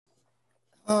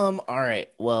All right.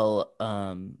 Well,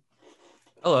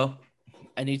 Hello.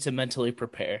 I need to mentally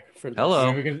prepare for I this.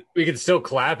 mean, Hello. we can still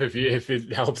clap if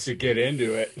it helps you get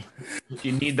into it.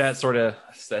 You need that sort of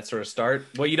start.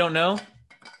 What you don't know?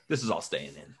 This is all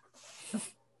staying in.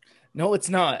 No, it's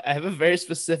not. I have a very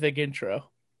specific intro.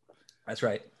 That's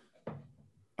right.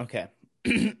 Okay.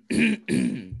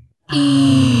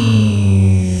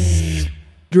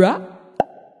 Drop.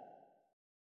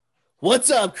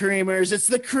 What's up, creamers? It's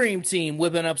the cream team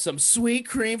whipping up some sweet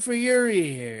cream for your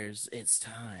ears. It's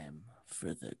time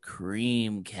for the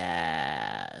cream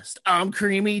cast. I'm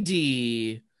Creamy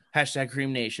D. Hashtag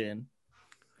Cream Nation.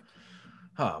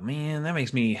 Oh man, that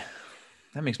makes me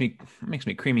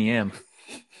creamy M.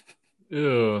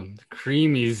 Ew,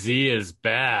 creamy Z is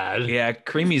bad. Yeah,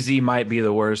 creamy Z might be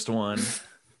the worst one.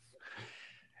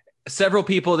 Several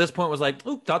people at this point was like,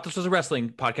 "Oop, thought this was a wrestling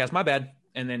podcast. My bad,"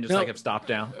 and then just No. like have stopped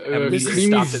now. Uh, Have immediately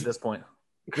creamy stopped Z- at this point.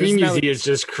 Creamy This is Z is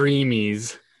just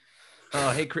creamies.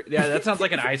 Oh, hey, yeah, that sounds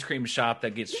like an ice cream shop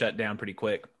that gets shut down pretty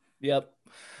quick. Yep.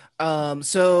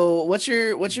 So what's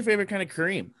your favorite kind of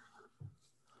cream?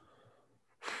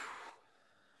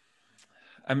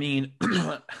 I mean,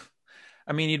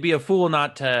 you'd be a fool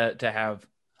not to have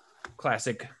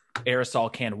classic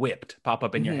aerosol can whipped pop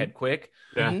up in your Mhm. head quick.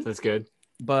 Yeah, Mhm. that's good.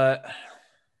 But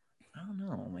I don't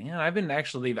know, man. I've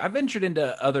ventured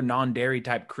into other non-dairy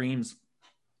type creams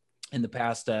in the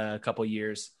past couple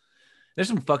years. There's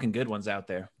some fucking good ones out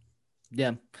there.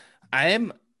 Yeah.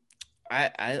 I'm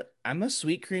I'm a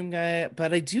sweet cream guy,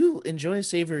 but I do enjoy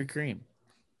savory cream.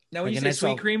 Now, when Like you a say nice sweet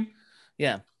all- cream,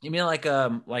 Yeah. you mean like a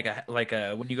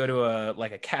when you go to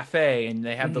a cafe and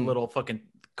they have the Mhm. little fucking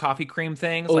coffee cream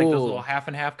things, like those Oh. little half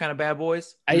and half kind of bad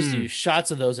boys? I used to do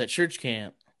shots of those at church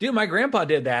camp. Dude, my grandpa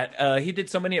did that. He did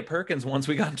so many at Perkins once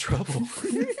we got in trouble.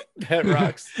 That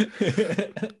rocks.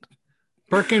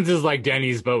 Perkins is like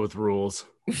Denny's, but with rules.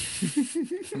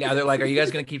 Yeah, they're like, "Are you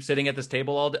guys gonna keep sitting at this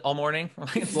table all morning?"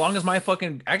 Like, as long as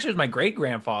actually, it was my great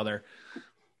grandfather.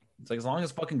 It's like, as long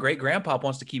as fucking great grandpa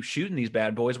wants to keep shooting these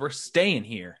bad boys, we're staying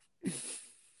here.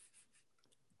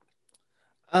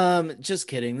 Just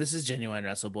kidding. This is Genuine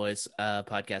Wrestle Boys,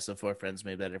 podcast of four friends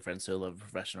made better friends who love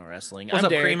professional wrestling. What's I'm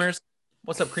up, Derek. creamers?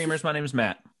 What's up, creamers? My name is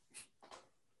Matt.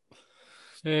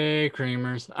 Hey,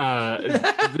 creamers.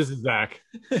 This is Zach.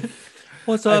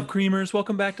 What's up, creamers?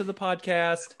 Welcome back to the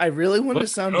podcast. I really wanted to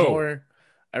Let's sound go. more.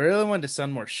 I really wanted to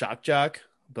sound more shock jock,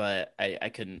 but I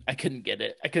couldn't. I couldn't get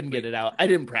it. I couldn't get it out. I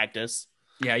didn't practice.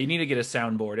 Yeah, you need to get a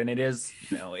soundboard, and it is,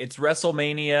 it's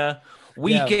WrestleMania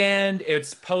weekend.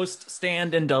 It's post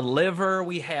stand and deliver.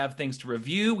 We have things to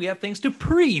review. We have things to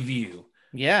preview.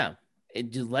 Yeah.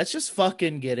 Let's just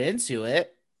fucking get into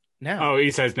it now. Oh,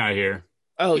 Isai's not here.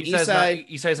 Oh,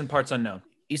 Isai's in parts unknown.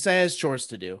 Isai has chores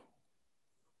to do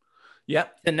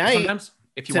Yep. tonight. Sometimes,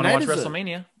 if you want to tonight watch is a-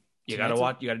 WrestleMania, you gotta tonight's a-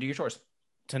 watch. You gotta do your chores.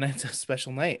 Tonight's a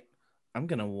special night. I'm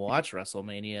gonna watch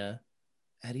WrestleMania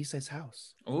at Isai's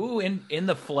house. Ooh, in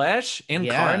the flesh,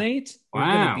 incarnate.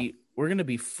 Wow. We're gonna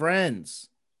be friends,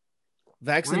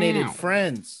 vaccinated Wow.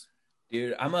 friends.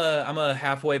 Dude, I'm a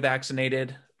halfway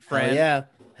vaccinated friend.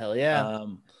 Hell yeah.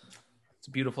 It's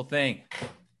a beautiful thing.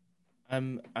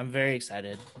 I'm very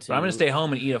excited. But I'm gonna stay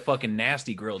home and eat a fucking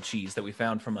nasty grilled cheese that we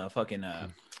found from a fucking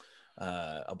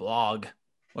a blog,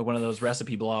 like one of those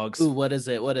recipe blogs. Ooh, what is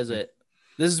it? What is it?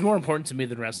 This is more important to me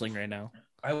than wrestling right now.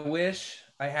 I wish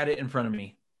I had it in front of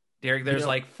me, Derek. There's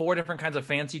like 4 different kinds of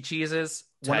fancy cheeses.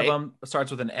 One of Tight. them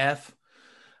starts with an F.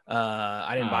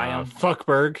 I didn't buy them.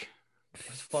 Fuckberg.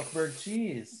 It's Fuckberg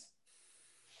cheese.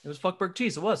 It was Fuckberg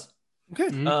cheese. It was. Okay.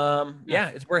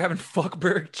 Yeah, we're having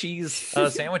Fuckberg cheese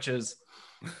sandwiches.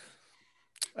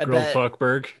 I Grilled bet.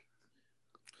 Fuckberg.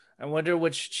 I wonder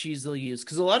which cheese they'll use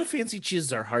because a lot of fancy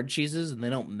cheeses are hard cheeses and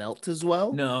they don't melt as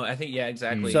well. No, I think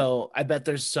exactly. So I bet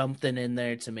there's something in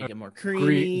there to make it more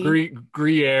creamy.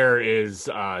 Gruyere is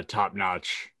top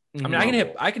notch. I mean,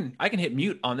 I can hit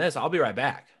mute on this. I'll be right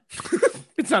back.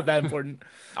 It's not that important.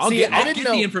 I'll See, get I didn't get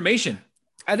know- the information.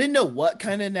 I didn't know what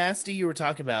kind of nasty you were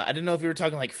talking about. I didn't know if you were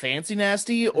talking like fancy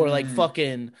nasty or like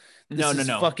fucking. No.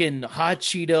 Fucking hot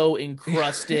Cheeto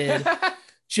encrusted,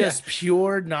 just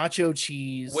pure nacho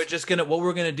cheese. What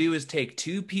we're gonna do is take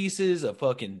 2 pieces of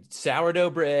fucking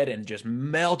sourdough bread and just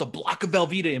melt a block of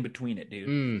Velveeta in between it,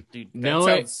 dude. Dude, that No,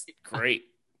 sounds great.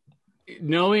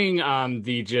 Knowing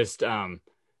the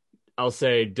I'll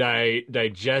say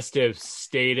digestive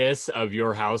status of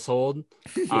your household.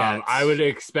 Yeah, I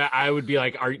would be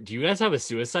like, do you guys have a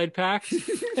suicide pact? you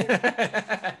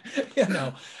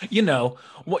know,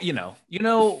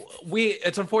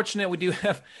 it's unfortunate we do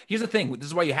have. Here's the thing. This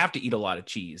is why you have to eat a lot of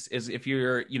cheese. Is if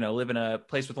you're, live in a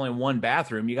place with only one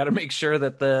bathroom, you got to make sure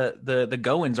that the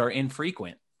goings are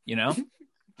infrequent. You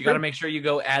got to make sure you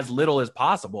go as little as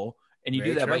possible, and you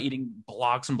Very do that by true. eating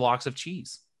blocks and blocks of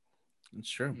cheese. It's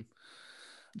true.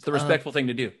 It's the respectful thing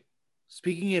to do.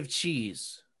 Speaking of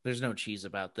cheese, there's no cheese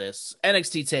about this.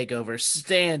 NXT Takeover,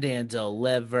 Stand and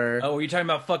Deliver. Oh, were you talking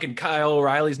about fucking Kyle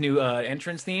O'Reilly's new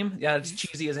entrance theme? Yeah, it's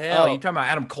cheesy as hell. Oh. You talking about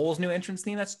Adam Cole's new entrance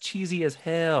theme? That's cheesy as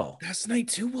hell. That's night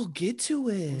 2. We'll get to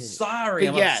it. Sorry,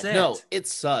 But I'm yeah, upset. no, it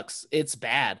sucks. It's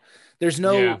bad. There's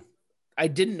no. Yeah. I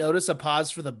didn't notice a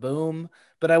pause for the boom,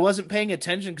 but I wasn't paying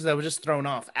attention because I was just thrown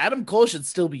off. Adam Cole should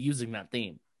still be using that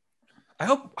theme. I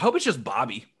hope it's just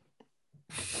Bobby.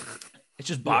 It's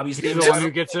just Bobby's He's theme. the one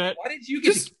who gets it. Why did you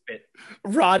get to keep it?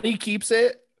 Roddy keeps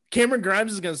it. Cameron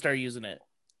Grimes is going to start using it.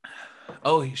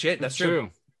 Oh shit, that's true.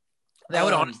 That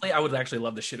would Um, honestly, I would actually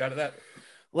love the shit out of that.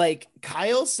 Like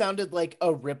Kyle sounded like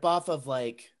a ripoff of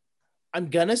I'm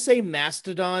gonna say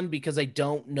Mastodon because I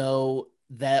don't know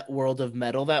that world of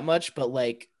metal that much, but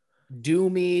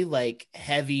doomy,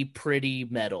 heavy, pretty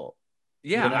metal.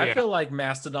 Yeah, Yeah. I feel like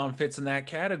Mastodon fits in that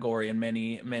category in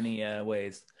many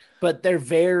ways. But they're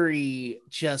very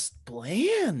just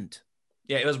bland.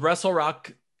 Yeah, it was Wrestle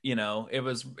Rock. It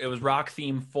was Rock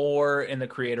Theme 4 in the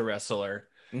Creator Wrestler.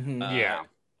 Mhm. Yeah.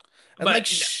 And but-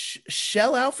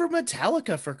 shell out for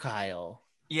Metallica for Kyle.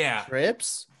 Yeah.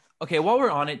 Trips. Okay, while we're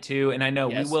on it too, and I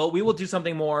know Yes. we will do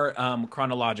something more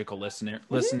chronological,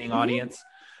 listening audience.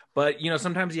 But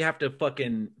sometimes you have to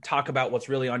fucking talk about what's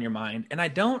really on your mind. And I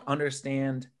don't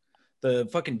understand the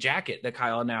fucking jacket that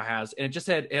Kyle now has. And it just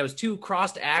said it was 2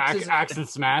 crossed axes. Axe and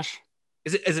smash.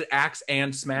 Is it axe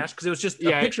and smash? Because it was just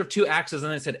Yeah. a picture of 2 axes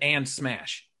and then it said and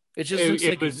smash. It just It- looks it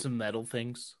like was- it's some metal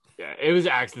things. Yeah, it was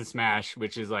axe and smash,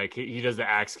 which is like he does the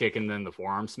axe kick and then the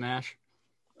forearm smash.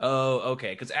 Oh,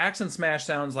 okay. Because axe and smash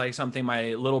sounds like something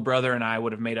my little brother and I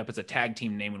would have made up as a tag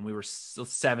team name when we were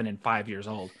 7 and 5 years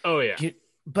old. Oh yeah.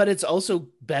 But it's also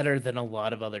better than a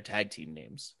lot of other tag team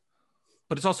names.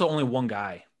 But it's also only one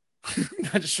guy.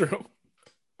 That's true.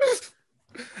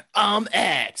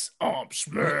 X.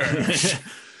 Smash.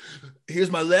 Here's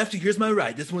my left, here's my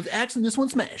right. This one's axe and this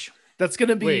one's smash. That's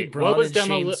gonna be Wait, Braun what was and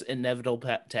Shane's inevitable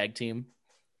tag team.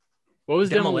 What was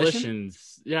Demolition?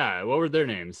 Demolitions? Yeah, what were their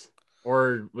names?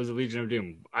 Or was it Legion of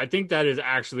Doom? I think that is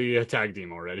actually a tag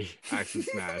team already. Axe and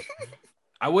smash.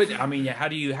 How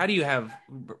do you have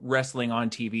wrestling on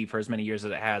TV for as many years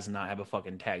as it has and not have a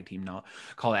fucking tag team now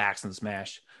called Axe and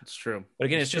Smash? It's true. But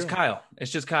again, it's just Kyle.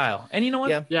 It's just Kyle. And you know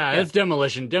what? Yeah. Yeah, it's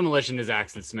Demolition. Demolition is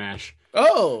Axe and smash.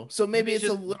 Oh, so maybe it's a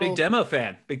just little big demo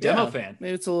fan. Big yeah, demo fan.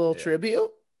 Maybe it's a little tribute.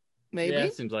 Maybe Yeah,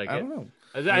 it seems like I it. don't know.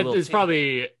 little It's team.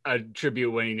 probably a tribute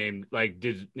when he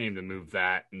did name the move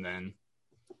that, and then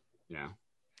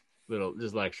little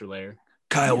just extra layer.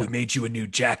 Kyle, we made you a new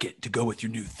jacket to go with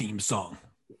your new theme song.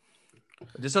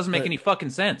 This doesn't make any fucking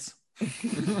sense.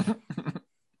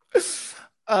 Let's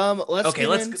Okay, get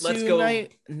let's into go.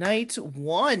 night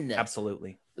 1.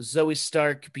 Absolutely. Zoe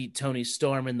Stark beat Tony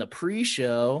Storm in the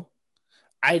pre-show.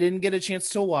 I didn't get a chance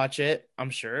to watch it. I'm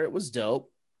sure it was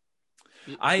dope.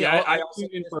 I also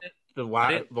tuned in for missed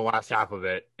it. the last half of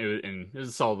it. It was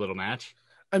a solid little match.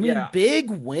 I mean, Yeah. big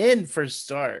win for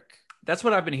Stark. That's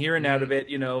what I've been hearing out of it,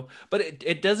 but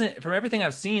it doesn't, from everything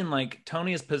I've seen, like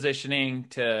Tony is positioning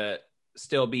to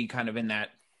still be kind of in that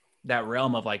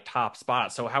realm of like top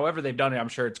spot. So however they've done it, I'm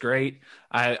sure it's great.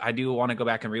 I do want to go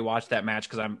back and rewatch that match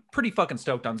because I'm pretty fucking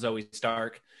stoked on Zoe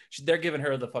Stark. They're giving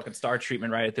her the fucking star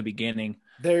treatment right at the beginning.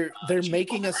 They're She's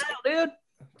making fucking us wild, dude.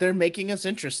 they're making us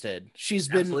interested. She's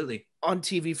been Absolutely. on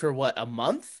TV for what, a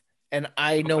month? And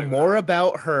I know like that. more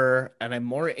about her and I'm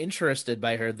more interested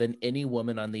by her than any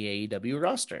woman on the AEW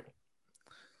roster.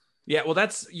 Yeah, well,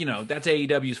 that's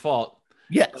AEW's fault.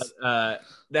 Yes.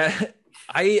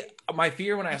 My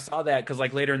fear when I saw that, because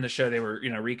like later in the show they were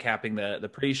recapping the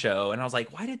pre-show, and I was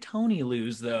like, why did Tony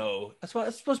lose though? It's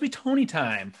supposed to be Tony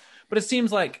time, but it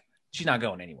seems like she's not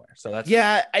going anywhere. So that's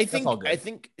Yeah, I all good.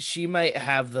 think she might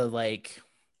have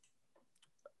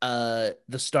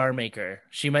the Star Maker.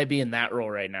 She might be in that role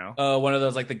right now. one of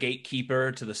those like the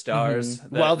gatekeeper to the stars.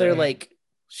 Mhm. While they're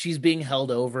she's being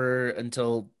held over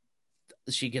until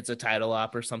she gets a title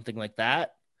op or something like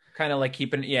that. kind of like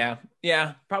keeping, yeah,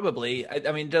 probably.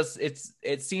 I mean,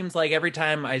 it seems like every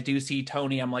time I do see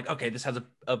Tony, I'm like, okay, this has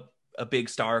a big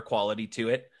star quality to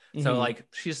it. So Mhm. like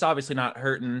she's obviously not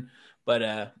hurting, but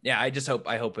yeah,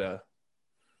 I hope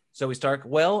Zoe Stark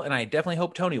well, and I definitely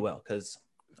hope Tony well because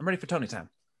I'm ready for Tony time.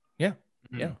 Yeah.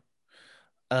 Mhm.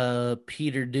 Yeah.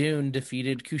 Peter Dune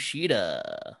defeated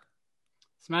Kushida.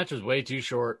 This match was way too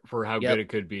short for how Yep. good it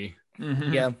could be.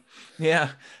 Mhm. Yeah.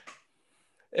 Yeah.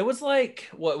 It was like,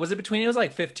 what was it between? It was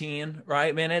like 15,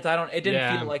 right? Minutes. It didn't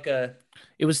Yeah. feel like a,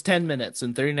 It was 10 minutes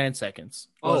and 39 seconds.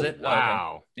 Was Oh, it? Oh, okay.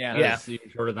 wow. Yeah. That's even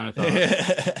shorter than I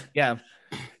thought. Yeah.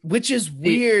 Which is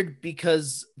weird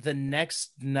because the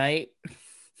next night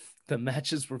the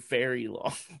matches were very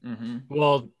long. hmm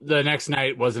Well, the next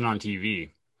night wasn't on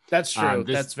TV. That's true.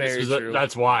 This- That's this very was true.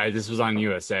 That's why this was on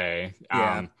USA.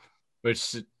 Yeah.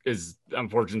 Which is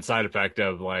unfortunate side effect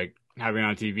of like having it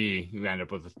on TV. You end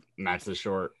up with a match this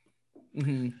short.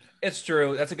 Mhm. It's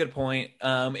true. That's a good point.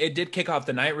 It did kick off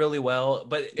the night really well,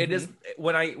 but it Mhm. is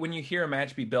when you hear a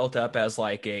match be built up as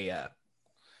like a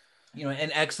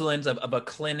an excellence of a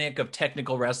clinic of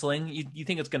technical wrestling, you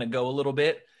think it's going to go a little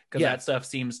bit because Yeah. that stuff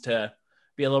seems to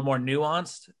be a little more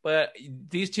nuanced. But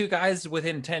these two guys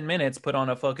within 10 minutes put on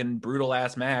a fucking brutal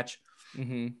ass match.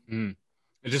 Mhm.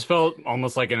 It just felt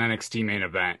almost like an NXT main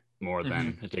event more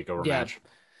than a takeover Yeah. match.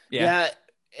 Yeah.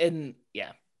 And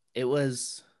it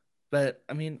was, but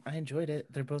I mean, I enjoyed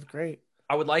it. They're both great.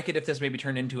 I would like it if this maybe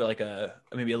turned into like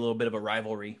maybe a little bit of a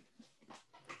rivalry.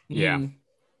 Yeah. Mhm.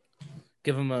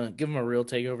 Give him a real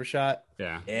takeover shot.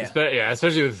 Yeah. Yeah.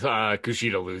 Especially with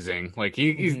Kushida losing. Like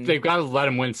Mhm. they've got to let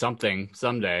him win something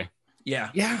someday. Yeah.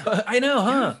 Yeah. I know,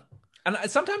 huh? And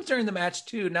sometimes during the match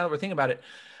too, now that we're thinking about it,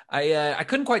 I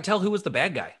couldn't quite tell who was the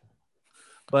bad guy.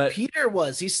 But Peter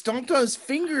was. He stomped on his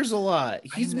fingers a lot.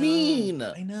 He's I know, mean.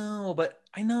 I know, but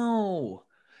I know.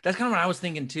 That's kind of what I was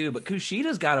thinking too. But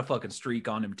Kushida's got a fucking streak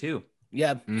on him too.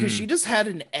 Yeah, because she just had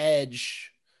an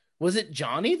edge. Was it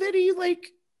Johnny that he like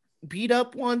beat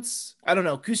up once? I don't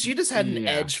know. Because she just had an Yeah.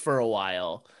 edge for a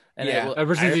while. And Yeah.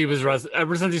 Ever since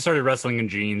he started wrestling in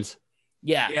jeans.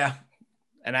 yeah, Yeah.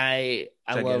 and I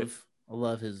I get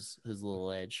love his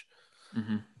little edge.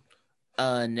 hmm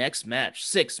Next match,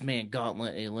 6-man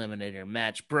gauntlet eliminator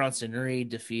match. Bronson Reed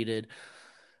defeated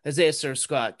Isaiah Sir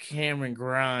Scott, Cameron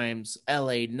Grimes,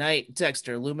 LA Knight,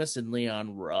 Dexter Loomis, and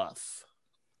Leon Ruff.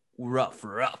 Rough.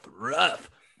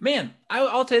 Man,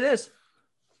 I'll tell you this.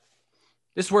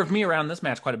 This swerved me around this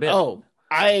match quite a bit. Oh,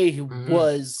 I Mhm.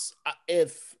 was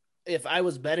if I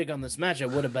was betting on this match, I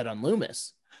would have bet on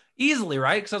Loomis. Easily,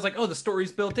 right? Because I was like, oh, the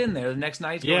story's built in there. The next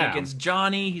night he's going Yeah. against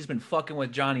Johnny. He's been fucking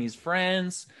with Johnny's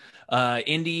friends.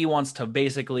 Indy wants to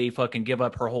basically fucking give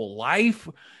up her whole life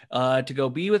to go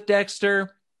be with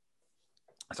Dexter.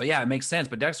 So yeah, it makes sense.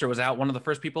 But Dexter was out, one of the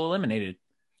first people eliminated.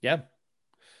 Yeah.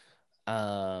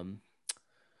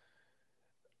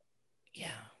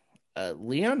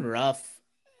 Leon Ruff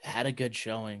had a good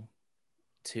showing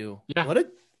too. Yeah. What a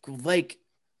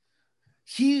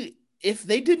if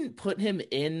they didn't put him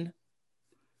in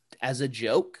as a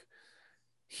joke,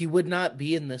 he would not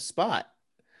be in this spot.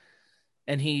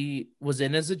 And he was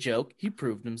in as a joke. He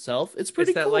proved himself. It's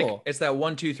pretty It's that cool. it's that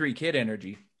 1, 2, 3 kid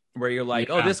energy where you're like,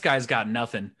 oh, Yeah. this guy's got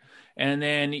nothing. And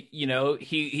then,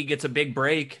 he gets a big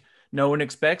break. No one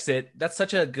expects it. That's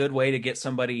such a good way to get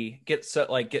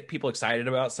people excited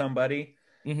about somebody.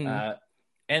 Mhm.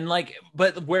 And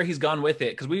but where he's gone with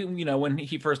it, because when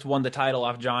he first won the title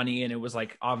off Johnny, and it was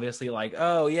like obviously like,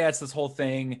 oh yeah, it's this whole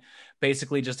thing,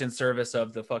 basically just in service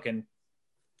of the fucking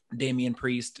Damian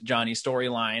Priest Johnny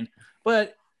storyline.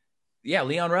 But yeah,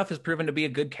 Leon Ruff has proven to be a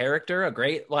good character, a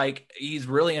great he's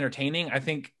really entertaining. I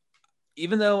think,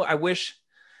 even though I wish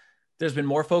there's been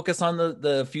more focus on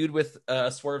the feud with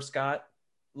Swerve Scott,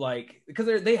 because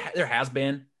there has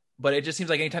been. But it just seems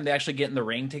like anytime they actually get in the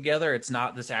ring together, it's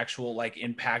not this actual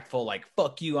impactful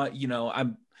fuck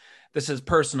you. This is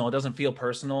personal. It doesn't feel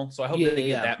personal. So I hope that they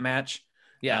get that match.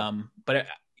 Yeah. But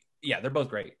they're both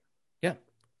great. Yeah.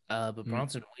 But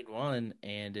Bronson Reed won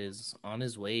and is on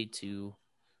his way to,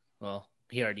 well,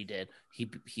 he already did.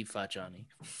 He fought Johnny.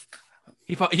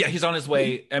 He's on his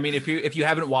way. I mean, if you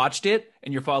haven't watched it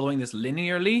and you're following this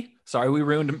linearly, sorry, we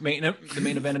ruined the main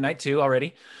event of night 2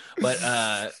 already. But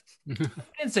I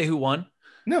didn't say who won.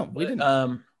 No, we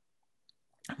didn't.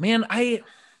 Man, I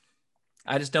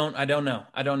just don't know.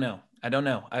 I don't know. I don't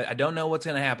know what's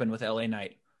gonna happen with LA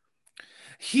Knight.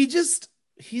 He's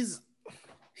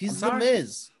the sorry.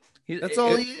 Miz. That's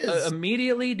all he is.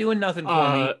 Immediately doing nothing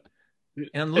for me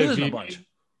and losing a bunch.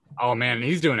 Oh man,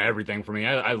 he's doing everything for me.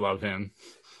 I love him.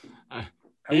 I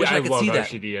wish I could see that.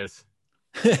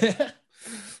 RCDS.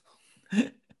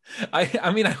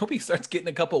 I mean, I hope he starts getting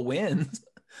a couple wins.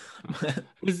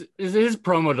 His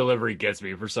promo delivery gets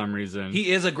me for some reason.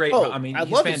 He is a great. Oh, I mean, I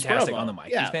he's love his fantastic promo. on the mic.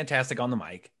 Yeah. He's fantastic on the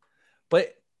mic,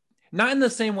 but not in the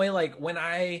same way. Like when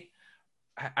I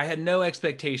I had no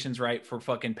expectations, right, for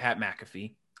fucking Pat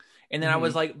McAfee. And then I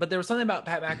was like, but there was something about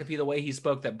Pat McAfee, the way he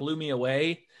spoke, that blew me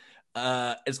away.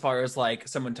 As far as like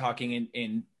someone talking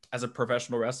in as a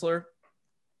professional wrestler.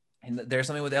 And there's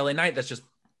something with LA Knight that's just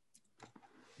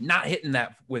not hitting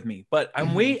that with me. But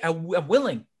I'm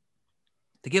willing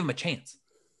to give him a chance.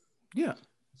 Yeah.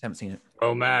 Just haven't seen it.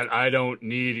 Oh, Matt, I don't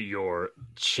need your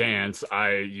chance.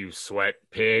 You sweat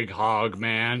pig hog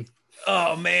man.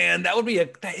 Oh man, that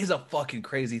is a fucking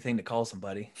crazy thing to call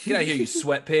somebody. Get out of here, you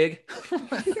sweat pig.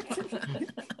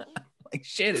 Like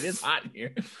shit, it is hot in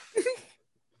here.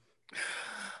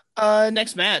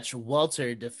 Next match,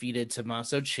 Walter defeated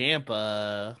Tommaso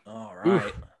Ciampa. All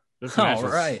right. This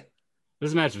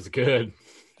match was good.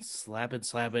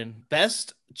 Slapping.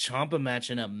 Best Ciampa match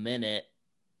in a minute.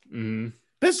 Mm-hmm.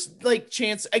 Best like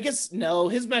chance. I guess no.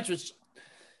 His match was.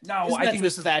 No, I think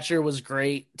this is Thatcher was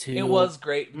great too. It was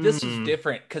great. This is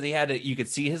different because he had you could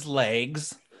see his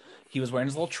legs. He was wearing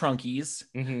his little trunkies.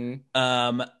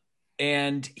 Mm-hmm.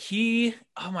 And he,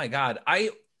 oh my God, I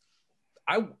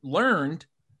learned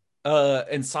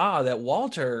and saw that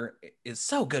Walter is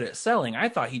so good at selling. I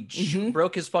thought he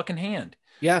broke his fucking hand.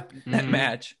 Yeah, that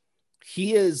match.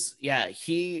 He is. Yeah,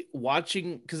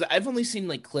 watching because I've only seen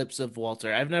like clips of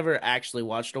Walter. I've never actually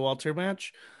watched a Walter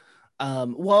match.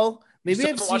 Well. Maybe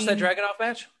I've watched that Dragunov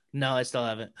match. No, I still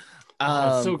haven't.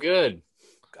 It's so good.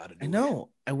 I know.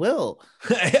 I will.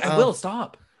 I will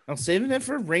stop. I'm saving it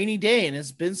for a rainy day, and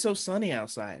it's been so sunny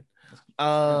outside.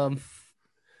 But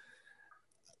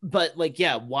like,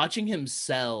 yeah, watching him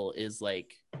sell is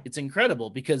like it's incredible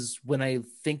because when I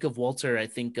think of Walter, I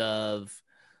think of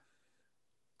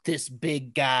this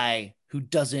big guy who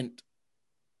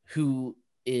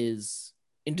is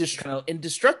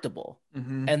indestructible,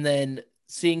 and then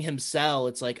seeing him sell,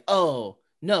 it's like, oh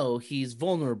no, he's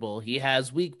vulnerable. He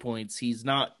has weak points. He's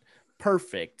not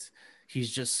perfect. He's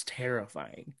just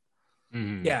terrifying.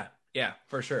 Mm-hmm. Yeah,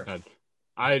 for sure.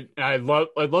 I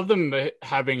love them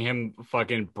having him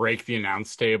fucking break the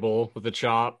announce table with a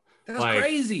chop. That's like,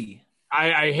 crazy.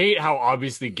 I hate how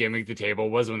obviously gimmick the table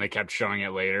was when they kept showing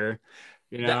it later.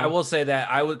 You know? I will say that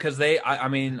I would because they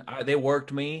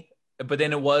worked me, but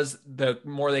then it was the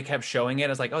more they kept showing it, I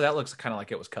was like, oh, that looks kind of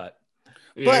like it was cut.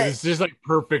 Yeah, it's just like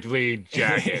perfectly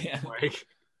jacket. Yeah. Like,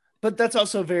 but that's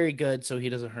also very good, so he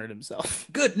doesn't hurt himself.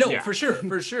 Good, no, for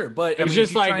sure. But it's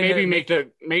just like maybe make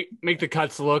the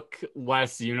cuts look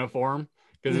less uniform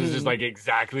because it's just like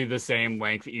exactly the same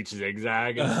length each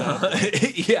zigzag. And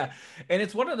stuff. Yeah, and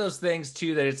it's one of those things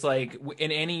too that it's like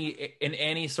in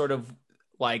any sort of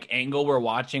like angle we're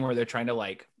watching where they're trying to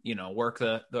like work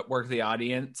the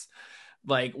audience.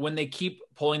 Like when they keep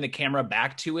pulling the camera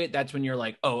back to it, that's when you're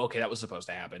like, oh, okay, that was supposed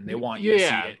to happen. They want you to see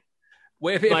it.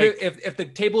 Well, if the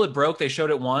table had broke, they showed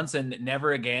it once and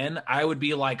never again, I would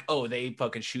be like, oh, they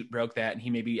fucking broke that, and he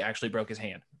maybe actually broke his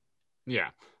hand. Yeah,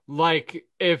 like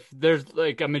if there's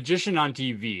like a magician on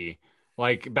TV,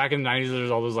 like back in the 90s,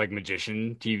 there's all those like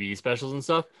magician TV specials and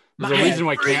stuff.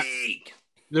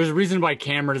 There's a reason why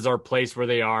cameras are placed where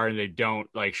they are and they don't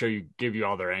like give you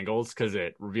all their angles because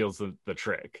it reveals the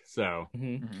trick. So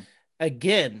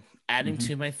again, adding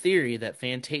to my theory that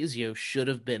Fantasio should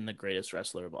have been the greatest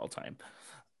wrestler of all time.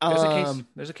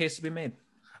 There's a case to be made.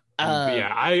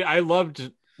 I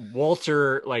loved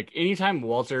Walter. Like anytime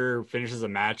Walter finishes a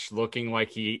match looking like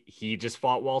he just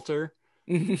fought Walter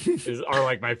are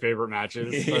like my favorite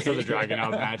matches. That's how the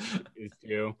Dragunov match is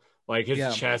too. Like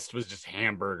his chest was just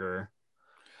hamburger.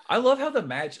 I love how the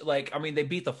match, like, I mean, they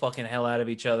beat the fucking hell out of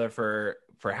each other for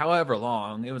however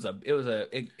long.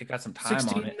 It got some time on it.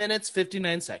 16 minutes,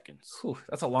 59 seconds. Whew,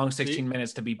 that's a long 16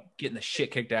 minutes to be getting the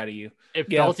shit kicked out of you.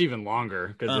 It felt even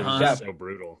longer because it was so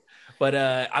brutal. But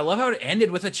I love how it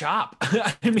ended with a chop.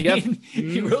 I mean,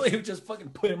 you really just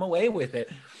fucking put him away with it.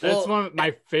 That's one of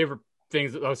my favorite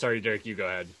things. Oh, sorry, Derek, you go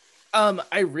ahead.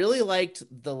 I really liked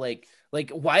the like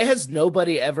why has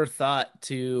nobody ever thought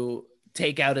to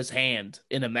take out his hand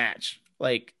in a match?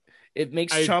 Like it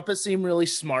makes Ciampa seem really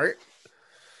smart.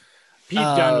 Pete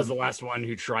Dunne was the last one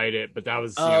who tried it, but that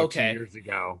was 2 years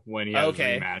ago when he had his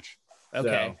rematch.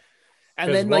 Okay. So,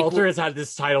 and then Walter has had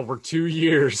this title for 2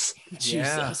 years.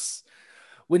 Jesus.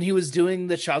 When he was doing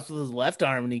the chops with his left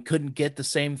arm and he couldn't get the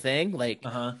same thing, like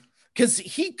because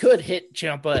he could hit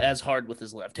Ciampa as hard with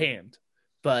his left hand,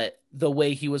 but the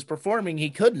way he was performing, he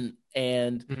couldn't.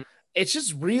 And it's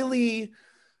just really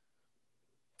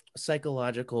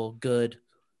psychological, good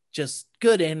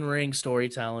in-ring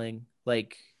storytelling.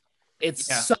 Like it's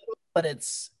subtle, but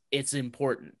it's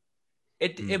important.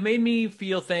 It made me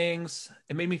feel things.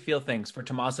 It made me feel things for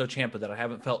Tommaso Ciampa that I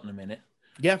haven't felt in a minute.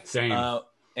 Yeah, same.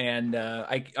 and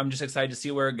I'm just excited to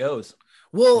see where it goes.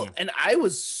 Well, and I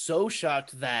was so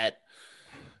shocked that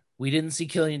we didn't see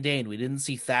Killian Dane, we didn't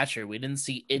see Thatcher, we didn't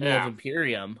see any of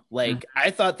Imperium. Like, I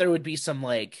thought there would be some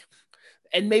like,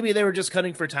 and maybe they were just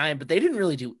cutting for time, but they didn't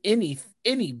really do any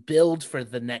build for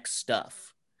the next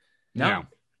stuff. Nope.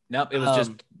 It was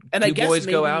just and two I guess boys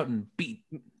maybe, go out and beat.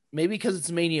 Maybe because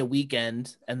it's Mania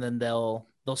weekend, and then they'll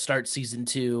start season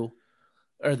 2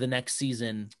 or the next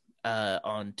season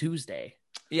on Tuesday.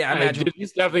 Yeah, I imagine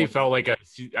this definitely felt like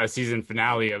a season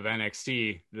finale of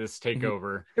NXT. This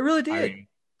takeover, it really did. I mean,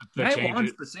 Night one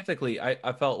specifically,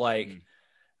 I felt like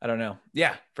I don't know.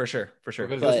 Yeah, for sure.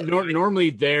 But normally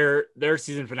their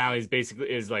season finale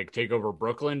is like Takeover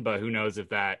Brooklyn, but who knows if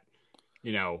that,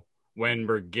 when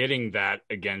we're getting that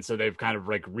again. So they've kind of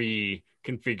like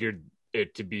reconfigured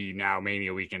it to be now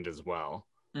Mania weekend as well.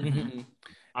 Mm-hmm.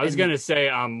 I was gonna say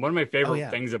one of my favorite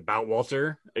things about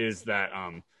Walter is that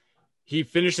he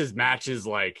finishes matches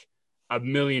like a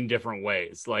million different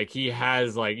ways. Like he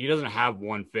doesn't have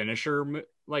one finisher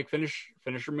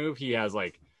move. He has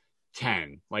like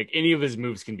 10. Like any of his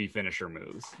moves can be finisher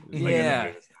moves.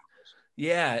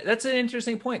 Yeah, that's an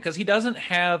interesting point because he doesn't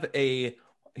have a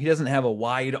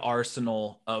wide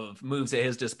arsenal of moves at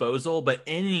his disposal, but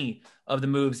any of the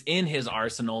moves in his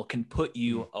arsenal can put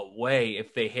you away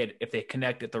if they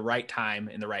connect at the right time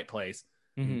in the right place.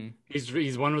 Mm-hmm.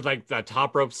 He's one with like that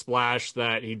top rope splash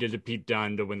that he did to Pete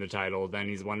Dunne to win the title. Then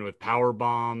he's one with power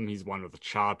bomb. He's one with a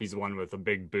chop. He's one with a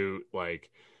big boot. Like,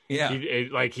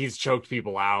 he's choked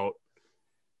people out.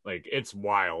 Like, it's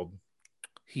wild.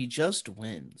 He just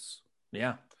wins.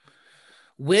 Yeah.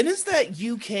 When is that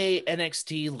UK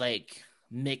NXT like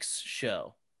mix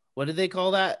show? What do they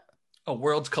call that? Oh,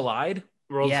 Worlds Collide.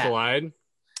 Collide.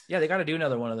 Yeah, they got to do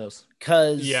another one of those.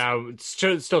 It's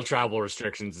still travel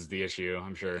restrictions is the issue,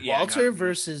 I'm sure. Walter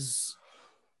versus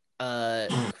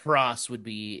Cross would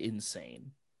be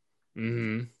insane.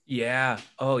 Mm-hmm. Yeah.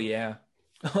 Oh, yeah.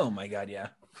 Oh, my God, yeah.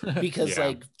 Because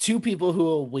like two people who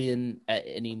will win at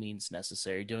any means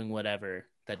necessary, doing whatever,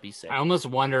 that'd be sick. I almost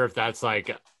wonder if that's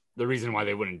like the reason why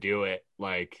they wouldn't do it.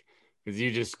 Like, because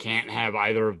you just can't have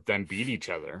either of them beat each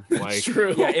other. Like, That's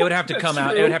true. Yeah, it would have to come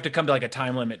out. It would have to come to like a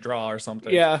time limit draw or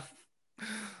something. Yeah.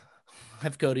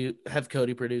 Have Cody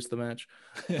produce the match.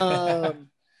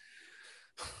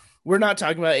 We're not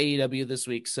talking about AEW this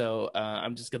week, so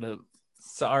I'm just gonna.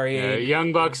 Sorry,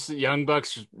 Young Bucks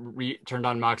turned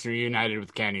on Moxley, reunited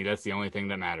with Kenny. That's the only thing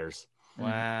that matters.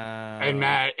 Wow. And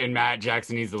Matt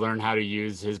Jackson needs to learn how to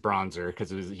use his bronzer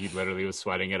because he literally was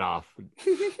sweating it off.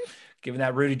 Giving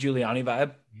that Rudy Giuliani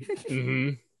vibe.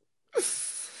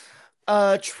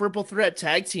 Mm-hmm. Triple threat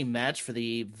tag team match for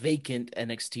the vacant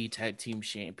NXT Tag Team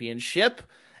Championship.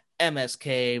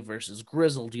 MSK versus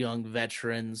Grizzled Young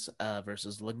Veterans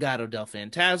versus Legado del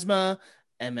Fantasma.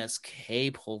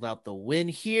 MSK pulled out the win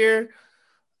here.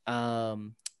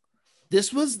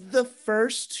 This was the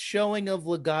first showing of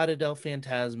Legado del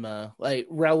Fantasma, like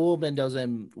Raul Mendoza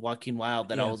and Joaquin Wilde,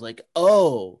 that I was like,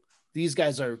 oh, these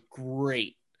guys are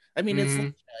great. I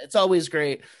mean, it's always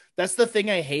great. That's the thing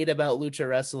I hate about lucha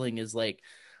wrestling is like,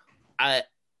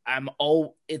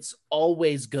 it's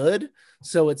always good.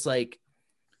 So it's like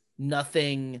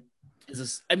nothing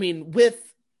is,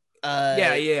 with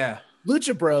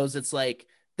Lucha Bros, it's like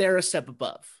they're a step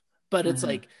above, but it's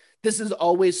like, this is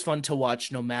always fun to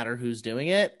watch no matter who's doing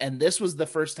it. And this was the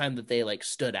first time that they like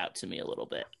stood out to me a little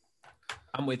bit.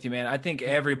 I'm with you, man. I think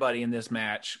everybody in this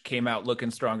match came out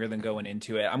looking stronger than going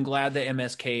into it. I'm glad that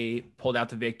MSK pulled out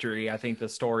the victory. I think the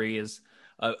story is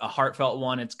a heartfelt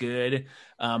one. It's good.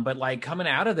 But like coming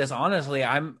out of this, honestly,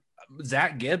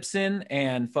 Zach Gibson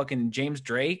and fucking James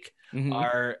Drake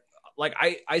are like,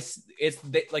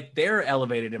 they're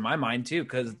elevated in my mind too,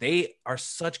 because they are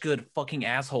such good fucking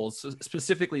assholes.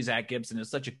 Specifically, Zach Gibson is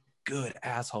such a good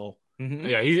asshole.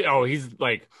 Yeah, he's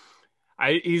like,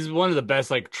 he's one of the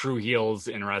best like true heels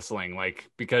in wrestling. Like,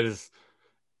 because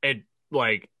it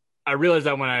like I realized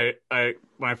that when I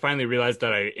finally realized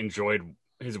that I enjoyed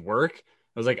his work,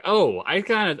 I was like, oh, I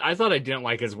thought I didn't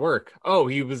like his work. Oh,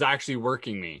 he was actually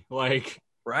working me. Like,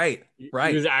 right. He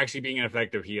was actually being an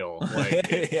effective heel.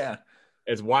 Like, yeah.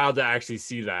 It's wild to actually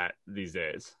see that these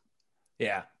days.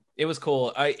 Yeah, it was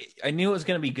cool. I knew it was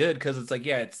going to be good because it's like,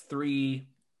 it's three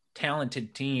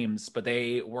talented teams, but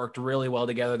they worked really well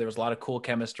together. There was a lot of cool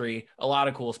chemistry, a lot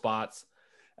of cool spots.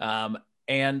 And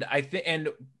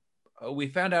we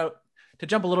found out, to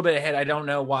jump a little bit ahead, I don't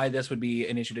know why this would be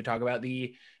an issue to talk about.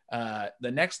 The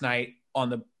next night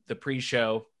on the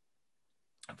pre-show,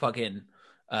 fucking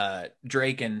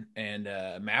Drake and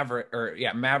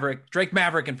Maverick, Drake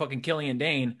Maverick and fucking Killian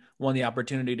Dane won the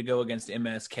opportunity to go against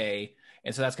MSK.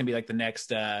 And so that's gonna be like the next,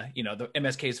 the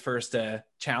MSK's first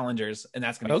challengers, and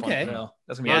that's gonna be fun.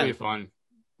 That's gonna be That'll be fun.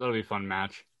 That'll be a fun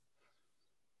match.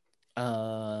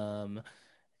 And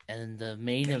the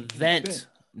main event,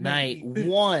 night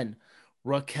 1,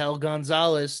 Raquel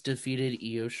Gonzalez defeated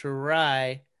Io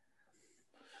Shirai.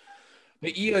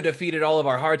 The Io defeated all of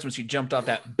our hearts when she jumped off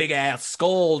that big ass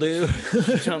skull, dude.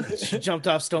 She jumped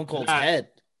off Stone Cold's head.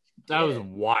 That was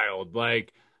wild.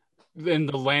 Like, and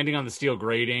the landing on the steel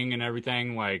grating and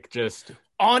everything, like, just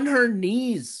on her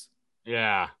knees.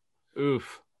 Yeah.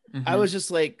 Oof. Mm-hmm. I was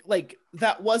just like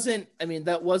that wasn't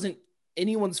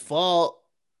anyone's fault.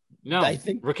 No, I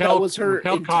think that was her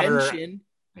intention. Caught her,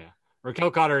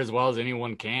 Raquel caught her as well as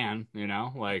anyone can,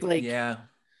 like yeah.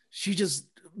 She just,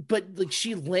 but like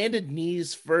she landed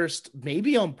knees first,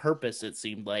 maybe on purpose. It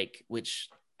seemed like, which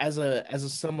as a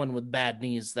someone with bad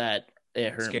knees, that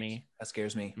it hurt me. That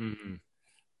scares me. Mm-hmm.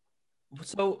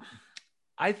 So,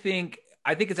 I think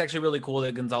it's actually really cool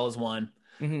that Gonzalez won.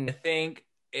 Mm-hmm. I think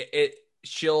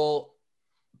she'll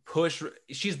push.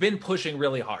 She's been pushing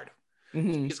really hard.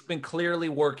 Mm-hmm. She's been clearly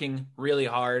working really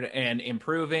hard and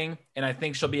improving, and I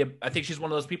think I think she's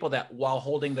one of those people that, while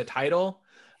holding the title,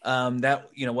 that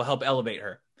will help elevate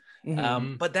her.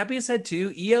 Mm-hmm. But that being said,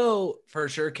 too, Io for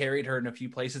sure carried her in a few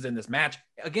places in this match.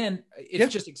 Again,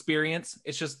 it's just experience.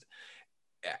 It's just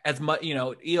as much,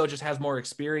 Io just has more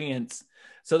experience.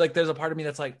 So like, there's a part of me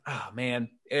that's like, oh man,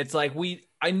 it's like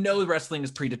I know wrestling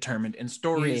is predetermined and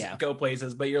stories go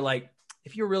places, but you're like,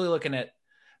 if you're really looking at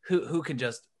who can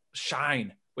just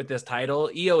shine with this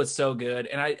title, Io is so good,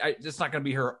 and I it's not going to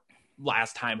be her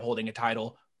last time holding a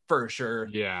title for sure.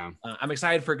 Yeah, I'm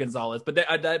excited for Gonzalez, but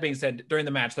that being said, during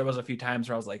the match there was a few times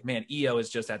where I was like, man, Io is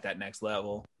just at that next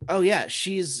level. Oh yeah,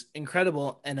 she's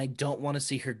incredible, and I don't want to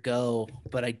see her go,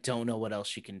 but I don't know what else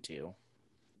she can do.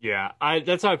 Yeah,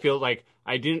 that's how I feel. Like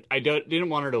I didn't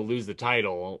want her to lose the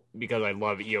title because I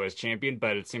love Io as champion,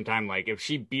 but at the same time, like if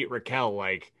she beat Raquel,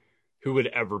 like who would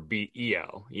ever beat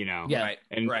Io? Yeah, right.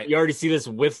 And right. You already see this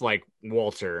with like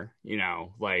Walter.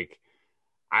 Like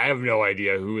I have no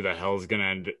idea who the hell is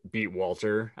gonna beat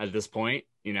Walter at this point.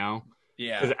 Yeah,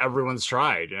 because everyone's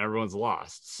tried and everyone's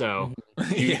lost. So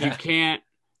you can't,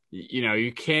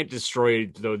 you can't destroy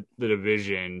the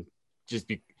division just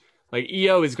be. Like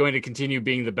Io is going to continue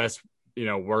being the best,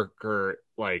 worker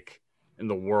like in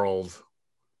the world,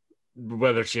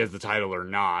 whether she has the title or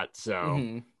not.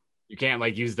 So you can't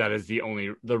like use that as the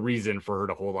reason for her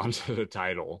to hold on to the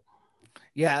title.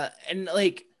 Yeah, and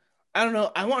like I don't know,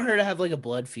 I want her to have like a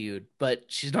blood feud, but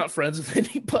she's not friends with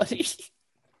anybody.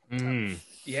 Mm-hmm.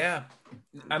 Yeah,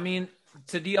 I mean,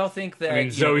 so do y'all think that? I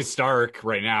mean, Zoe Stark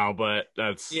right now, but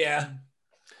that's a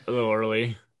little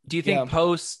early. Do you think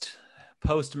post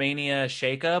Mania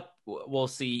shakeup we'll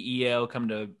see Io come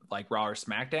to like Raw or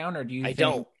SmackDown, or do you? I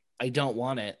don't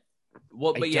want it.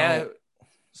 Well, but yeah.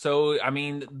 So I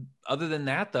mean, other than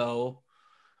that though,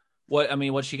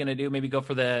 what's she gonna do? Maybe go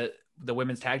for the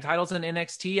women's tag titles in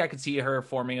NXT? I could see her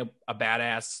forming a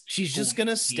badass. She's just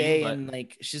gonna stay and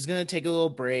like she's gonna take a little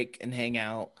break and hang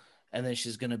out, and then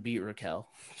she's gonna beat Raquel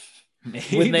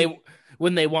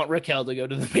when they want Raquel to go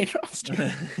to the main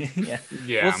roster.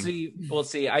 Yeah. We'll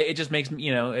see. It just makes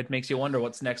it makes you wonder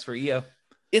what's next for Io.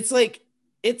 It's like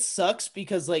it sucks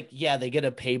because like they get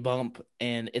a pay bump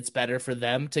and it's better for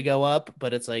them to go up,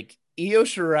 but it's like Io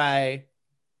Shirai,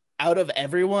 out of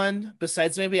everyone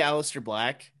besides maybe Aleister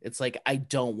Black, it's like I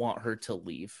don't want her to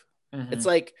leave. Mm-hmm. It's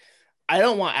like I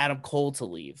don't want Adam Cole to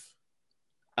leave,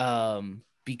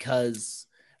 because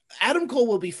Adam Cole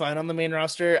will be fine on the main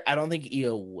roster. I don't think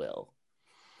Io will.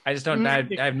 I just don't. I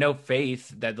have no faith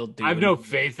that they'll do. I have no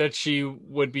faith that she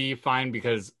would be fine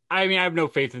because I have no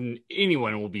faith in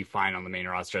anyone will be fine on the main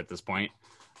roster at this point.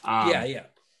 Io,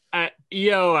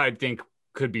 I think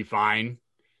could be fine,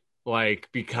 like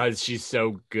because she's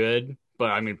so good.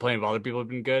 But plenty of other people have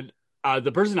been good.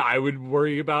 The person I would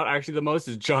worry about actually the most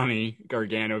is Johnny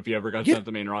Gargano if he ever got sent to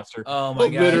the main roster. Oh my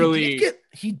god! Literally,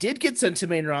 he did get sent to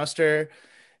main roster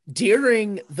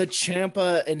during the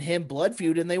Ciampa and him blood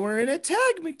feud, and they were in a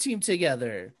tag team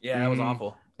together. Yeah, that was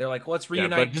awful. They're like, let's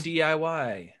reunite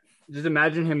DIY. Just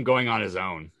imagine him going on his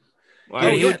own.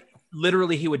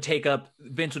 He would take up.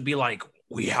 Vince would be like,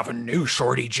 "We have a new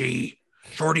Shorty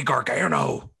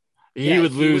Gargano." He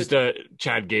would lose to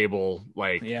Chad Gable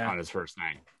on his first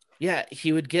night. Yeah,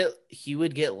 he would get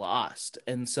lost,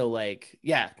 and so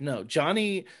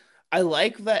Johnny. I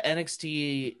like that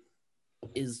NXT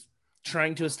is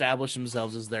trying to establish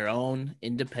themselves as their own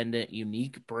independent,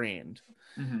 unique brand.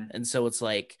 Mm-hmm. And so it's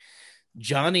like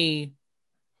Johnny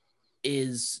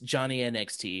is Johnny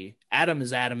NXT. Adam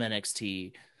is Adam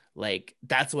NXT. Like,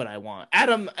 that's what I want.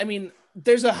 Adam,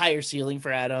 there's a higher ceiling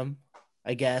for Adam,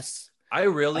 I guess. I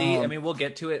mean, we'll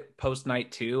get to it post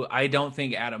night 2. I don't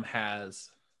think Adam has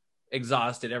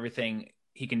exhausted everything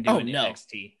he can do in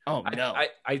NXT. Oh no.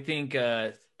 I think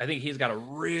he's got a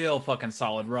real fucking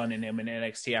solid run in him in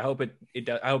NXT. I hope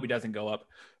I hope he doesn't go up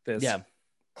this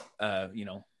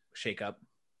shake up.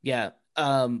 Yeah.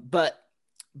 But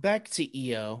back to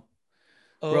EO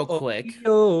real quick.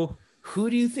 EO. Who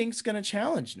do you think's gonna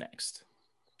challenge next?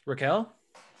 Raquel?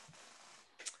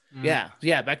 Yeah,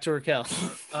 back to Raquel.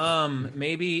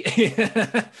 Maybe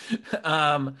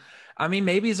I mean,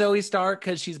 maybe Zoe Stark,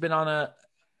 because she's been on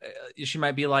she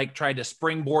might be like tried to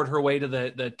springboard her way to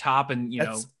the top, and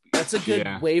that's a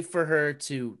good way for her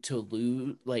to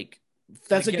lose. Like,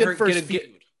 that's a good first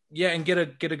feud. And get a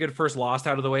good first loss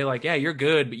out of the way. Like, yeah, you're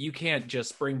good, but you can't just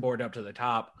springboard up to the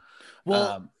top.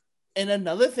 Well, and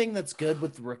another thing that's good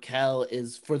with Raquel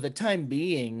is, for the time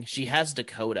being, she has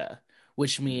Dakota,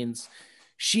 which means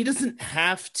she doesn't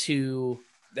have to.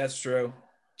 That's true.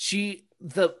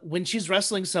 When she's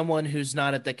wrestling someone who's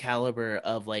not at the caliber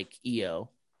of like EO,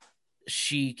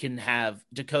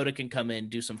 Dakota can come in,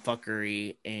 do some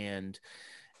fuckery, and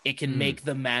it can make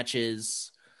the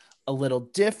matches a little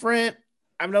different.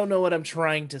 I don't know what I'm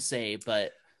trying to say,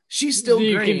 but she's still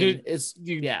green.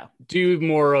 Do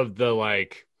more of the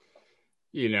like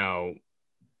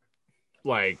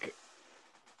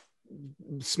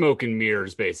smoke and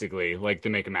mirrors, basically, like, to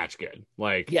make a match good.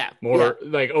 Like, like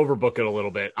overbook it a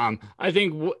little bit. I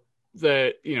think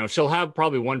that she'll have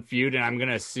probably one feud, and I'm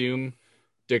gonna assume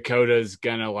Dakota's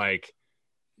gonna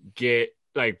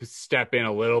step in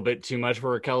a little bit too much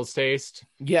for Raquel's taste.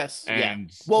 Yes,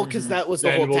 and well, because that was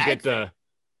the whole tag.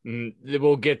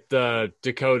 We'll get the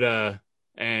Dakota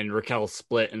and Raquel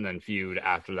split and then feud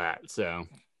after that. So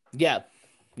yeah,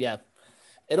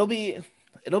 it'll be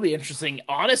interesting.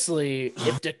 Honestly,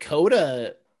 if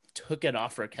Dakota took it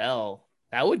off Raquel,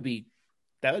 that would be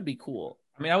cool.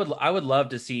 I mean, I would love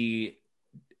to see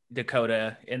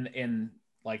Dakota in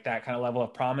like that kind of level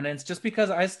of prominence, just because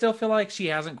I still feel like she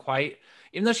hasn't quite,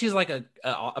 even though she's like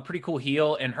a pretty cool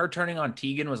heel, and her turning on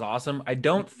Tegan was awesome. I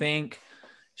don't think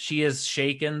she has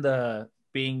shaken the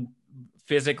being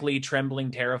physically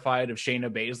trembling, terrified of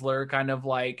Shayna Baszler kind of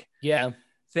like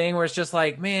thing, where it's just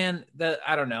like, man,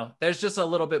 I don't know. There's just a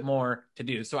little bit more to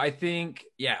do. So I think,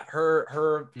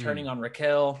 her turning on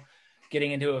Raquel,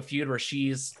 getting into a feud where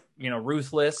she's,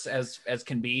 ruthless as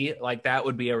can be, like, that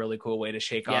would be a really cool way to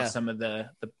shake off some of the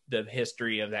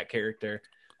history of that character.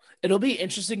 It'll be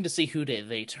interesting to see who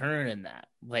they turn in that,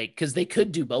 like, because they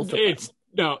could do both of them.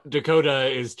 No, Dakota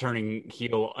is turning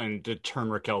heel and to turn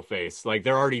Raquel face. Like,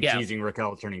 they're already teasing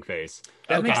Raquel turning face.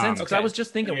 That makes sense, because I was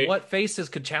just thinking, what faces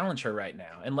could challenge her right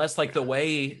now? Unless, like, the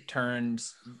Way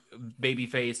turns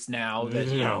babyface now, that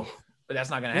but that's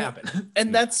not going to happen.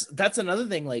 And that's another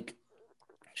thing. Like,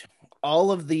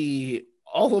 all of the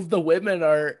women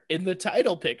are in the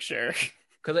title picture.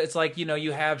 Because it's like,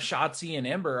 you have Shotzi and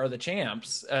Ember are the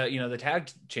champs, the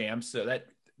tag champs, so that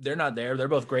they're not there. They're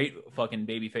both great fucking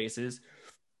baby faces.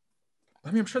 I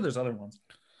mean, I'm sure there's other ones.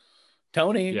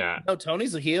 Tony. Yeah. No,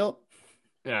 Tony's a heel.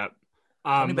 Yeah.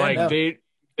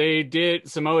 They did,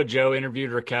 Samoa Joe interviewed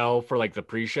Raquel for like the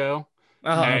pre-show,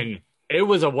 and it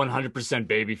was a 100%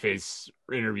 babyface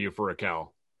interview for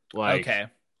Raquel. Like, okay.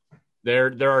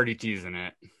 They're already teasing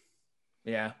it.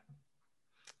 Yeah.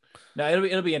 No,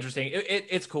 it'll be interesting.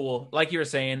 It's cool. Like you were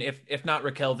saying, if not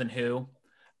Raquel, then who?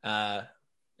 And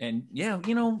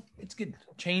it's good.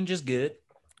 Change is good.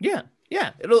 Yeah.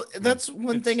 That's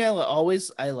one thing I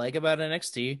like about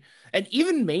NXT, and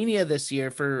even Mania this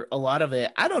year. For a lot of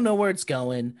it, I don't know where it's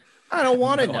going. I don't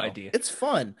want to know. Idea. It's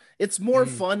fun. It's more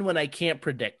fun when I can't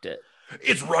predict it.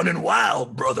 It's running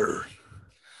wild, brother.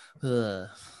 I'm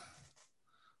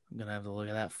gonna have to look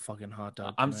at that fucking hot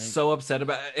dog. I'm so upset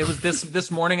about it. It was this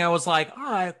morning. I was like, all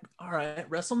right,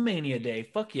 WrestleMania day,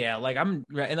 fuck yeah! Like, and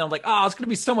I'm like, it's gonna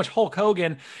be so much Hulk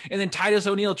Hogan, and then Titus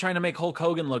O'Neil trying to make Hulk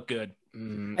Hogan look good.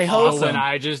 I hope. When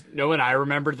I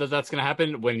remembered that's gonna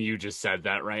happen when you just said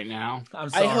that right now. I'm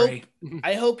sorry.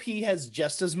 I hope he has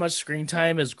just as much screen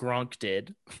time as Gronk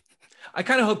did. I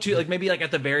kind of hope too. Like, maybe like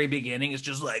at the very beginning, it's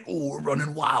just like, we're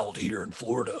running wild here in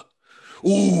Florida.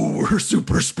 Ooh, we're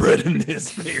super spreading this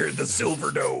here at the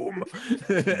Silver Dome.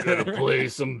 Gotta play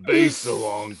some bass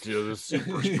along to the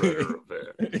super spreader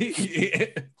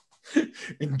event.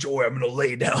 Enjoy. I'm gonna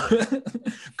lay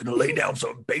down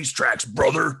some bass tracks,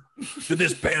 brother, to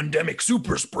this pandemic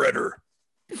super spreader.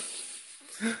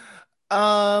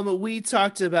 We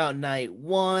talked about night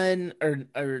one, or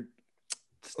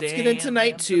let's get into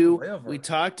night two. Forever. We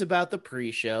talked about the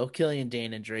pre-show. Killian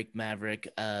Dane and Drake Maverick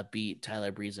beat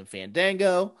Tyler Breeze and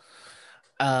Fandango.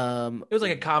 It was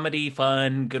like a comedy,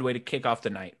 fun, good way to kick off the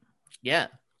night. Yeah.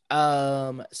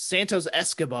 Santos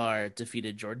Escobar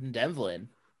defeated Jordan Devlin.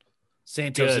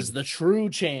 Santos Good. is the true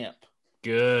champ.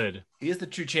 Good. He is the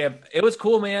true champ. It was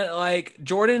cool, man. Like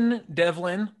Jordan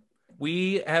Devlin,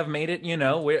 we have made it. You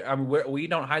know, we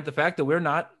don't hide the fact that we're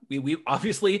not. We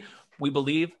obviously we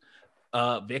believe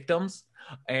victims,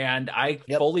 and I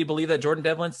fully believe that Jordan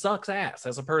Devlin sucks ass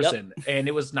as a person. And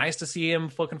it was nice to see him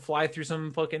fucking fly through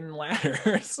some fucking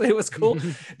ladders. It was cool.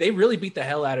 They really beat the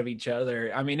hell out of each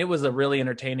other. I mean, it was a really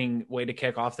entertaining way to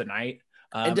kick off the night.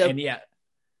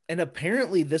 And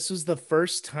apparently this was the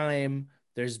first time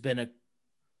there's been a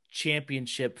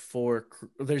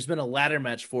there's been a ladder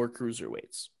match for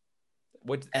cruiserweights.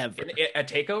 What ever? A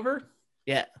takeover?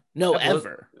 Yeah. No,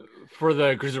 ever. For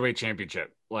the Cruiserweight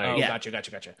Championship. Like,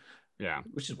 Gotcha. Yeah.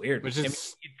 Which is weird.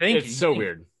 It's so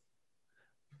weird.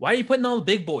 Why are you putting all the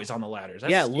big boys on the ladders?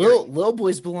 That's little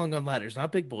boys belong on ladders,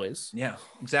 not big boys. Yeah,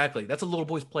 exactly. That's a little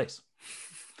boy's place.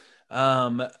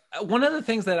 One of the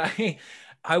things that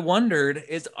I wondered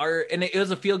is and it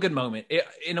was a feel good moment.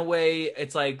 In a way,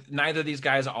 it's like neither of these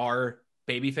guys are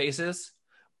baby faces,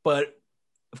 but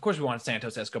of course we want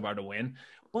Santos Escobar to win.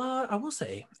 But I will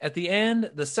say, at the end,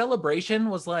 the celebration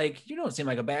was like, you don't seem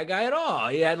like a bad guy at all.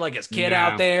 He had like his kid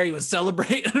out there. He was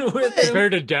celebrating with him.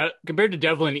 Compared to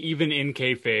Devlin, even in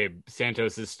kayfabe,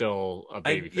 Santos is still a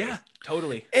babyface. Yeah,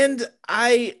 totally. And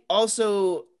I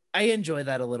enjoy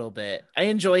that a little bit. I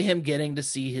enjoy him getting to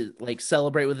see his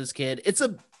celebrate with his kid.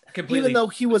 Even though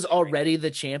he was already the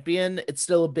champion, it's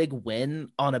still a big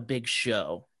win on a big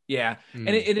show. Yeah. And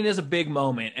it is a big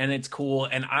moment and it's cool.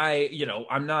 And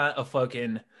I'm not a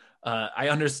fucking, I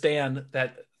understand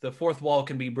that the fourth wall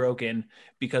can be broken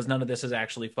because none of this is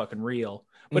actually fucking real.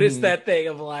 But it's that thing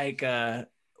of like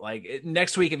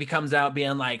next week, if he comes out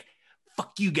being like,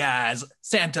 fuck you guys,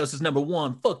 Santos is number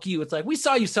one, fuck you. It's like, we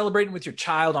saw you celebrating with your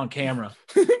child on camera.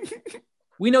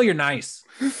 We know you're nice.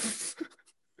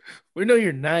 We know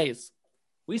you're nice.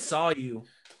 We saw you.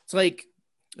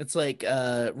 It's like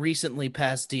recently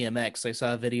past DMX, I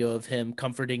saw a video of him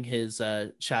comforting his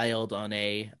child on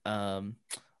a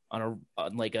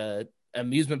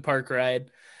amusement park ride,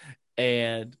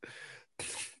 and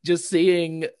just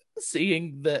seeing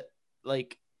that,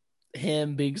 like,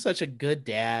 him being such a good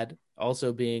dad,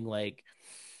 also being like,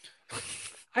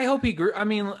 I hope he grew. I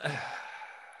mean,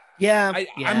 I'm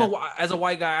as a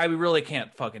white guy, I really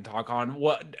can't fucking talk on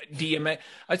what DMX.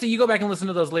 I say you go back and listen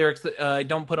to those lyrics.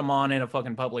 Don't put them on in a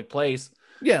fucking public place.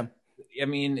 Yeah, I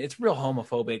mean, it's real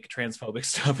homophobic, transphobic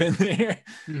stuff in there.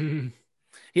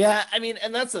 Yeah, I mean,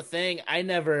 and that's the thing. I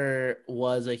never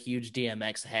was a huge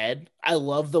DMX head. I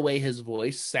love the way his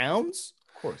voice sounds.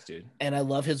 Of course, dude. And I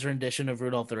love his rendition of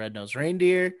Rudolph the Red-Nosed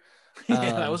Reindeer.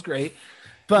 Yeah, that was great.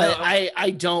 But no, I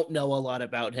don't know a lot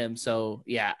about him, so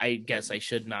yeah, I guess I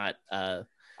should not.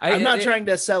 I'm not trying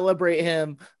to celebrate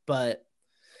him, but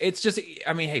it's just,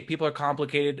 I mean, hey, people are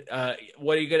complicated.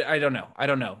 What are you gonna? I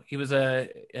don't know. He was an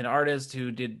artist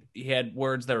who he had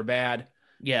words that were bad.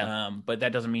 Yeah. But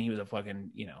that doesn't mean he was a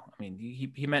fucking, I mean,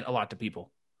 he meant a lot to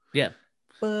people. Yeah.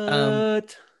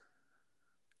 But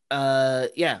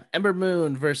Ember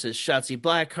Moon versus Shotzi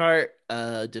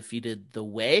Blackheart defeated The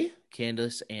Way,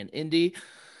 Candice and Indy.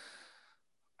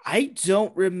 I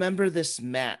don't remember this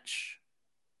match.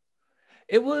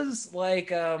 It was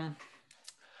like I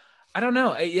don't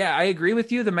know. Yeah, I agree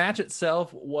with you. The match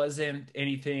itself wasn't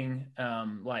anything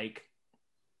like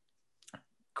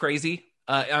crazy.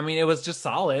 I mean, it was just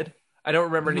solid. I don't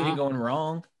remember anything going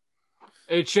wrong.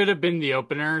 It should have been the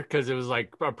opener because it was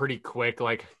like a pretty quick,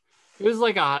 like it was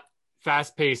like a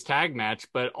fast-paced tag match,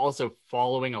 but also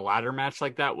following a ladder match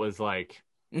like that was like,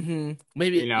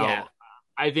 maybe,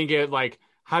 I think it like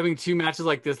having two matches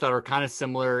like this that are kind of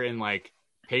similar in like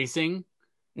pacing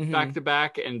back to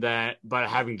back, and but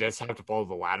having this have to follow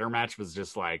the ladder match was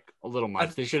just like a little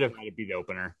much. They should have had it be the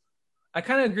opener. I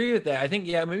kind of agree with that. I think,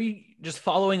 maybe just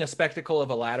following a spectacle of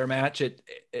a ladder match, just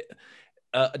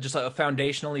a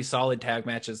foundationally solid tag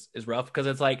match is rough because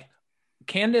it's like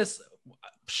Candice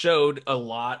showed a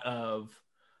lot of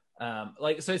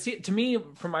to me,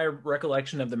 from my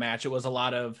recollection of the match, it was a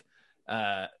lot of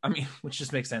which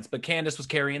just makes sense, but Candice was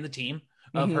carrying the team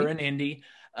of her and Indy,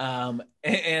 and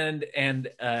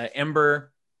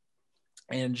Ember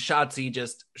and Shotzi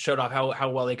just showed off how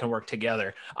well they can work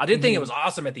together. I did think it was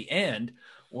awesome at the end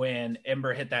when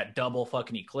Ember hit that double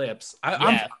fucking eclipse.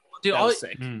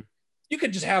 You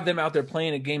could just have them out there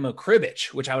playing a game of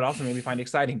cribbage, which I would also maybe find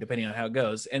exciting depending on how it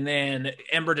goes. And then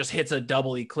Ember just hits a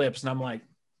double eclipse, and I'm like,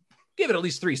 give it at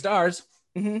least 3 stars.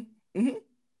 Because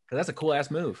that's a cool ass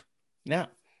move. Yeah.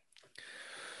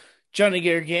 Johnny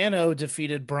Gargano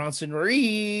defeated Bronson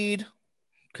Reed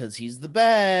because he's the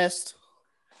best.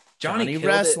 Johnny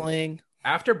Wrestling.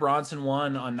 After Bronson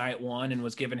won on night one and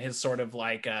was given his sort of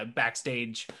like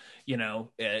backstage,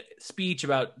 speech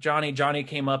about Johnny. Johnny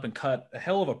came up and cut a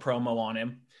hell of a promo on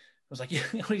him. I was like,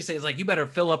 what do you say? It's like, you better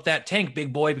fill up that tank,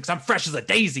 big boy, because I'm fresh as a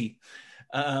daisy.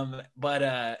 But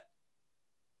I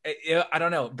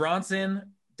don't know.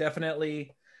 Bronson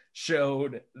definitely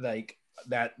showed like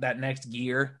that next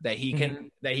gear that he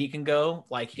can go.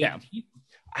 Like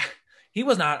he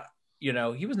was not,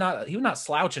 he was not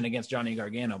slouching against Johnny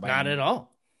Gargano. Not at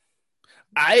all.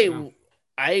 I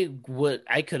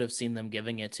could have seen them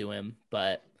giving it to him,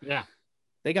 but yeah,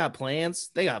 they got plans.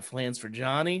 They got plans for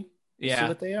Johnny. Yeah, see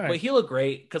what they are. But he looked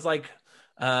great because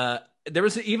there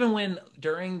was even when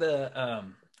during the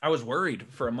I was worried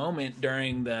for a moment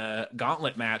during the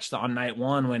gauntlet match on night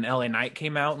one when LA Knight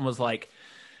came out and was like,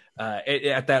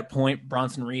 at that point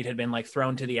Bronson Reed had been like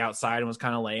thrown to the outside and was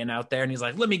kind of laying out there, and he's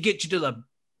like, let me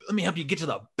help you get to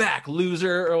the back,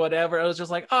 loser, or whatever. I was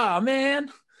just like, oh man,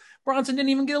 Bronson didn't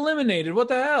even get eliminated. What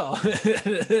the hell?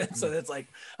 So it's like,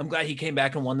 I'm glad he came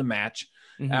back and won the match.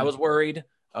 Mm-hmm. I was worried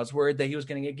that he was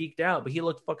going to get geeked out, but he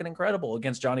looked fucking incredible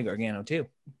against Johnny Gargano too.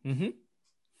 Mm-hmm.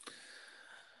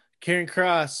 Karrion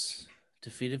Kross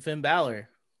defeated Finn Balor.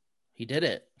 He did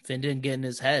it. Finn didn't get in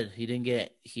his head.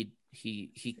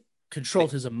 He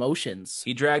controlled his emotions.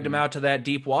 He dragged him out to that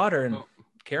deep water, and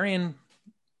Karrion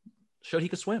showed he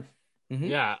could swim. Mm-hmm.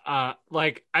 Yeah. I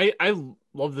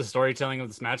love the storytelling of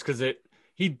this match because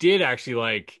he did actually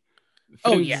like.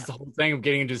 The whole thing of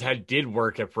getting into his head did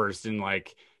work at first, and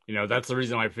like, that's the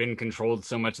reason why Finn controlled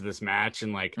so much of this match,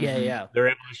 and like, they're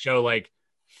able to show like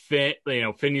Finn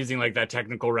using like that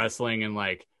technical wrestling and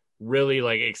like really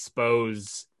like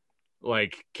expose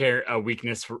like a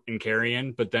weakness in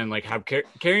Karrion, but then like have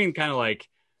Karrion kind of like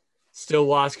still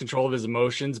lost control of his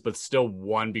emotions, but still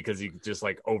won because he just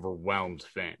like overwhelmed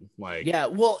Finn. Like, yeah,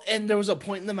 well, and there was a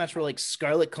point in the match where like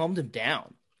Scarlett calmed him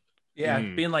down. Yeah,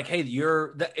 being like, hey,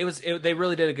 they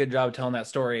really did a good job telling that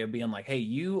story of being like, hey,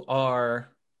 you're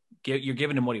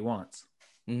giving him what he wants.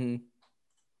 Mm-hmm.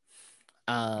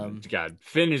 God,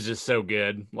 Finn is just so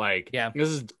good. Like, this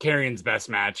is Karrion's best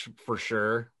match for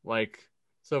sure. Like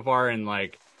so far, and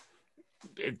like,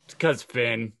 it's because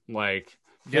Finn. Like,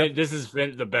 this has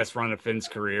been the best run of Finn's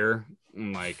career,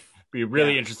 and like, be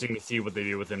really interesting to see what they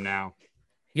do with him now.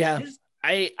 Yeah,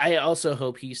 I also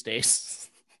hope he stays.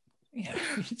 Yeah,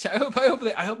 I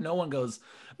hope no one goes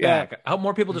back. I hope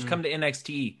more people just come to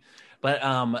NXT. But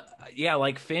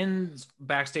like Finn's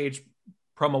backstage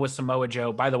promo with Samoa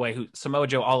Joe. By the way, Samoa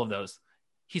Joe, all of those,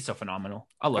 he's so phenomenal.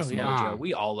 I love Samoa Joe.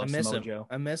 We all love Samoa Joe.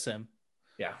 I miss him.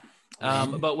 Yeah.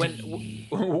 But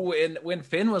when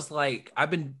Finn was like, I've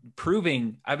been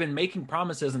making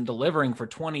promises and delivering for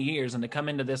 20 years, and to come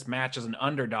into this match as an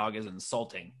underdog is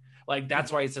insulting. Like,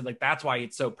 that's why he said, like, that's why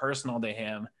it's so personal to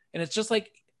him. And it's just like,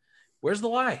 where's the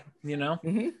lie?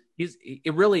 Mm-hmm.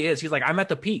 It really is. He's like, I'm at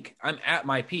the peak. I'm at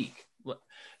my peak.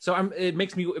 So it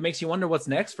makes you wonder what's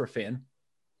next for Finn.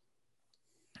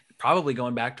 Probably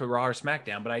going back to Raw or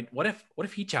SmackDown. But what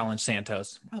if he challenged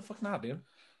Santos? Why the fuck not, dude?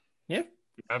 Yeah,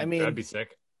 that'd be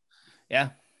sick. Yeah,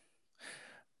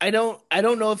 I don't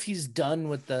know if he's done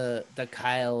with the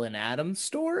Kyle and Adam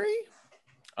story.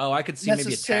 Oh, I could see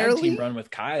maybe a tag team run with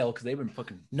Kyle because they've been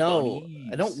fucking. No, buddies.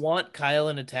 I don't want Kyle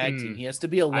in a tag team. He has to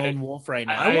be a lone wolf right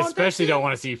now. I especially don't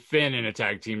want to see Finn in a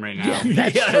tag team right now. Yeah,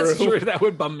 that's true. That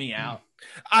would bum me out.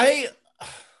 I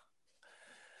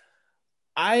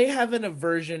have an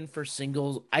aversion for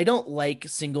singles. I don't like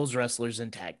singles wrestlers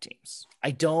in tag teams.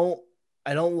 I don't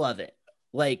love it.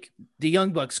 Like, the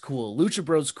Young Bucks cool, Lucha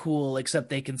Bros cool, except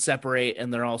they can separate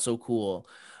and they're also cool.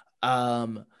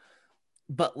 But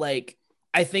like,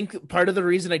 I think part of the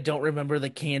reason I don't remember the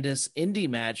Candice Indy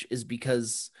match is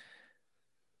because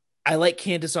I like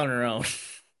Candice on her own.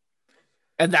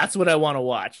 And that's what I want to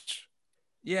watch.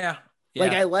 Yeah.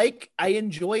 Like, I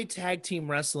enjoy tag team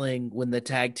wrestling when the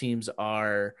tag teams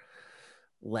are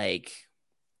like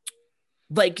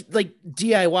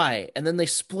DIY, and then they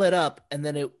split up, and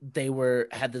then they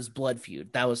had this blood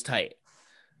feud. That was tight.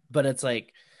 But it's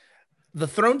like the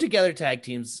thrown together tag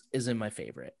teams isn't my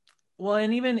favorite. Well,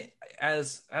 and even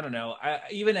as, I don't know,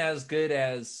 even as good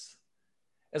as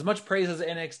much praise as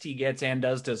NXT gets and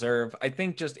does deserve, I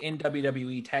think just in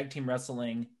WWE, tag team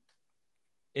wrestling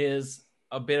is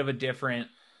a bit of a different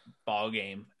ball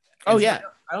game. Oh, yeah.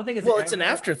 I don't think it's... Well, it's an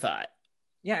afterthought.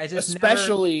 Yeah, it's just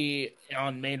especially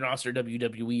on main roster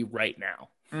WWE right now.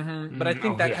 Mm-hmm. But I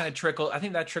think kind of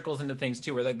trickles into things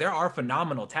too, where like there are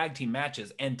phenomenal tag team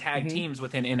matches and tag teams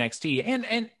within NXT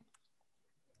and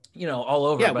all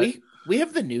over. Yeah, but We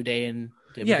have the New Day and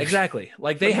Yeah, exactly.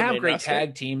 Like they From the have main great roster.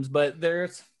 tag teams, but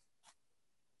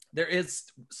there is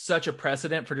such a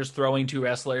precedent for just throwing two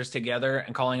wrestlers together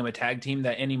and calling them a tag team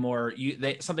that anymore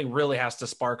something really has to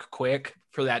spark quick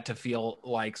for that to feel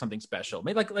like something special.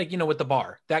 Maybe like with the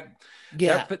bar that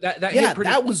Yeah. that Yeah, hit pretty,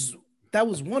 that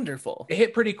was wonderful. it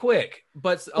hit pretty quick,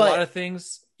 but a But- lot of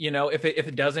things, if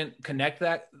it doesn't connect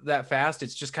that fast,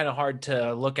 it's just kind of hard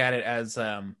to look at it as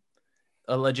a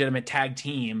legitimate tag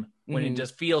team when it Mhm.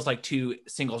 just feels like two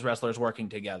singles wrestlers working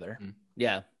together.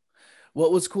 Yeah.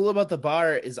 What was cool about the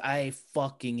bar is I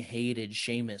fucking hated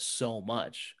Sheamus so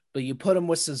much. But you put him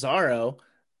with Cesaro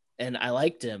and I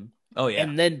liked him. Oh yeah.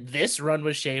 And then this run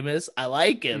with Sheamus, I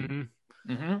like him.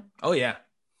 Mhm. Oh yeah.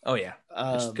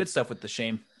 It's Um, good stuff with the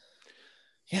shame.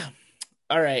 Yeah.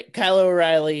 All right. Kyle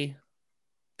O'Reilly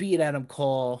beat Adam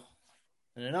Cole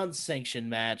in an unsanctioned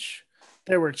match.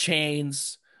 There were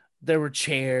chains. There were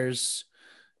chairs.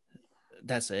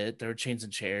 That's it. There were chains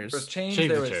and chairs. There was chains, Change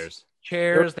there the was chairs.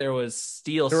 chairs, there was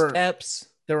steel there were- steps.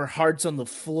 There were hearts on the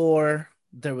floor.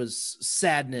 There was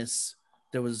sadness.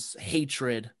 There was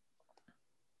hatred.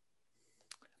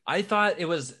 I thought it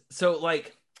was so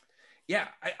like, yeah,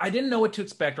 I didn't know what to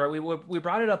expect. Right, we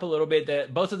brought it up a little bit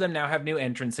that both of them now have new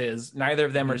entrances. Neither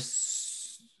of them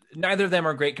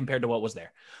are great compared to what was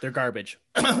there. They're garbage.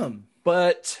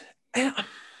 But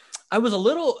I was a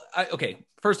little okay.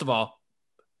 First of all,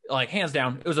 like hands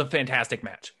down, it was a fantastic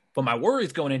match. But my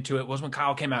worries going into it was when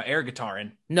Kyle came out air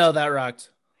guitaring. No, that rocked.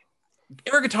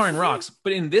 Air guitaring rocks,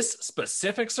 but in this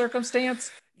specific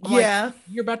circumstance, I'm like, Yeah.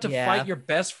 you're about to fight your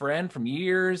best friend from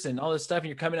years and all this stuff, and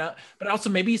you're coming out. But also,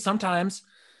 maybe sometimes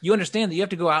you understand that you have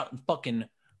to go out and fucking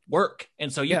work,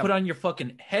 and so you Yeah. put on your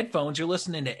fucking headphones. You're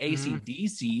listening to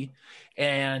AC/DC,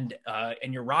 and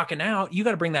you're rocking out. You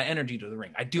got to bring that energy to the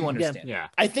ring. I do understand. Yeah.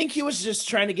 I think he was just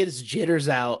trying to get his jitters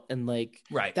out, and like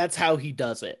Right. that's how he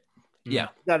does it. Yeah.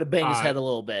 Got to bang his head a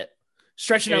little bit,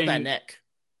 stretching out that in- neck.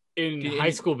 In Did-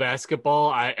 high school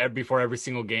basketball, before every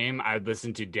single game, I'd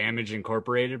listen to Damage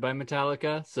Incorporated by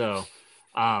Metallica. So,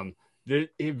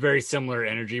 very similar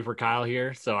energy for Kyle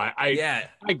here. So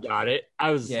I got it.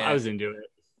 I was into it.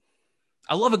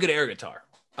 I love a good air guitar.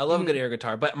 I love a good air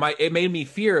guitar, but it made me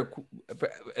fear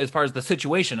as far as the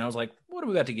situation. I was like, what are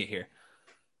we about to get here?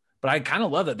 But I kind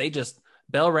of love that they just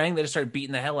bell rang. They just started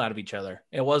beating the hell out of each other.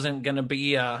 It wasn't gonna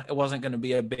be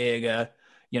a big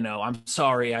I'm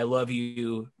sorry, I love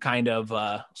you kind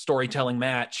of storytelling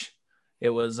match. It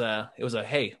was a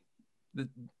hey,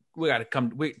 we got to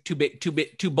come.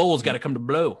 Two bowls got to come to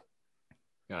blow.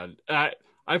 God,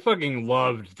 I fucking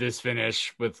loved this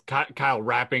finish with Kyle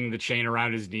wrapping the chain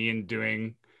around his knee and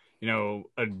doing,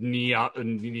 a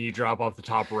knee drop off the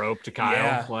top rope to Kyle.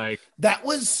 Yeah. Like That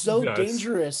was so Yes.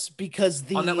 dangerous because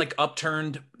On that like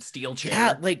upturned steel chair.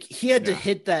 yeah, like he had to Yeah.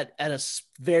 hit that at a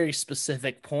very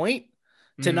specific point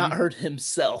to not hurt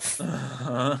himself.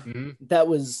 mhm. That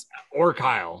was or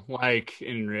Kyle, like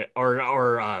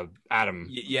or Adam.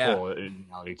 Yeah. Cole in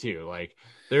reality too. Like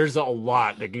there's a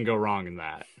lot that can go wrong in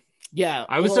that. yeah.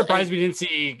 I was well, surprised we didn't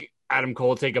see Adam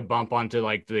Cole take a bump onto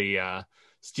like the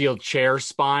steel chair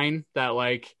spine that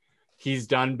like he's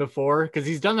done before, because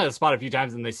he's done that spot a few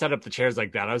times and they set up the chairs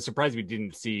like that. I was surprised we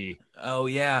didn't see Oh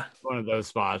yeah. one of those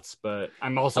spots, but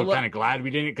I'm also kind of glad we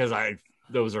didn't, because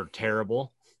those are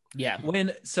terrible. Yeah.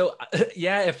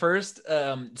 At first,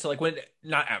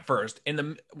 not at first,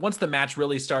 once the match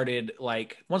really started,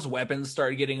 like once weapons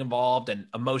started getting involved and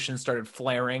emotions started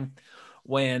flaring,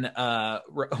 when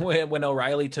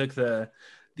O'Reilly took the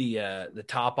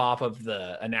top off of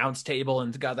the announce table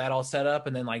and got that all set up,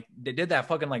 and then like they did that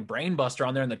fucking like brain buster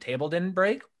on there and the table didn't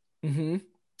break. Mm-hmm.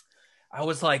 I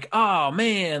was like, oh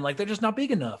man, like they're just not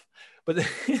big enough. But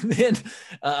then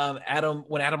Adam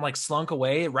like slunk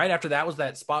away, right after that was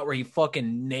that spot where he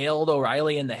fucking nailed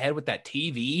O'Reilly in the head with that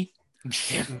TV.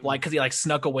 Like, cause he like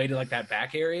snuck away to like that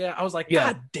back area. I was like,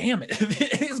 Yeah. God damn it.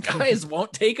 These guys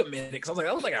won't take a minute. Cause I was like,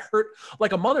 that was like I hurt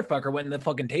like a motherfucker when the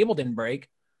fucking table didn't break.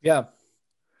 Yeah.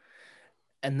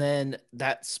 And then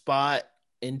that spot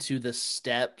into the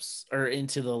steps or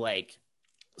into the like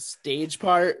stage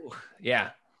part.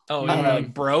 Yeah. Oh, and it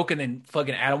like broke, and then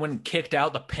fucking Adam went and kicked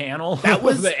out the panel. That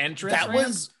was of the entrance. That ramp.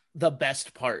 was the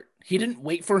best part. He didn't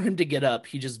wait for him to get up.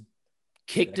 He just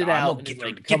kicked it I'm out. gonna and Get, was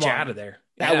like, get you "Come on." out of there.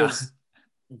 That Yeah. was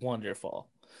wonderful.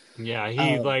 Yeah,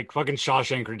 he like fucking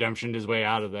Shawshank Redemptioned his way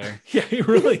out of there. Yeah, he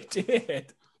really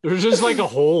did. There was just like a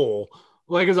hole.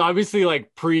 Like it's obviously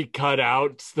like pre-cut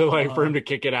out for him to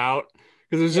kick it out.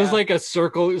 Because it was just like a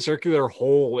circular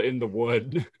hole in the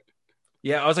wood.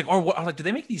 Yeah, I was like, I was like, do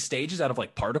they make these stages out of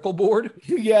like particle board?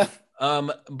 Yeah.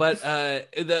 But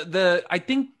the I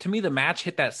think to me the match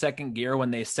hit that second gear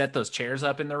when they set those chairs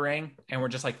up in the ring and we're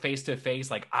just like face to face,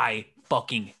 like I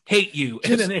fucking hate you,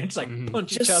 and then they just like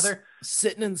punch each other,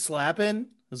 sitting and slapping. It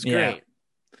was Yeah. great.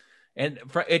 and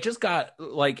it just got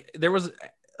like there was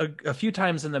a few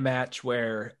times in the match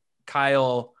where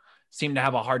Kyle seemed to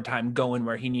have a hard time going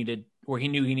where he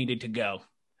knew he needed to go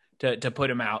to put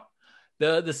him out.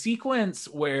 The sequence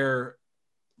where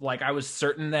like I was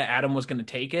certain that Adam was going to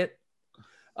take it.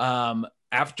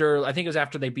 After I think it was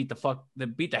after they beat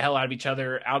the hell out of each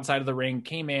other outside of the ring,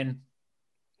 came in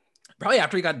probably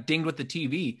after he got dinged with the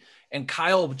TV, and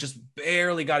Kyle just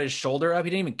barely got his shoulder up.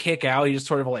 He didn't even kick out. He just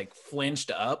sort of like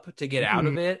flinched up to get out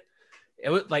of it. It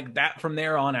was like that from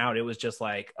there on out. It was just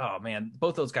like, oh man,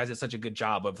 both those guys did such a good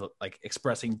job of like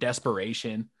expressing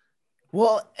desperation.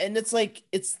 Well, and it's like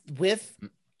it's with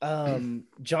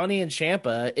Johnny and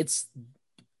Ciampa. It's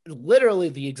literally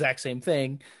the exact same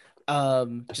thing.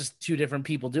 Just two different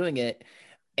people doing it,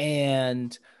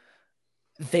 and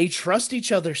they trust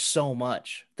each other so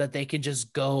much that they can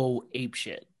just go ape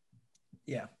shit.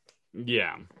 Yeah.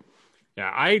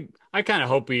 I kind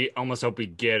of almost hope we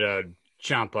get a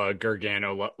Ciampa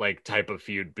Gargano like type of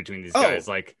feud between these guys.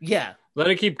 Like, yeah, let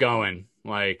it keep going.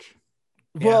 Like,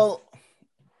 well,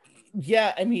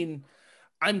 yeah. I mean,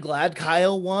 I'm glad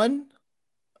Kyle won,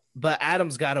 but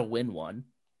Adam's got to win one.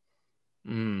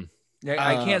 Yeah,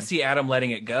 I can't see Adam letting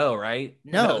it go, right?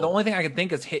 No. The only thing I can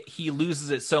think is he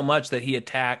loses it so much that he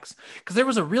attacks. Because there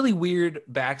was a really weird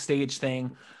backstage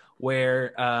thing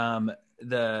where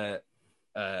the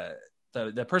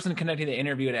person conducting the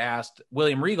interview had asked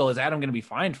William Regal, is Adam going to be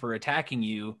fined for attacking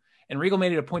you? And Regal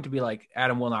made it a point to be like,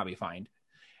 Adam will not be fined.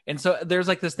 And so there's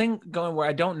like this thing going where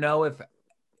I don't know if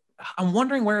I'm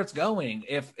wondering where it's going.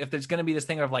 If there's going to be this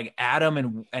thing of like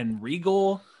Adam and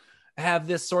Regal have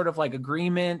this sort of like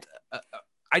agreement.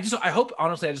 I just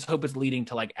hope it's leading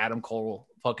to like Adam Cole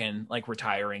fucking like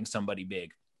retiring somebody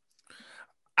big.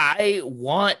 I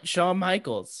want Shawn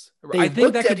Michaels. I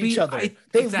think that could be each other.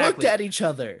 They looked at each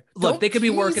other. Look, they could be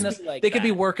working us. They could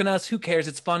be working us. Who cares?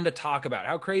 It's fun to talk about.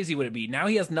 How crazy would it be? Now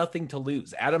he has nothing to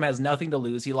lose. Adam has nothing to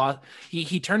lose. He lost.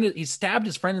 He stabbed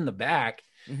his friend in the back.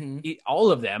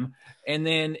 All of them, and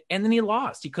then he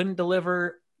lost. He couldn't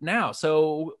deliver now.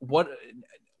 So what?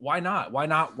 Why not? Why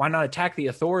not attack the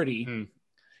authority?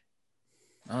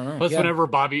 I don't know. Plus, whenever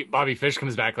Bobby Fish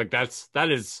comes back, like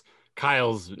that is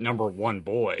Kyle's number one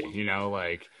boy. You know,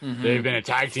 like they've been a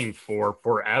tag team for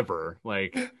forever.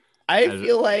 Like I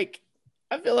feel like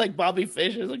Bobby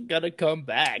Fish isn't gonna come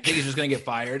back. I think he's just gonna get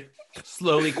fired,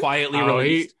 slowly, quietly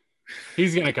released.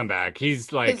 He's gonna come back. He's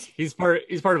part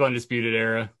of Undisputed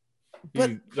Era.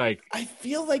 But like, I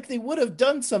feel like they would have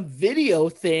done some video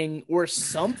thing or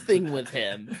something with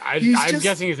him. I'm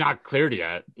guessing he's not cleared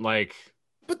yet. Like,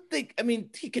 but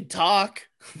he could talk.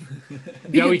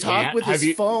 He talk can't. with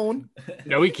his phone.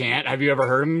 No, he can't. Have you ever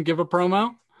heard him give a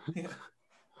promo?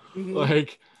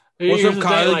 Like, what's up,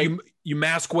 Kyle? Like, you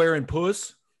mask wearing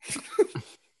puss.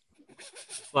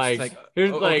 I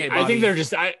think they're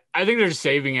just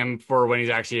saving him for when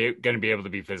he's actually going to be able to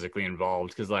be physically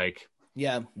involved. Because like,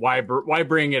 why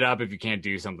bring it up if you can't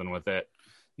do something with it?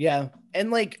 Yeah,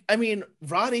 and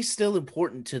Roddy's still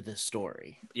important to this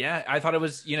story. Yeah, I thought it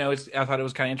was kind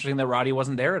of interesting that Roddy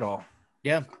wasn't there at all.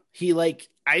 Yeah,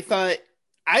 I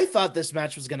thought this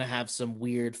match was gonna have some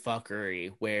weird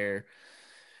fuckery where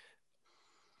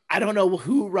I don't know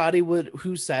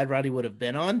who side Roddy would have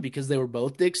been on because they were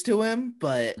both dicks to him,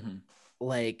 but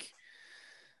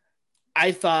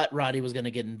I thought Roddy was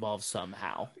gonna get involved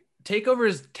somehow.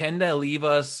 Takeovers tend to leave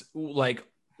us like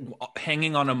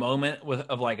hanging on a moment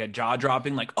of like a jaw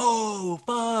dropping, like, oh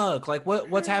fuck, like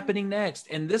what's happening next?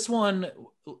 And this one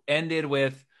ended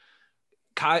with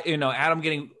Adam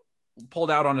getting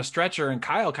pulled out on a stretcher and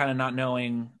Kyle kind of not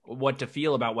knowing what to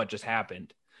feel about what just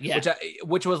happened. Yeah,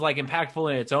 which was like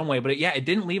impactful in its own way, but it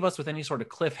didn't leave us with any sort of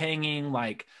cliffhanging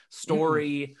like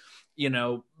story.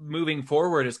 Moving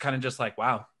forward is kind of just like,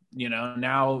 wow,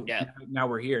 now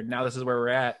we're here. Now this is where we're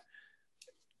at.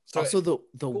 Also,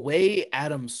 the way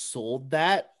Adam sold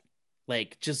that,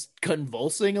 like just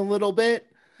convulsing a little bit,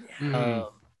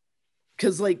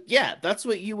 because that's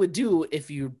what you would do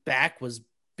if your back was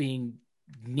being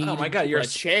kneed. Oh my god, you're a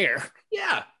chair.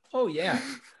 Yeah. Oh yeah.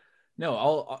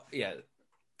 No,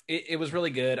 It was really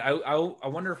good. I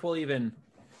wonder if we'll even.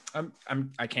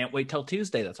 I can't wait till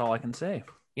Tuesday. That's all I can say.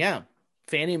 Yeah,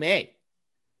 Fannie Mae.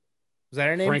 Was that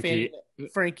her name?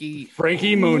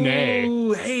 Frankie Monet.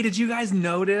 Ooh, hey, did you guys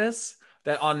notice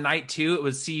that on night 2 it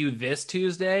was see you this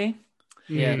Tuesday?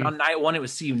 Yeah. And on night 1 it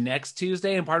was see you next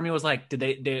Tuesday. And part of me was like, did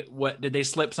they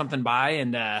slip something by?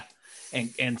 And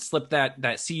and slip that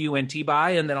CUNT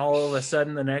by, and then all of a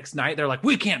sudden the next night they're like,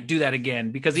 we can't do that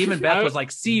again, because even Beth was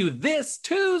like, see you this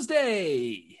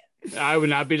Tuesday. I would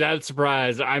not be that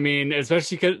surprised. I mean,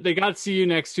 especially because they got See You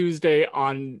Next Tuesday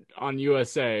on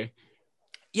USA.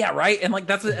 Yeah, right. And like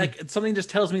that's like something just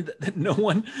tells me that no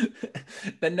one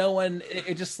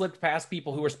it just slipped past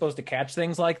people who were supposed to catch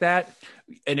things like that.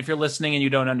 And if you're listening and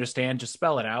you don't understand, just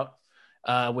spell it out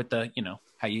with the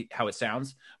how it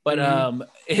sounds. But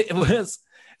it was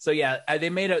so yeah. They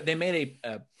made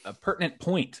a pertinent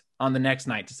point on the next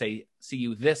night to say see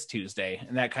you this Tuesday,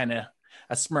 and that kind of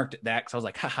I smirked at that because I was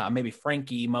like, haha, maybe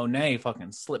Frankie Monet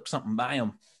fucking slipped something by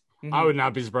him. I would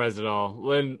not be surprised at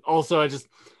all. And also,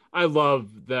 I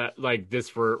love that, like, this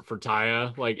for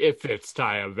Taya. Like, it fits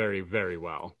Taya very, very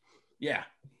well. Yeah.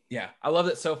 Yeah. I love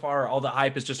that so far. All the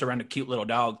hype is just around a cute little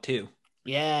dog, too.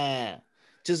 Yeah.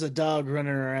 Just a dog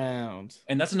running around.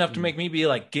 And that's enough to make me be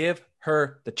like, give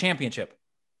her the championship.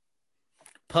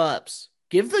 Pups.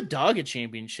 Give the dog a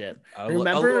championship.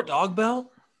 Remember a dog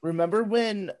belt? Remember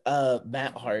when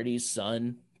Matt Hardy's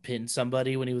son pinned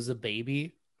somebody when he was a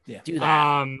baby? Yeah. Do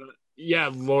that.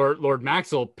 Yeah, Lord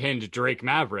Maxwell pinned Drake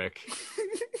Maverick.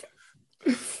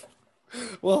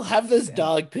 Well, have this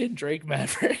dog pin Drake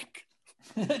Maverick.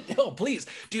 Oh, please.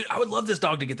 Dude, I would love this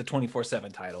dog to get the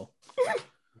 24/7 title.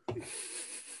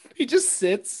 He just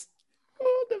sits.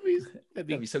 Oh,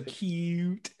 that'd be so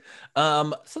cute.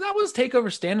 So that was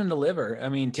TakeOver Stand and Deliver. I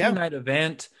mean, two-night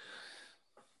event.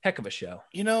 Heck of a show.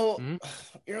 You know,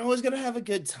 you're always going to have a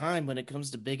good time when it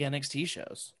comes to big NXT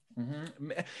shows.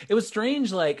 Mm-hmm. It was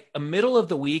strange, like a middle of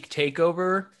the week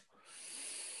takeover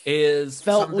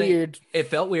felt weird. It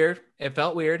felt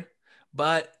weird,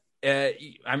 but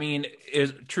I mean,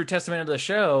 is true testament of the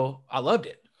show. I loved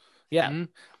it. Yeah,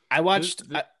 I watched.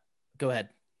 Go ahead.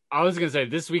 I was gonna say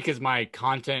this week is my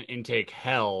content intake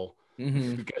hell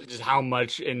because just how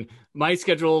much in my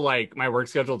schedule, like my work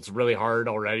schedule, it's really hard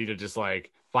already to just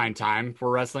like find time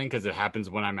for wrestling because it happens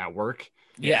when I'm at work.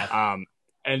 Yeah.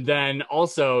 And then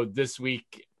also this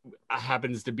week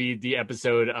happens to be the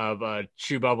episode of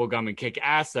Chew Bubblegum and Kick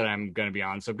Ass that I'm going to be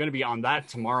on. So I'm going to be on that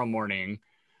tomorrow morning.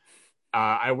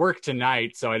 I work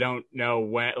tonight, so I don't know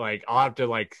when, like, I'll have to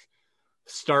like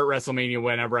start WrestleMania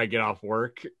whenever I get off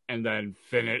work and then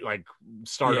finish, like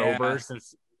start over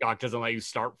since Doc doesn't let you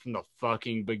start from the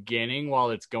fucking beginning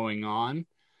while it's going on.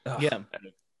 Yeah.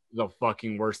 The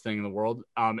fucking worst thing in the world.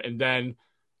 And then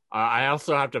I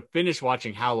also have to finish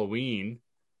watching Halloween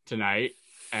tonight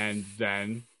and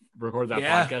then record that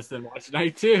podcast and watch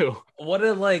night 2. What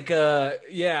a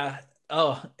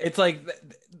it's like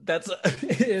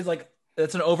it's like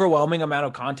that's an overwhelming amount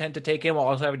of content to take in while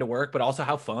also having to work, but also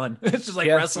how fun. It's just like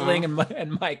wrestling and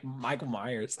Michael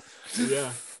Myers.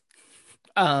 Yeah.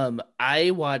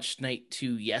 I watched night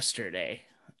 2 yesterday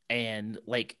and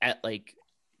like at like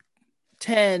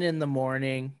 10 in the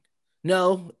morning.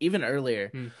 No, even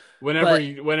earlier.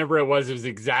 Whenever it was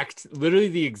literally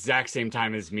the exact same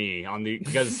time as me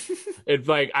because it's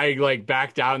like I like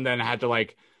backed out and then I had to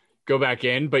like go back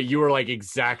in, but you were like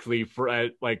exactly for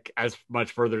like as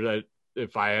much further that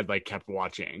if I had like kept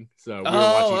watching. So we were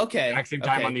watching at the exact same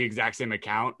time on the exact same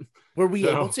account. Were we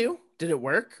able to? Did it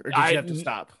work or did you have to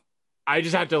stop? I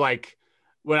just had to like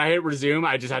when I hit resume,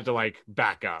 I just had to like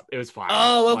back up. It was fine.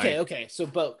 Oh, okay, okay. So,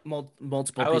 but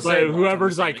multiple people. But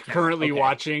whoever's like currently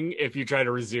watching, if you try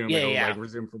to resume, it'll like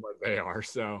resume from what they are.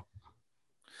 So,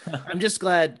 I'm just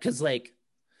glad because like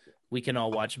we can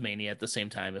all watch Mania at the same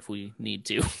time if we need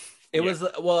to. It was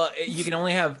you can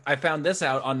only have. I found this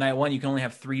out on night 1. You can only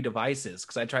have 3 devices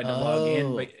because I tried to log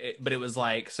in, but it was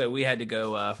like so we had to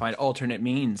go find alternate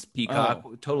means. Peacock,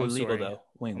 totally legal though.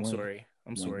 I'm sorry.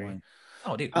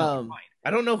 Oh, dude. I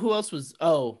don't know who else was.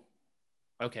 Oh,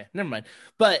 okay, never mind.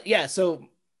 But yeah, so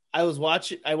I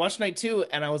watched night 2,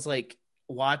 and I was like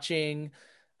watching.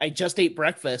 I just ate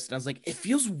breakfast, and I was like,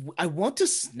 I want to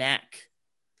snack.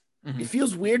 It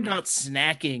feels weird not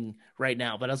snacking right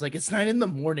now, but I was like, it's 9 in the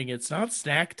morning. It's not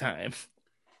snack time.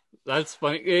 That's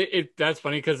funny. That's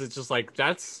funny because it's just like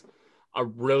that's a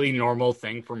really normal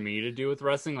thing for me to do with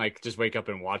wrestling, like just wake up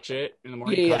and watch it in the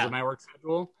morning because of my work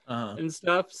schedule and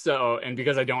stuff. So, and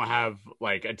because I don't have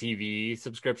like a TV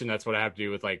subscription, that's what I have to do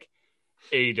with like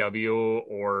AEW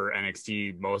or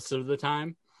NXT most of the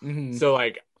time. So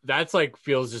like that's like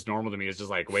feels just normal to me. It's just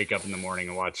like wake up in the morning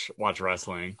and watch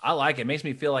wrestling. I like it. It makes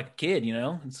me feel like a kid, you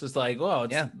know? It's just like, whoa,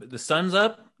 the sun's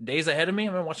up, days ahead of me.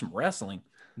 I'm gonna watch some wrestling.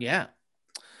 Yeah.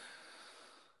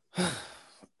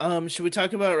 Should we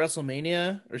talk about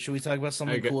WrestleMania or should we talk about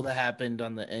something cool that happened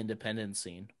on the independent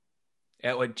scene?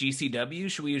 At what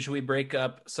GCW? Should we break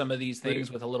up some of these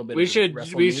things with a little bit? We of should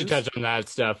Wrestle we news? should touch on that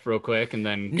stuff real quick and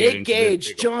then get Nick into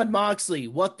Gage, John Moxley.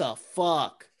 What the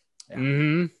fuck?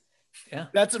 Mm-hmm. Yeah,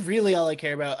 That's really all I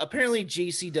care about. Apparently,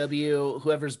 GCW,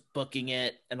 whoever's booking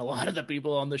it, and a lot of the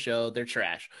people on the show, they're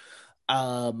trash.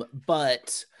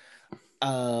 But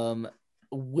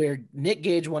where Nick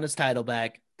Gage won his title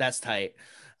back, that's tight.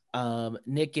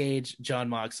 Nick Gage, John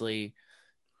Moxley.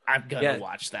 I'm gonna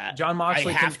watch that. John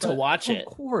Moxley. I have to watch it.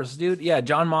 Of course, dude. Yeah,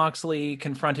 John Moxley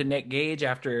confronted Nick Gage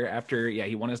after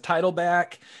he won his title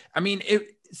back. I mean,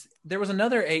 there was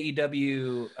another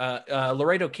AEW.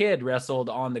 Laredo Kid wrestled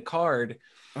on the card.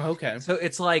 Okay. So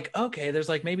it's like, okay, there's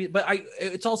like maybe, but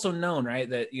it's also known, right,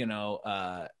 that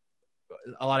a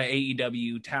lot of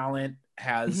AEW talent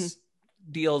has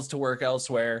deals to work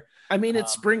elsewhere. I mean,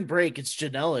 it's spring break. It's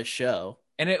Janela's show,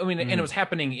 and it was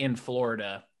happening in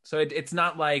Florida. So it's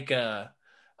not like a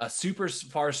super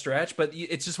far stretch, but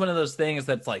it's just one of those things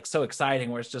that's like so exciting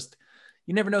where it's just,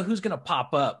 you never know who's going to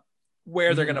pop up,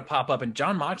 where they're going to pop up. And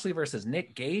John Moxley versus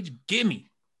Nick Gage, gimme.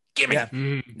 Yeah.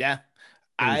 Mm-hmm. Yeah.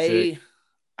 I'm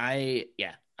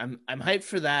hyped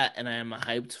for that. And I'm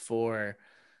hyped for,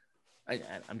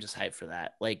 I'm just hyped for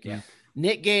that. Like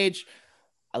Nick Gage,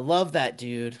 I love that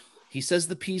dude. He says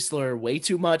the P slur way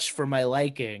too much for my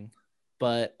liking.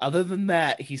 But other than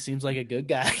that, he seems like a good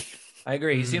guy. I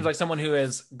agree. He seems like someone who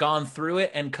has gone through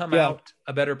it and come out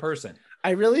a better person.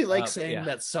 I really like saying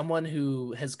that someone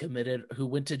who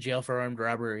went to jail for armed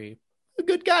robbery, a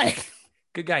good guy.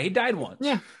 Good guy. He died once.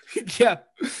 Yeah. Yeah.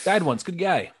 Died once. Good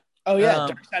guy. Oh, yeah.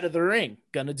 Dark Side of the Ring.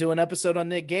 Gonna do an episode on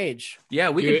Nick Gage. Yeah.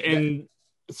 And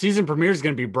season premiere is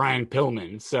going to be Brian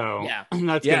Pillman. So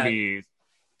that's going to be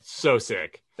so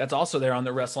sick. That's also there on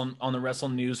the Wrestle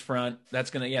News front.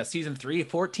 That's gonna season 3,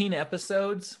 14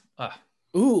 episodes.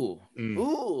 Ooh.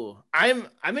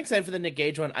 I'm excited for the Nick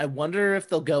Gage one. I wonder if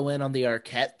they'll go in on the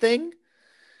Arquette thing.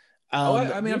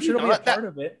 I mean, I'm sure it'll be a part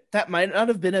of it. That might not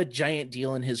have been a giant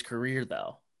deal in his career,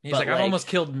 though. He's like, I've almost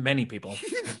killed many people.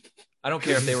 I don't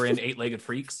care if they were in 8-legged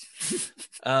freaks.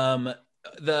 The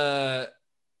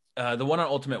one on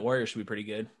Ultimate Warrior should be pretty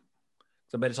good.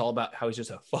 So I bet it's all about how he's just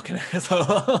a fucking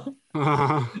asshole.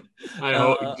 I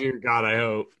hope, dear God, I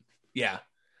hope. Yeah.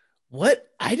 What?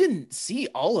 I didn't see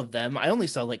all of them. I only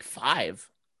saw like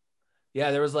 5.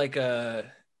 Yeah, there was like there's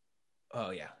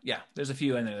a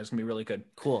few in there. That's gonna be really good.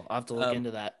 Cool. I'll have to look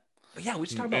into that. But yeah, we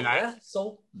just talked about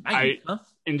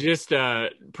And just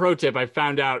pro tip, I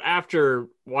found out after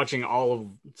watching all of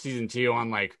season 2 on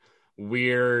like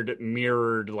weird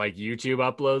mirrored like YouTube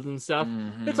uploads and stuff.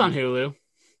 It's on Hulu.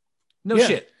 No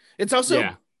shit. It's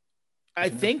also I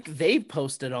think they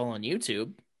post it all on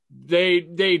YouTube.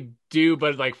 They do,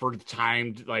 but like for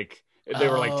timed, like they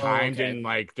were like timed and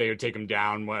like they would take them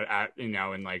down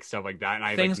and like stuff like that.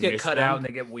 And things get cut out and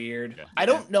they get weird. Yeah. I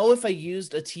don't know if I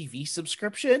used a TV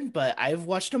subscription, but I've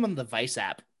watched them on the Vice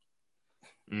app.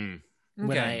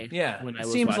 It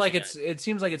seems like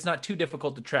it's not too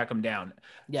difficult to track them down.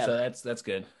 Yeah, so that's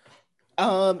good.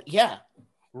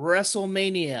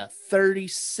 WrestleMania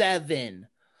 37.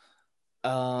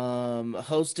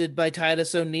 Hosted by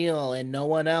Titus O'Neil and no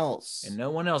one else.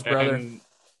 Brother.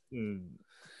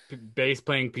 Bass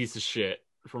playing piece of shit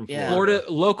from Florida.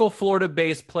 Local Florida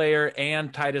bass player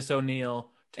and Titus O'Neil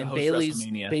to host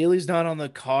WrestleMania. Bailey's not on the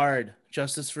card.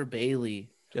 Justice for Bailey.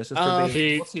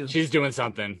 She's doing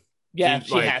something. Yeah,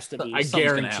 she has to be. I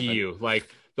guarantee you. Like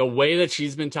the way that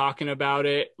she's been talking about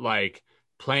it, like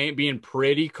being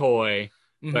pretty coy,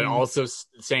 but also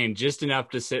saying just enough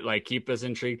to keep us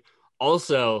intrigued.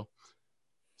 Also,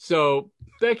 so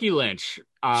Becky Lynch,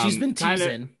 she's been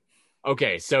teasing.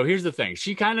 Okay, so here's the thing.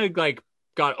 She kind of like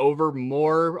got over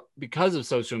more because of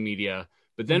social media,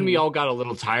 but then we all got a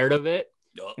little tired of it.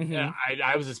 Yeah,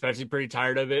 I was especially pretty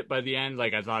tired of it by the end.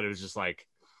 Like I thought it was just like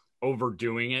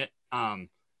overdoing it. And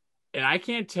I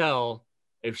can't tell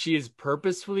if she is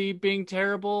purposefully being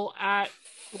terrible at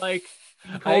like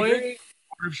coy,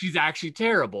 or if she's actually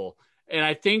terrible. And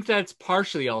I think that's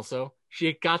partially also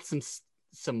she got some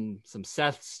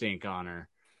Seth stink on her.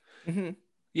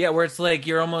 Yeah, where it's like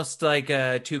you're almost like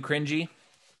too cringy.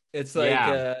 It's like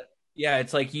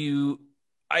it's like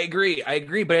I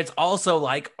agree, but it's also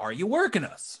like, are you working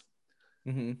us?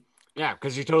 Yeah,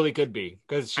 because she totally could be.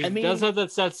 Because she does have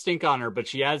that Seth stink on her, but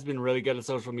she has been really good at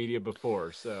social media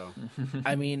before. So,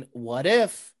 I mean, what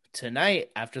if tonight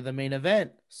after the main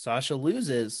event, Sasha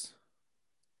loses,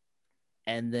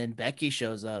 and then Becky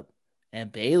shows up,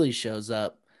 and Bayley shows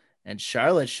up, and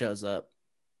Charlotte shows up?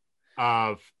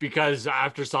 Because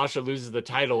after Sasha loses the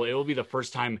title, it will be the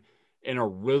first time in a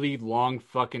really long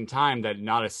fucking time that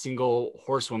not a single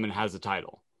horsewoman has a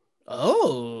title.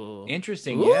 Oh,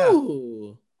 Interesting. Yeah.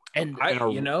 ooh. And I a-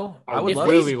 would if love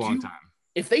they really to. long do- time.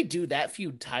 if they do that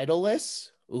feud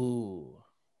titleless, ooh,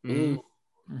 Mhm. ooh.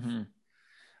 Mhm.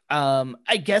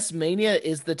 I guess Mania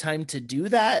is the time to do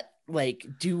that. Like,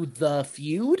 do the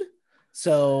feud.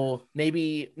 So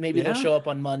maybe they'll Yeah. show up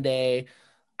on Monday.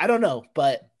 I don't know,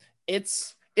 but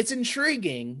it's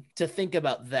intriguing to think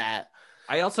about that.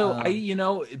 I also,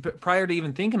 prior to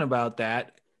even thinking about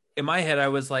that, in my head, I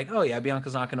was like, oh yeah,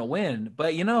 Bianca's not going to win.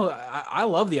 But I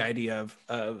love the idea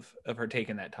of her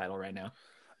taking that title right now.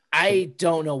 I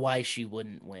don't know why she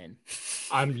wouldn't win.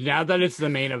 Now that it's the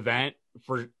main event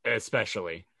for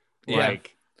especially Yeah.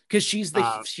 like, Because she's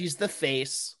the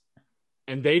face.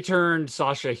 and they turned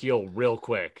Sasha heel real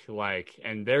quick, like,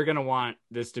 and they're gonna want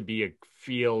this to be a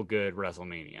feel good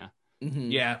WrestleMania.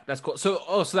 Mhm. Yeah, that's cool. So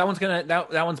that one's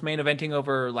main eventing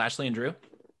over Lashley and Drew.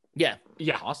 Yeah.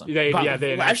 Yeah, Awesome. They But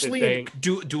announced Lashley it.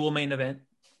 Dual main event.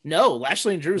 No,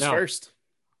 Lashley and Drew's No. first.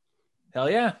 Hell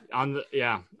yeah.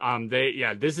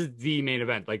 This is the main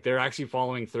event. Like they're actually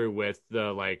following through with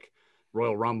the like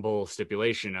Royal Rumble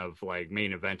stipulation of like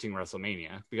main eventing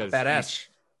WrestleMania because Badass.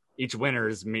 each winner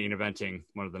is main eventing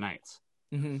one of the nights.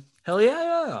 Mm-hmm. Hell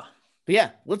yeah. But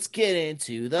yeah, let's get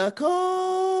into the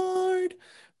card.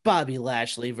 Bobby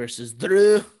Lashley versus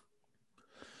Drew.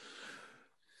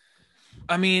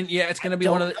 I mean, yeah, it's gonna be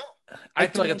one of the. I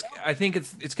think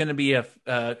it's going to be a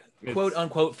quote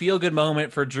unquote feel good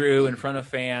moment for Drew in front of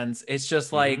fans. It's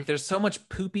just like there's so much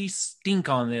poopy stink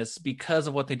on this because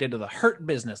of what they did to the Hurt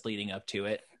Business leading up to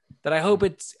it that I hope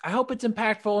it's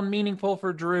impactful and meaningful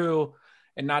for Drew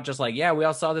and not just like, yeah, we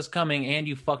all saw this coming and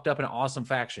you fucked up an awesome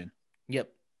faction. Yep.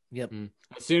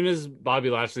 As soon as Bobby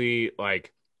Lashley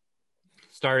like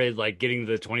started like getting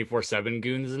the 24/7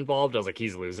 goons involved, I was like,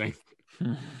 he's losing.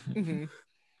 Mm-hmm.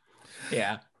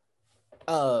 Yeah.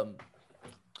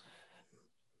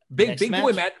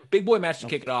 Big boy match to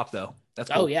kick it off though. That's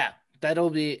cool. Oh yeah,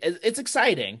 it's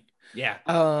exciting. Yeah.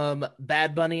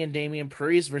 Bad Bunny and Damian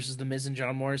Priest versus The Miz and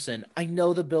John Morrison. I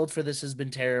know the build for this has been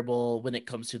terrible when it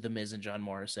comes to The Miz and John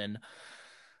Morrison.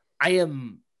 I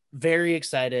am very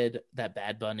excited that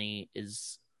Bad Bunny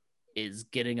is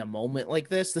getting a moment like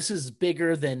this. This is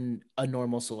bigger than a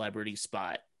normal celebrity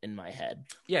spot in my head.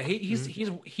 Yeah,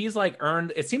 he's like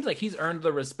earned. It seems like he's earned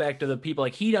the respect of the people.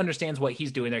 Like he understands what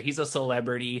he's doing there. He's a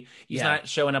celebrity. He's not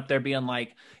showing up there being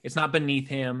like it's not beneath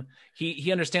him.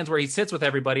 He understands where he sits with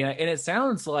everybody, and it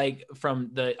sounds like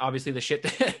from obviously the shit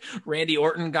that Randy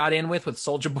Orton got in with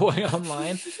Soulja Boy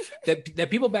online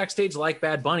that people backstage like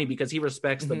Bad Bunny because he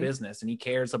respects the business and he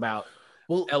cares about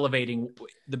elevating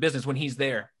the business when he's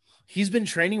there. He's been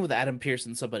training with Adam Pearce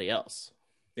and somebody else.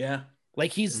 Yeah.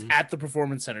 Like he's at the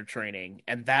Performance Center training,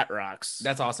 and that rocks.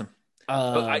 That's awesome.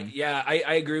 I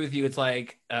agree with you. It's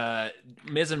like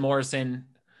Miz and Morrison.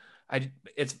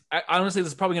 Honestly,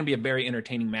 this is probably going to be a very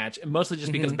entertaining match, mostly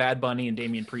just because Bad Bunny and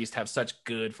Damian Priest have such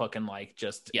good fucking like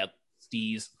just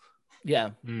steez. Yeah,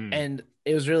 and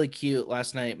it was really cute.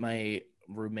 Last night, my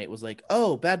roommate was like,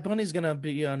 "Oh, Bad Bunny's gonna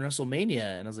be on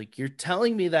WrestleMania," and I was like, "You're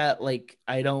telling me that like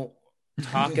I don't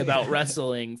talk about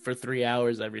wrestling for 3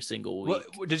 hours every single week."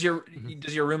 Does your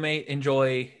roommate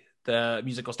enjoy the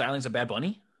musical stylings of Bad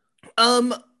Bunny?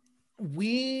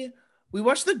 We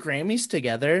watched the Grammys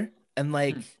together, and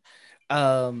like,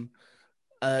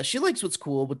 she likes what's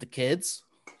cool with the kids.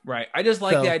 Right. I just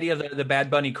like the idea of the Bad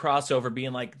Bunny crossover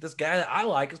being like, this guy that I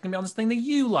like is gonna be on this thing that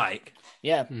you like.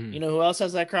 Yeah. You know who else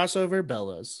has that crossover?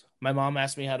 Bellas. My mom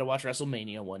asked me how to watch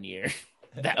WrestleMania one year.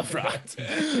 That rocked.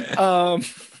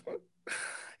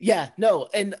 Yeah, no,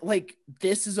 and like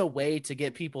this is a way to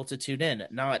get people to tune in,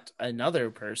 not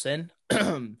another person.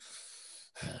 Yeah.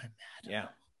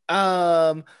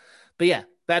 But yeah,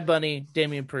 Bad Bunny,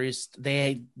 Damian Priest,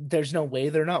 there's no way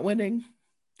they're not winning.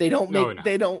 They don't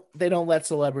let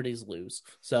celebrities lose.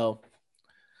 So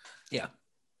yeah.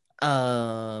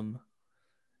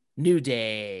 New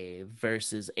Day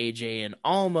versus AJ and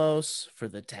Almost for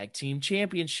the tag team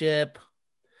championship.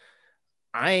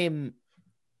 I'm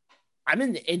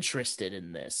interested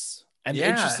in this. I'm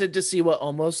interested to see what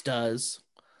Almost does.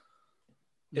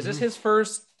 Is this his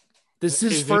first? This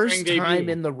is his first time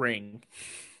in the ring.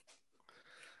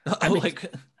 I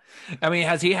mean,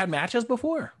 has he had matches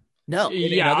before? No.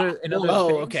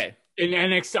 Okay. In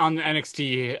on the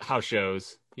NXT house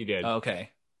shows, he did. Okay.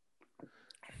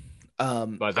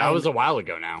 But that was a while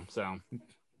ago now. So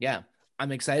yeah,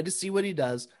 I'm excited to see what he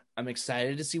does. I'm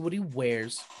excited to see what he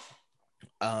wears.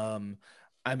 I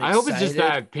hope it's just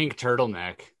that pink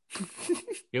turtleneck.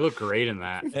 You look great in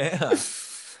that. Yeah.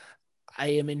 I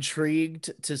am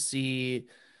intrigued to see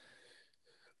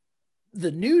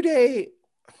the New Day.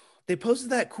 They posted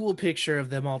that cool picture of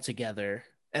them all together.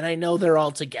 And I know they're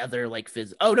all together like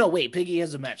Oh no, wait, Piggy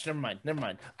has a match. Never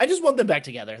mind. I just want them back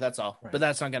together. That's all. Right. But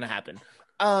that's not gonna happen.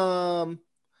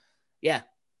 Yeah.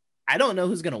 I don't know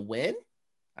who's gonna win.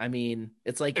 I mean,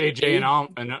 it's like AJ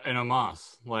and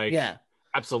Omos. Like, yeah,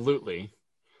 absolutely.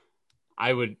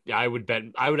 I would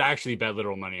actually bet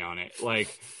little money on it.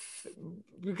 Like,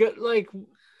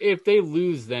 if they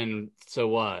lose, then so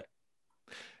what?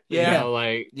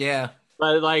 Yeah, yeah.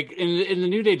 But like, in the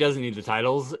New Day doesn't need the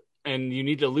titles, and you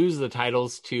need to lose the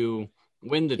titles to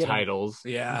win the titles.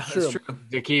 Yeah, that's true.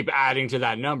 To keep adding to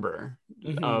that number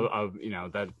of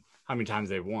that how many times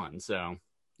they've won. So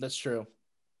that's true.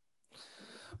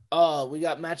 We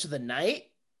got match of the night: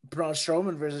 Braun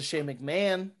Strowman versus Shane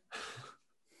McMahon.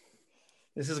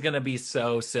 This is going to be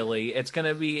so silly. It's going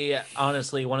to be,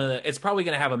 honestly, it's probably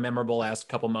going to have a memorable last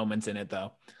couple moments in it,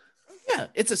 though. Yeah,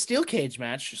 it's a steel cage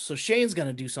match, so Shane's going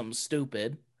to do something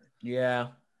stupid.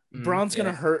 Yeah. Braun's going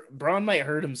to hurt. Braun might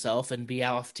hurt himself and be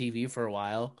off TV for a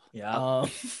while. Yeah.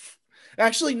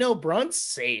 Actually, no, Braun's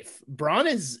safe. Braun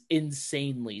is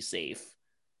insanely safe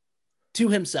to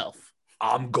himself.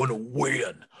 I'm going to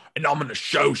win, and I'm going to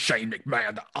show Shane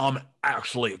McMahon that I'm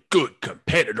actually a good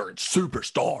competitor and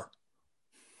superstar.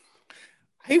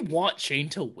 I want Shane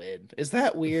to win. Is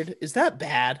that weird? Is that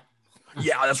bad?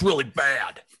 Yeah, that's really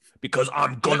bad because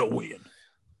I'm gonna win.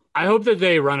 I hope that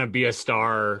they run a Be a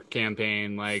Star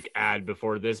campaign ad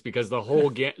before this, because the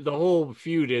whole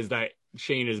feud is that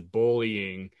Shane is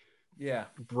bullying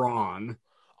Braun.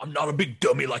 I'm not a big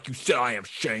dummy like you said I am,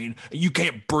 Shane, and you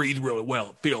can't breathe really well,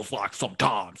 it feels like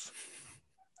sometimes.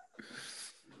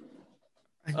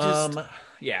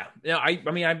 Yeah.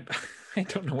 I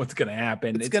don't know what's going to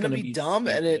happen. It's going to be dumb,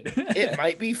 stupid. And it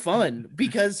might be fun,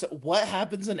 because what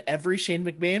happens in every Shane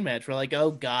McMahon match? We're like,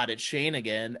 oh God, it's Shane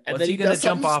again. And what's then he going to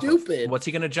jump off stupid. What's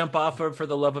he going to jump off of for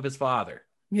the love of his father?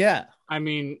 Yeah. I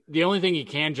mean, the only thing he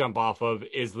can jump off of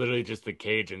is literally just the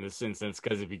cage in this instance,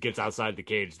 because if he gets outside the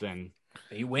cage, then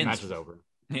he wins. The match is over.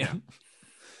 Yeah.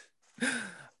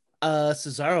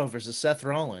 Cesaro versus Seth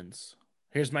Rollins.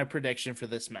 Here's my prediction for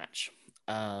this match.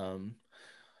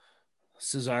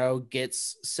 Cesaro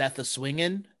gets Seth a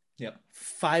swinging. Yep.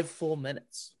 5 full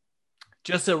minutes.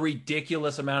 Just a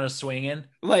ridiculous amount of swinging.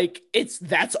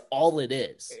 That's all it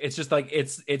is. It's just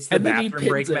it's the bathroom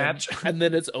break match, and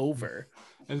then it's over.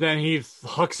 And then he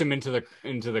hooks him into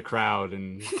the crowd,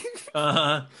 and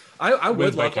I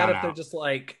would like that if they're just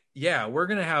we're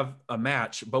gonna have a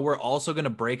match, but we're also gonna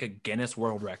break a Guinness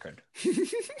World Record.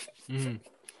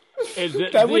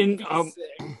 That would be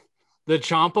sick. The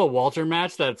Ciampa Walter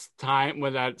match, that's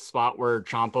that spot where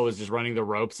Ciampa was just running the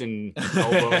ropes and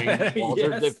elbowing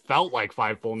Walter. Yes. It felt like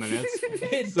 5 full minutes.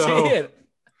 It did.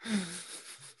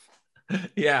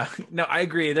 Yeah, no, I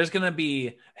agree. There's going to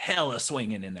be hella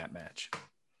swinging in that match.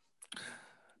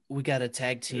 We got a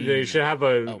tag team. They should have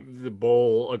a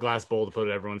glass bowl to put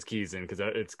everyone's keys in, because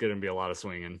it's going to be a lot of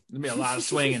swinging. It's going to be a lot of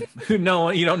swinging.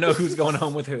 No, you don't know who's going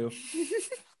home with who.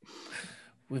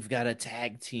 We've got a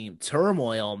tag team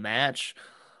turmoil match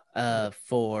they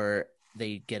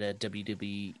get a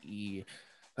WWE.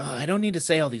 I don't need to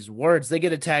say all these words. They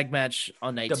get a tag match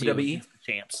on night WWE 2.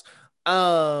 Champs.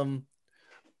 Lana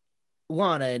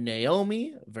and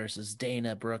Naomi versus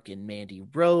Dana Brooke and Mandy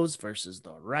Rose versus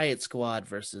the Riot Squad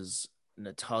versus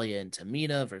Natalya and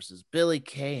Tamina versus Billie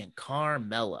Kay and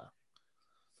Carmella.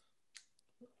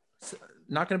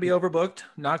 Not going to be overbooked.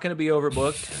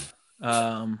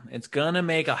 It's gonna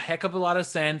make a heck of a lot of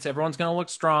sense. Everyone's gonna look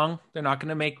strong. They're not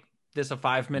gonna make this a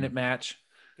 5-minute match.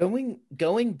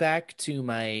 Going back to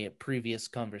my previous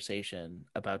conversation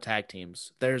about tag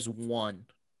teams, there is one.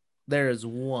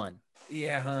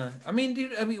 Yeah, I mean,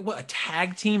 dude. What, a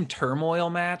tag team turmoil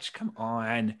match? Come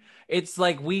on. It's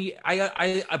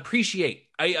I appreciate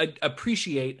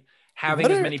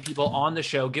having as many people on the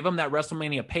show. Give them that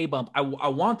WrestleMania pay bump. I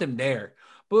want them there.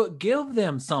 But give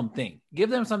them something. Give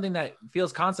them something that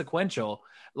feels consequential.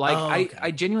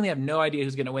 I genuinely have no idea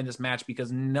who's going to win this match,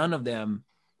 because none of them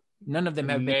have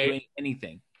been doing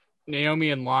anything.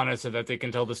 Naomi and Lana said that they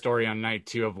can tell the story on night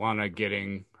 2 of Lana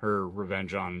getting her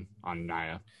revenge on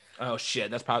Nia. Oh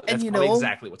shit! That's probably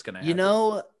exactly what's going to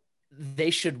happen.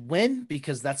 They should win,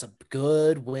 because that's a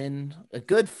good win, a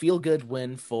good feel-good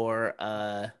win for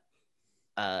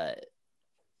Naomi.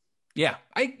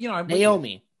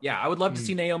 Yeah, I would love to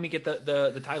see Naomi get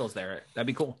the titles there. That'd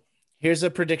be cool. Here's a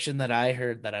prediction that I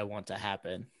heard that I want to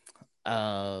happen.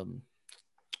 The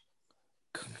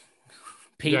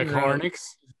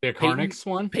Carnix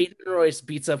one? Peyton Royce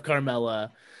beats up Carmella.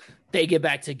 They get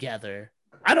back together.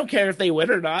 I don't care if they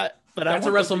win or not, but that's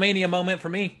a WrestleMania moment for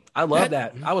me. I love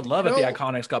that. I would love if the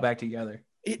Iconics got back together.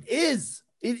 It is.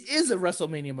 It is a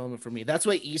WrestleMania moment for me. That's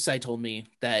what Isai told me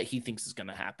that he thinks is going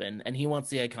to happen, and he wants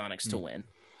the Iconics to win.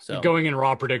 So Going in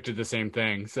Raw predicted the same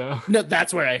thing. So no,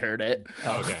 that's where I heard it.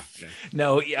 okay.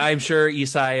 No, I'm sure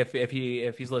Isai,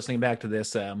 if he's listening back to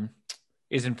this,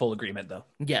 is in full agreement though.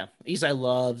 Yeah, Isai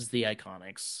loves the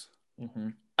Iconics.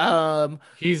 Mm-hmm.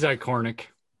 He's iconic.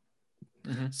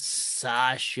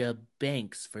 Sasha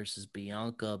Banks versus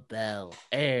Bianca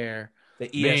Belair. The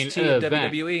Main EST of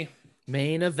event. WWE.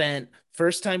 Main event.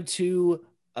 First time two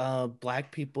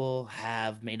black people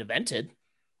have main evented,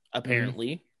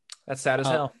 apparently. That's sad as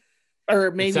hell.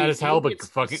 Or maybe It's sad as hell, maybe but it's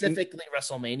fucking specifically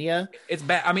WrestleMania. It's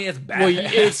bad. I mean, it's bad. Well,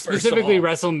 it's specifically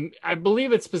first of all. I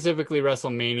believe it's specifically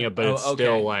WrestleMania, but it's okay.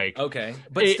 still like Okay,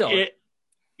 but still,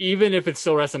 even if it's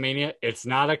still WrestleMania, it's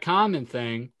not a common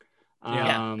thing.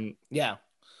 Yeah. Yeah.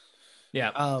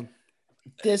 yeah.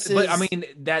 This is But I mean,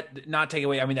 that not take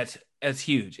away. I mean, that's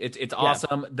huge. It's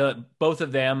awesome. Both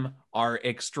of them are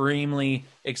extremely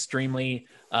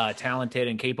talented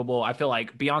and capable. I feel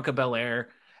like Bianca Belair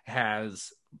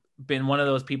has been one of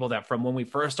those people that from when we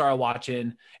first started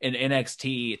watching in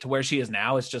NXT to where she is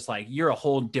now, it's just like you're a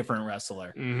whole different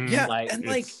wrestler. Yeah, Like, and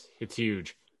it's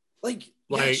huge.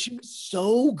 Yeah, she was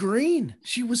so green.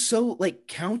 She was so like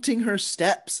counting her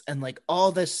steps and like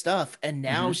all this stuff. And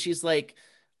now she's like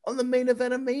on the main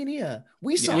event of Mania.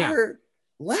 We saw her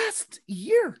last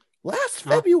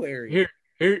February.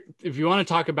 Here, if you want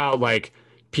to talk about like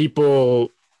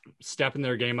people stepping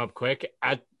their game up quick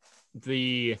at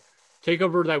the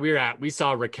takeover that we were at, we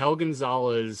saw Raquel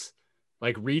Gonzalez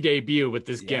like re-debut with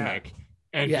this gimmick,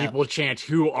 and people chant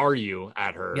 "Who are you?"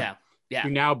 at her. Yeah. To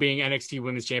now being NXT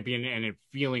Women's Champion and it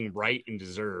feeling right and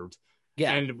deserved.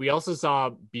 Yeah. And we also saw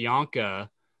Bianca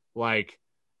like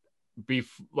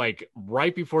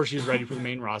right before she was ready for the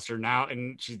main roster now,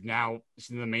 and she's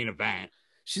in the main event.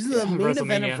 She's in the main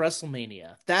event of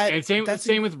WrestleMania. And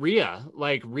same with Rhea.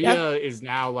 Like Rhea is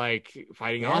now like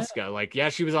fighting Asuka. Like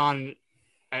she was on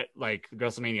at like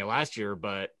WrestleMania last year,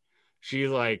 but she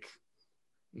like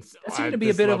that seemed to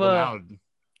be a bit of a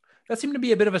that seemed to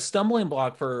be a bit of a stumbling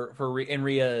block for in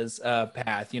Rhea's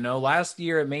path. You know, last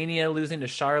year at Mania, losing to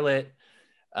Charlotte,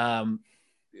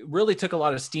 really took a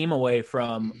lot of steam away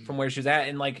from where she was at.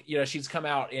 And like, you know, she's come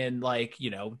out in like, you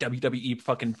know, WWE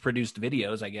fucking produced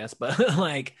videos, I guess, but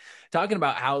like talking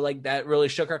about how like that really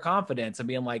shook her confidence and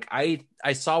being like, I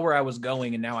saw where I was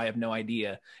going and now I have no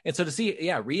idea. And so to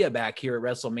see, Rhea back here at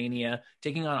WrestleMania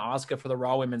taking on Asuka for the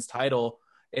Raw Women's title,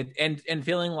 and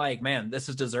feeling like, man, this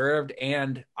is deserved,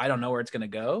 and I don't know where it's gonna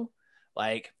go.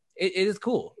 Like it is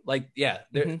cool. Like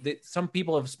some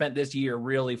people have spent this year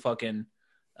really fucking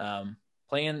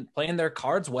playing their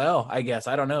cards well. I guess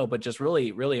I don't know, but just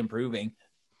really improving.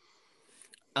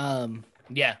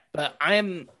 Yeah, but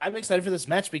I'm excited for this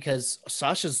match because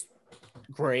Sasha's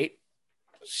great.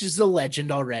 She's a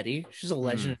legend already. She's a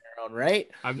legend in her own right.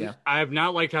 I have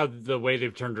not liked how the way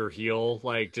they've turned her heel,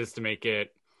 like just to make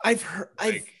it. It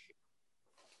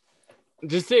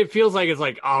feels like it's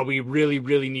like, oh, we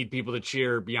really need people to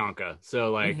cheer Bianca.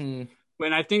 So like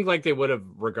when I think like they would have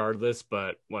regardless,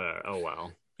 but whatever. Oh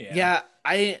well. Yeah.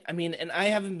 I mean, and I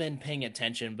haven't been paying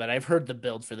attention, but I've heard the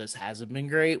build for this hasn't been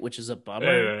great, which is a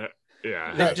bummer.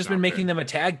 They've just been making them a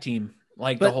tag team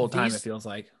like the whole time. It feels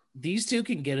like these two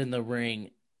can get in the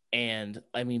ring, and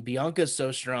I mean, Bianca's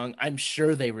so strong. I'm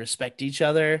sure they respect each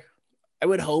other. I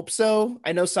would hope so.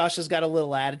 I know Sasha's got a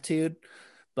little attitude,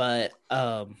 but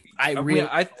I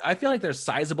feel like there's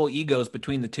sizable egos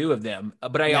between the two of them.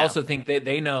 But I also think that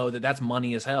they know that that's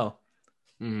money as hell.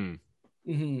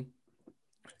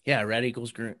 Yeah, red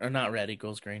equals green, or not red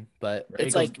equals green, but red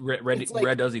it's equals, like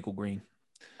red does equal green.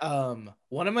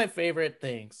 One of my favorite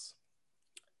things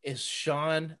is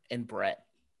Sean and Brett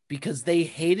because they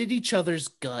hated each other's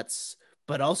guts,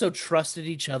 but also trusted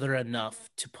each other enough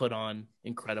to put on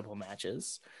incredible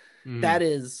matches.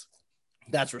 That's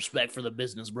respect for the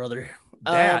business, brother.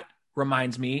 That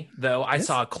reminds me, though, I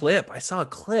saw a clip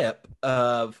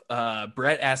of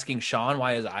Brett asking Sean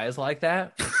why his eyes like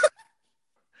that.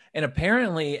 And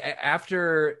apparently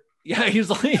after, he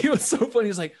was so funny.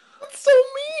 He's like, that's so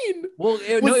mean. Well,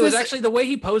 it was actually the way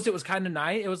he posed it was kind of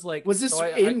nice. It was like, was this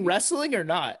in wrestling or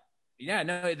not? Yeah,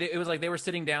 no, it was like they were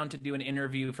sitting down to do an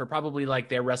interview for probably like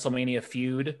their WrestleMania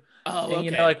feud. Oh, thing,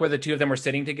 you know, like where the two of them were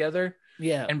sitting together.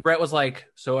 Yeah. And Brett was like,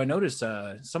 so I noticed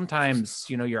sometimes,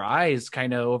 you know, your eyes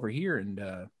kind of over here and,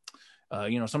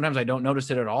 you know, sometimes I don't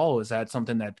notice it at all. Is that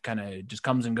something that kind of just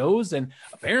comes and goes? And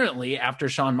apparently after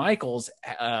Shawn Michaels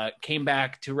came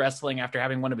back to wrestling after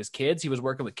having one of his kids, he was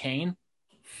working with Kane.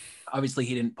 Obviously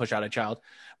he didn't push out a child,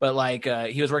 but like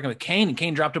he was working with Kane and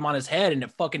Kane dropped him on his head and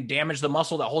it fucking damaged the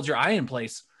muscle that holds your eye in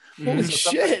place. Holy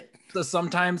shit. So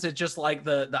sometimes it's just like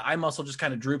the eye muscle just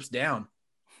kind of droops down.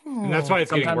 And that's why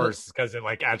it's getting Sometimes worse, because it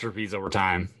like atrophies over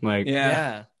time. Like,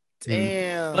 Yeah.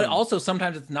 Damn. But also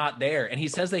sometimes it's not there. And he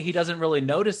says that he doesn't really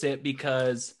notice it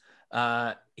because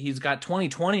he's got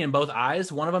 20/20 in both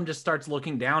eyes. One of them just starts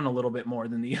looking down a little bit more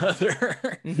than the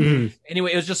other.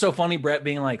 Anyway, it was just so funny, Brett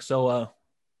being like, so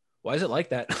why is it like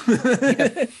that?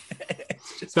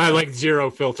 it's that like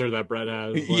zero filter that Brett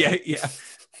has. Like, yeah.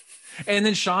 And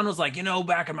then Sean was like,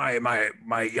 back in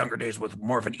my younger days with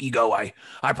more of an ego, I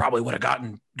probably would have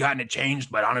gotten it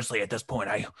changed. But honestly, at this point,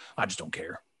 I just don't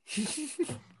care.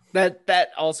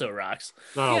 That also rocks.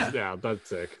 yeah, that's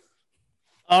sick.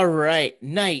 All right,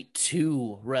 night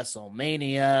 2,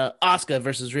 WrestleMania, Asuka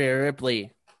versus Rhea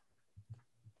Ripley.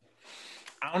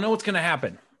 I don't know what's gonna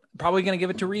happen. Probably gonna give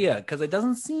it to Rhea because it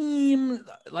doesn't seem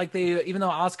like even though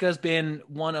Asuka's been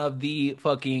one of the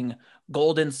fucking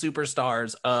golden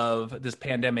superstars of this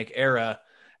pandemic era,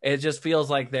 it just feels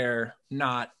like they're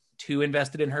not too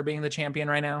invested in her being the champion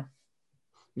right now.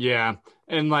 Yeah,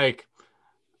 and like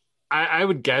I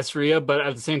would guess Rhea, but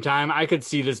at the same time, I could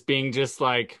see this being just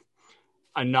like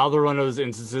another one of those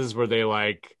instances where they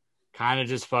like kind of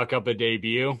just fuck up a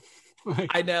debut.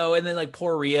 I know, and then like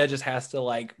poor Rhea just has to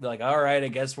like be like, all right, I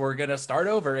guess we're gonna start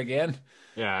over again.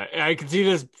 Yeah, I could see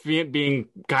this being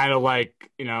kind of like,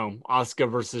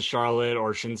 Asuka versus Charlotte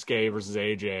or Shinsuke versus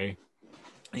AJ.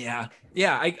 Yeah,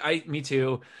 I me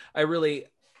too. I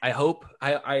hope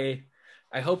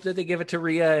that they give it to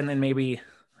Rhea, and then maybe.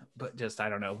 But just I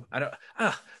don't know.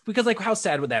 Because like how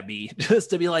sad would that be? Just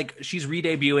to be like she's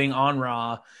re-debuting on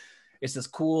Raw. It's this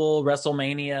cool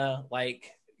WrestleMania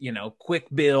quick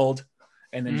build,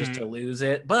 and then just to lose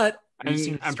it. But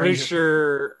I'm pretty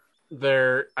sure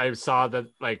I saw that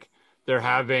like they're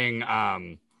having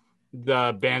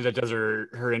the band that does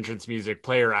her entrance music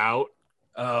play her out.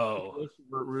 Oh,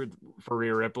 for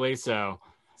Rhea Ripley. So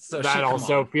that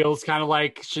also feels kind of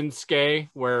like Shinsuke,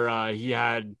 where he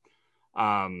had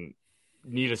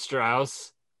Nita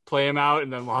Strauss play him out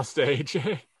and then lost to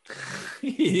AJ.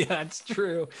 Yeah, it's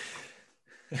true.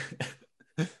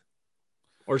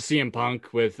 Or CM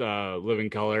Punk with Living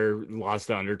Color lost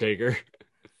to Undertaker.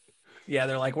 Yeah,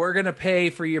 they're like, we're gonna pay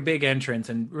for your big entrance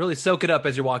and really soak it up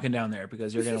as you're walking down there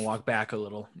because you're gonna walk back a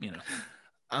little,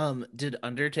 Did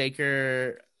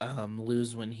Undertaker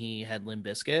lose when he had Limp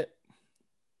Bizkit?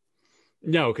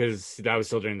 No, because that was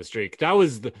still during the streak. That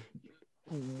was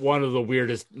one of the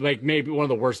weirdest, like maybe one of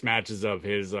the worst matches of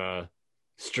his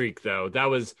streak, though. That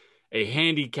was a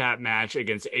handicap match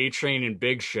against A-Train and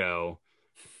Big Show.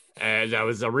 And that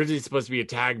was originally supposed to be a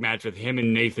tag match with him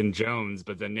and Nathan Jones,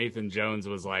 but then Nathan Jones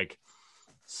was like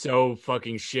so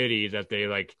fucking shitty that they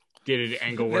like did an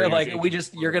angle where they're like,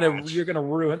 you're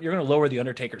gonna lower the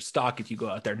Undertaker's stock if you go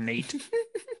out there, Nate.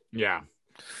 Yeah.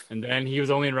 And then he was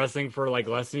only in wrestling for like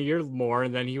less than a year more,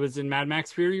 and then he was in Mad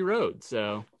Max Fury Road.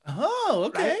 So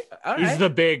okay. All right. He's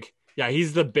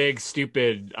the big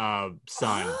stupid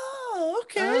son. Oh,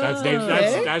 okay.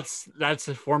 That's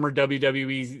a former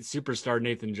WWE superstar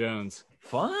Nathan Jones.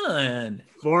 Fun.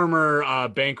 Former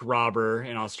bank robber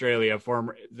in Australia,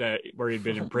 where he'd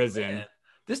been in prison. Man.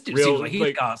 This dude seems like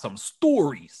he's got some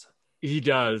stories. He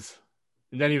does.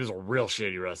 And then he was a real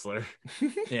shitty wrestler.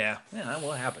 Yeah, that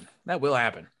will happen. That will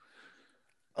happen.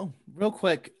 Oh, real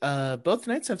quick. Both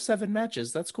nights have 7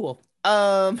 matches. That's cool.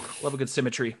 Love a good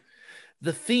symmetry.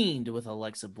 The Fiend with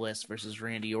Alexa Bliss versus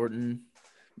Randy Orton.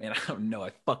 Man, I have no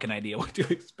fucking idea what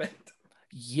to expect.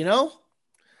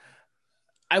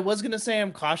 I was going to say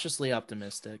I'm cautiously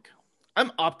optimistic.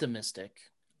 I'm optimistic.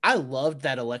 I loved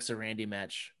that Alexa Randy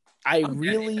match. I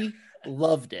really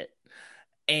loved it.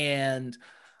 And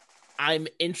I'm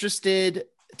interested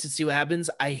to see what happens.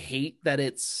 I hate that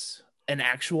it's an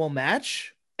actual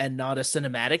match and not a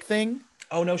cinematic thing.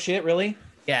 Oh, no shit, really?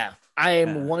 Yeah. I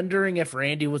am wondering if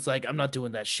Randy was like, I'm not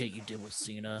doing that shit you did with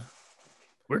Cena.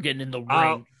 We're getting in the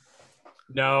ring.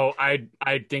 No, I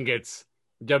think it's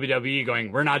WWE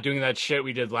going, we're not doing that shit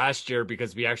we did last year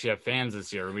because we actually have fans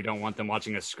this year. We don't want them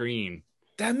watching a screen.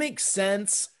 That makes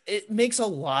sense. It makes a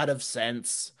lot of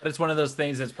sense. But it's one of those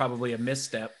things that's probably a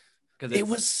misstep. It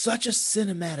was such a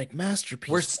cinematic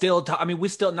masterpiece. We're still, we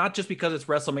still, not just because it's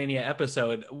WrestleMania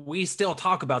episode, we still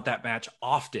talk about that match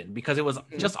often because it was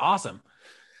just awesome.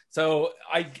 So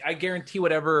I guarantee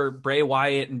whatever Bray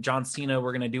Wyatt and John Cena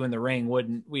were going to do in the ring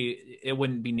it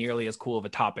wouldn't be nearly as cool of a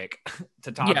topic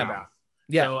to talk about.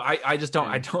 Yeah. So I just don't,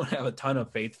 I don't have a ton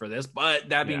of faith for this, but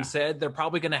that being said, they're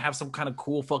probably going to have some kind of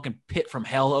cool fucking pit from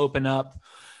hell open up.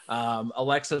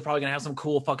 Alexa's probably gonna have some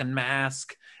cool fucking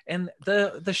mask, and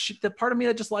the part of me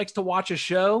that just likes to watch a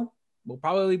show will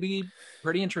probably be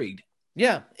pretty intrigued.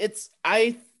 Yeah,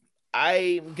 I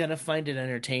I'm gonna find it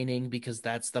entertaining because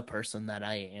that's the person that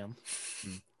I am.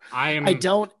 I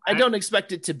don't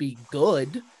expect it to be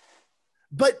good,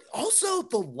 but also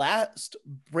the last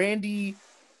Brandy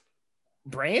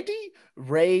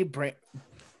Ray Brandy.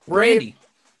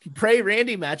 Bray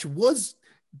Randy match was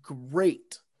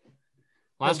great.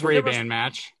 last Well, Ray there was- Ban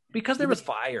match. Because there was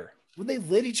fire. When they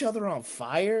lit each other on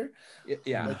fire,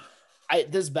 Yeah. like,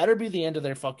 this better be the end of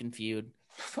their fucking feud.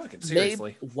 Fucking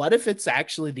seriously. What if it's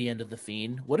actually the end of the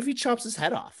Fiend? What if he chops his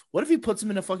head off? What if he puts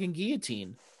him in a fucking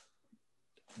guillotine?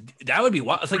 That would be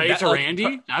wild. It's like Ray that, to like,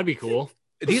 Randy? That'd be cool.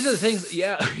 These are the things,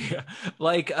 yeah.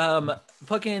 Like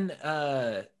fucking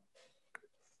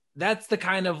that's the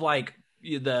kind of like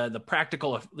the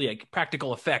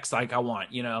practical effects like I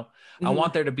want, you know. I Mhm.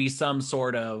 want there to be some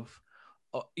sort of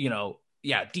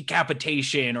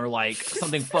decapitation or like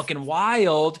something fucking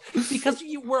wild because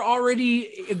we're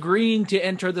already agreeing to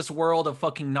enter this world of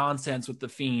fucking nonsense with the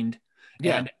Fiend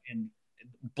and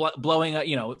blowing up,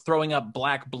 throwing up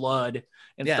black blood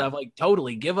and stuff. Like,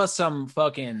 totally give us some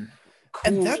fucking cool.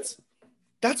 And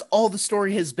that's all the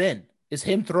story has been, is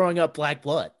him throwing up black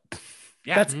blood.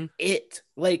 Yeah. That's it.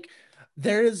 Like,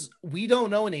 we don't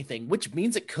know anything, which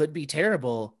means it could be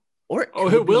terrible, or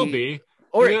It will be.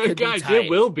 or Yeah, it could guys, be tight. it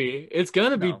will be. It's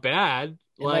gonna be No. bad.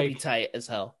 It might be Like, tight as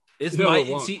hell. This No, it might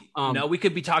won't. see. Um, we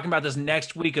could be talking about this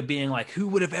next week of being like, who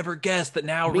would have ever guessed that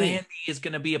now Me. Randy is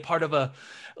going to be a part of a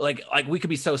like we could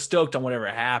be so stoked on whatever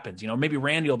happens. Maybe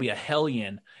Randy will be a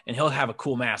Hellion and he'll have a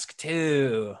cool mask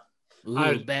too.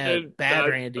 Ooh, bad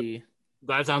Randy.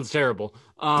 that sounds terrible.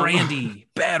 Brandy,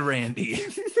 bad Randy.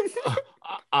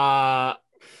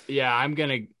 Yeah,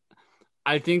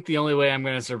 I think the only way I'm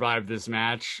gonna survive this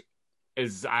match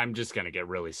is I'm just gonna get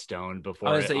really stoned before.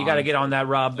 Honestly, you got to get on that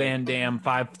Rob Van Dam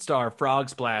 5-star frog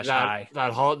splash high.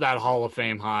 that Hall of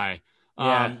Fame high.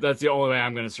 Yeah. That's the only way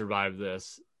I'm gonna survive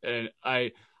this. And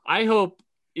I hope,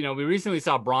 we recently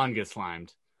saw Braun get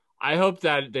slimed. I hope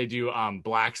that they do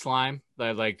black slime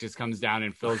that like just comes down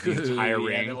and fills the entire Yeah,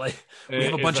 ring. they're like, And we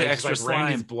have a it's bunch of like- extra it's like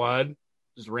Randy's slime. blood.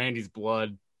 Just Randy's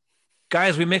blood.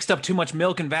 Guys, we mixed up too much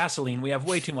milk and Vaseline. We have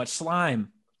way too much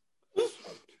slime.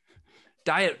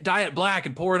 Diet black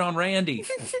and pour it on Randy.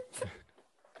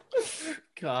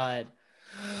 God.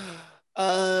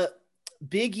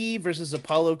 Big E versus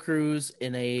Apollo Crews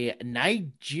in a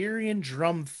Nigerian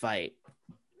drum fight.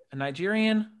 A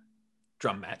Nigerian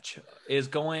drum match is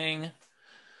going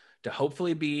to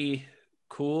hopefully be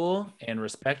cool and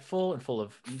respectful and full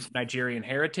of Nigerian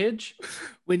heritage.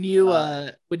 When you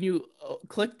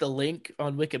click the link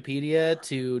on Wikipedia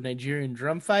to Nigerian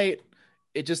drum fight,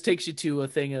 it just takes you to a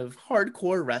thing of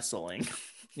hardcore wrestling.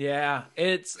 Yeah,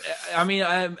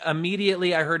 I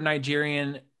immediately heard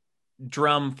Nigerian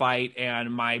drum fight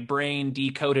and my brain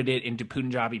decoded it into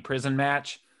Punjabi prison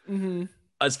match. Mm-hmm.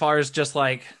 As far as just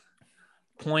like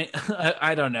point,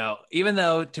 I don't know. Even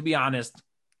though, to be honest,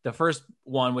 the first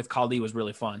one with Khali was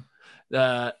really fun.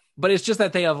 But it's just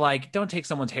that they have like, don't take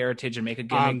someoone's heritage and make a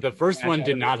gimmick. The first match one out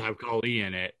did of not it. have Khali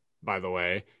in it, by the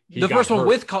way. The first one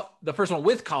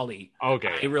with Khali,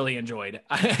 Okay. I really enjoyed.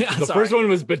 The first one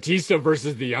was Batista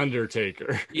versus The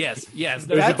Undertaker. Yes. It was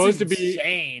That's supposed to be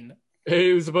insane.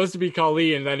 it was supposed to be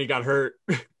Khali, and then he got hurt.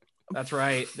 That's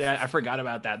right. I forgot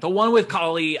about that. The one with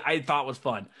Khali I thought was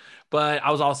fun, but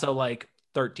I was also like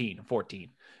 13, 14.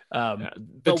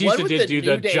 Batista with did the do New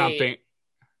the Day- jumping.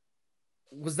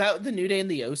 Was that the New Day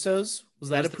and the Usos? Was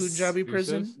that a Was the Punjabi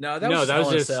prison? Usos? No, that No, was that was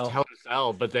Hell in a just Cell. Hell in a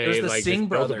Cell, but It was they the like Singh just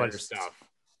built a bunch of brothers. stuff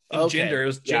Okay. Jinder. It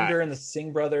was Yeah. Jinder and the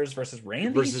Singh brothers versus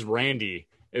Randy. versus Randy.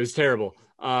 It was terrible.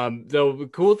 The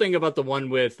cool thing about the one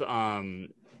with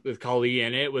Khali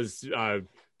in it was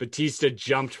Batista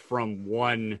jumped from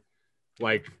one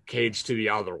like cage to the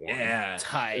other one. Yeah,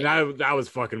 Tight. And that was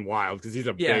fucking wild because he's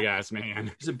a Yeah. big ass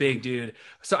man. he's a big dude.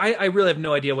 So I really have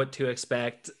no idea what to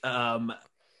expect. I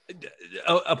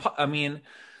mean,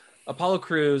 Apollo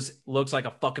Crews looks like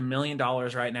a fucking $1 million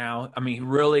right now. I mean,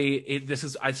 really, this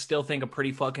is, I still think, a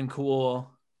pretty fucking cool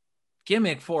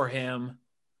gimmick for him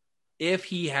if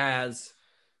he has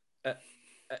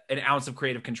an ounce of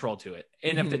creative control to it.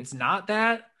 And if it's not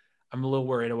that, I'm a little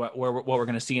worried about what we're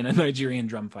going to see in a Nigerian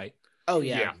drum fight. Oh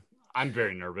yeah. I'm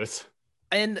very nervous.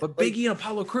 And But Big E and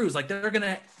Apollo Crews, like, they're going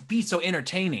to be so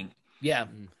entertaining, yeah,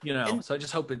 And- so I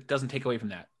just hope it doesn't take away from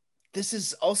that. this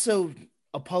is also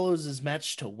Apollo's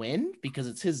match to win because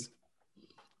it's his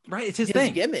Right? It's his his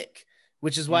thing. gimmick,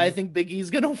 which is why I think Big E's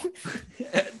gonna win.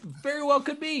 Very well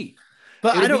could be.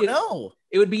 But It would I don't be- know.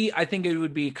 I think it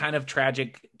would be kind of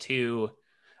tragic to,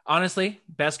 honestly,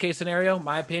 best case scenario,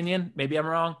 my opinion, maybe I'm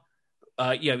wrong.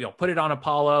 Put it on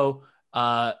Apollo,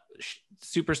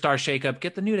 superstar shakeup,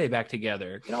 get the New Day back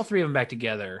together, get all three of them back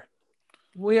together.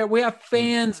 We have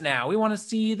fans now. We want to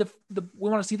see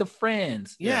the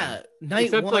friends. Yeah, night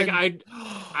Except one. like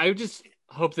I just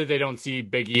hope that they don't see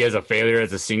Big E as a failure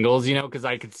as a singles, because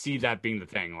I could see that being the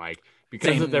thing. Like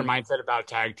because Same. of their mindset about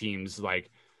tag teams, like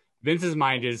Vince's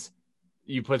mind is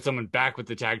you put someone back with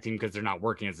the tag team because they're not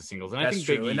working as a singles. And That's I think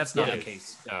true, Big E and that's not is, the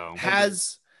case. So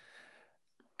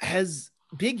Has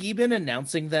Big E been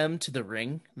announcing them to the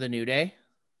ring, the New Day?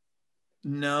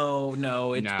 No.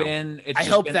 It's No. been. It's I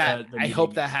just hope been that the I hope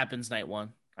meeting. that happens night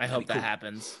one. I That'd hope be that cool.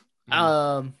 happens.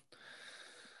 Mhm.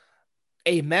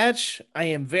 A match I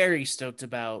am very stoked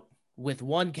about with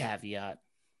one caveat: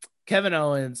 Kevin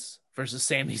Owens versus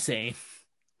Sami Zayn.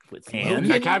 With And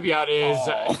the caveat is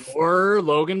Paul. or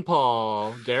Logan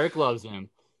Paul. Derek loves him.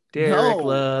 Derek No.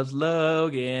 loves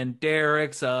Logan.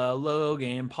 Derek's a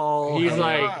Logan Paul. He's I'm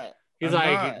head. like- not. He's I'm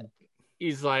like not.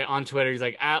 he's like on Twitter, he's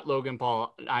like at Logan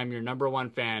Paul, I'm your number one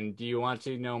fan. Do you want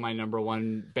to know my number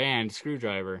one band,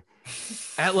 Screwdriver?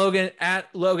 At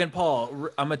Logan Paul.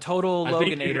 I'm a total I think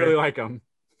you Loganator. really like him.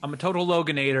 I'm a total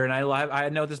Loganator, and I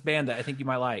know this band that I think you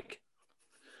might like.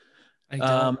 I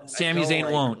Sami don't Zayn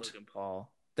like won't. Logan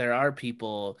Paul. There are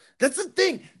people. That's the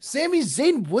thing. Sami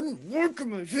Zayn wouldn't work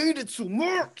him. I hate it so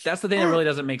much. That's the thing that really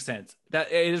doesn't make sense.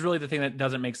 That it is really the thing that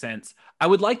doesn't make sense. I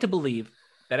would like to believe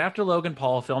that after Logan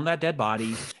Paul filmed that dead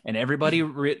body and everybody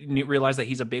realized that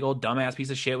he's a big old dumbass piece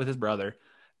of shit with his brother,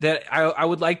 that I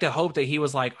would like to hope that he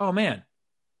was like, oh man,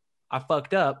 I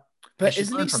fucked up. I But should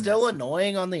isn't learn he from still this.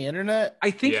 annoying on the internet?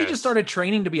 I think he Yes. just started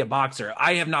training to be a boxer.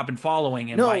 I have not been following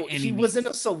him by No, any he means. was in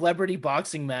a celebrity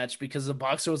boxing match because the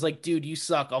boxer was like, dude, you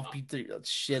suck. I'll beat the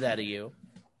shit out of you.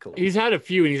 Cool. He's had a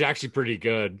few and he's actually pretty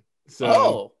good. So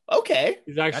Oh, okay.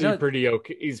 he's I actually know- pretty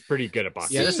okay. He's pretty good at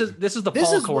boxing. Yeah, this is the This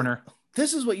Paul is what- corner.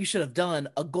 This is what you should have done: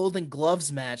 a Golden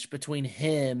Gloves match between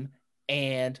him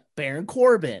and Baron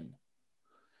Corbin.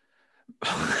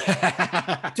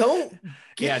 Don't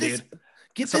get Yeah, this. dude.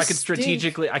 Get So this I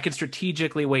could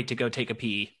strategically wait to go take a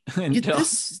pee Get until. this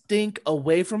stink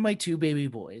away from my two baby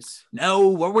boys. No,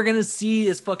 what we're gonna see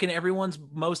is fucking everyone's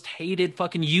most hated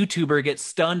fucking YouTuber get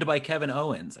stunned by Kevin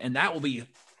Owens, and that will be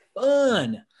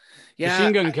fun. Yeah,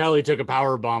 Machine Gun Kelly took a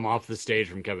power bomb off the stage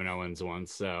from Kevin Owens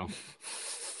once. So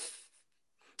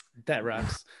that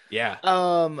rocks. Yeah,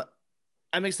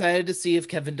 I'm excited to see if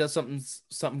Kevin does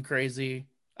something crazy.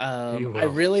 He will. I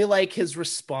really like his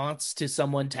response to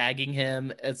someone tagging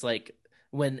him. It's like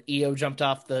when EO jumped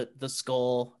off the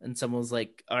skull and someone was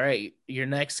like, all right, you're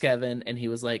next, Kevin. And he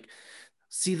was like,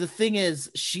 see, the thing is,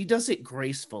 she does it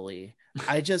gracefully.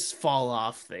 I just fall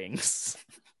off things.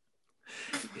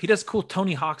 he does cool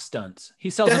Tony Hawk stunts.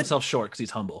 He sells That- himself short because he's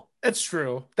humble. That's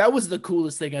true. That was the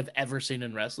coolest thing I've ever seen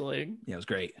in wrestling. Yeah, it was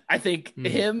great. I think Hmm.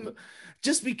 him,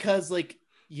 just because like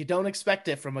you don't expect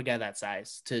it from a guy that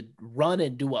size to run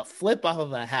and do a flip off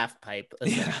of a half pipe,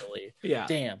 essentially. Yeah,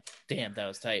 Damn, that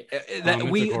was tight. it's a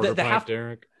quarter the pipe, half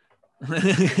Derek.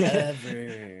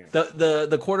 Ever.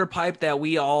 the quarter pipe that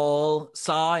we all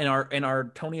saw in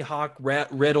our Tony Hawk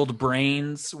riddled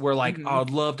brains were like, Mhm. oh, I would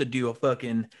love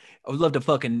to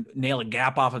fucking nail a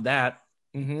gap off of that.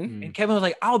 Mm-hmm. And Kevin was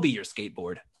like, I'll be your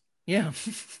skateboard. Yeah.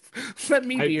 Let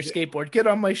me I- be your skateboard. Get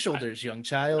on my shoulders, young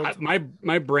child.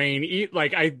 My brain,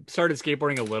 like I started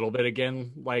skateboarding a little bit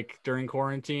again, like during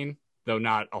quarantine, though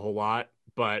not a whole lot.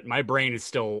 But my brain is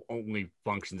still only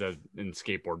functions as in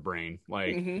skateboard brain.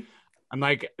 Like Mhm. I'm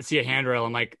like see a handrail,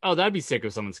 I'm like, oh, that'd be sick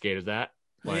if someone skated that.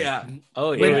 Like, Yeah.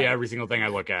 Oh yeah. literally every single thing I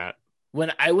look at.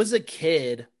 When I was a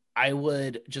kid, I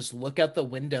would just look out the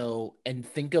window and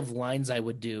think of lines I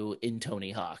would do in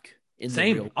Tony Hawk in the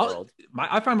Same. real I'll- world.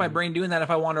 I find my brain doing that if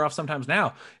I wander off sometimes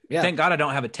now. Yeah. Thank God I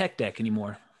don't have a tech deck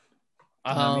anymore.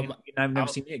 I've never I'll-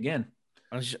 seen it again.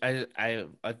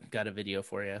 I've got a video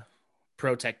for you.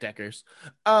 Pro Tech Deckers.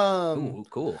 Ooh,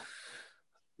 cool.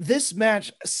 This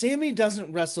match, Sammy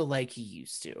doesn't wrestle like he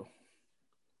used to.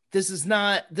 This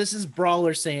is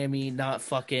Brawler Sammy, not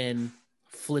fucking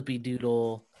Flippy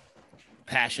Doodle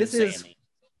Passion Sammy.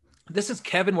 This is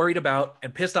Kevin worried about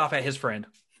and pissed off at his friend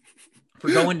for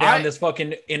going down this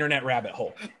fucking internet rabbit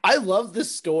hole. I love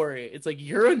this story. It's like,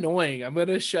 you're annoying. I'm going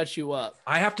to shut you up.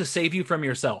 I have to save you from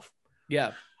yourself.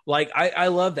 Yeah. Like I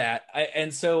love that.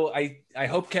 And so I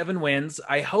hope Kevin wins.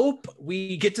 I hope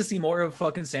we get to see more of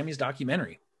fucking Sammy's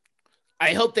documentary.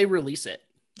 I hope they release it.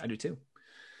 I do too.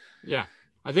 Yeah,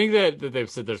 I think that they've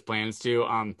said there's plans to.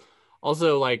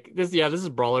 Also like this is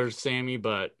Brawler Sammy,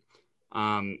 but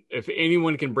if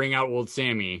anyone can bring out old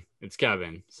Sammy, it's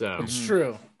Kevin. So It's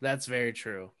true. That's very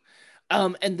true.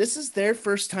 And this is their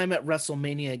first time at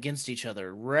WrestleMania against each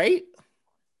other, right?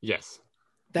 yes.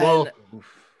 Then, Well,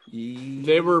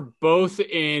 They were both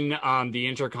in the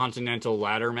Intercontinental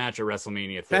Ladder match at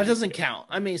WrestleMania 30. That doesn't count.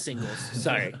 I mean singles.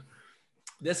 Sorry.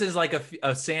 This is like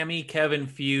a Sammy Kevin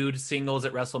feud singles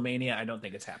at WrestleMania. I don't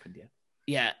think it's happened yet.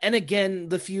 Yeah, and again,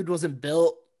 the feud wasn't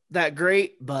built that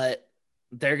great, but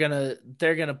they're gonna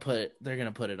put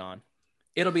it on.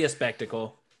 It'll be a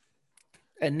spectacle.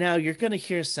 And now you're gonna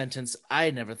hear a sentence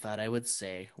I never thought I would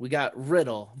say. We got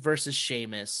Riddle versus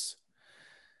Sheamus.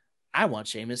 I want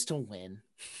Sheamus to win.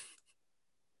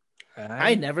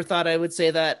 I never thought I would say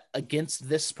that against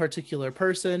this particular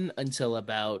person until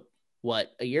about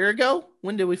a year ago?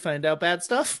 When did we find out bad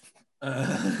stuff?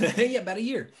 Yeah, about a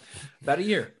year.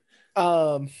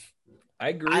 I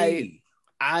agree.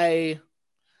 I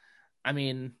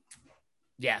mean,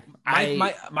 yeah.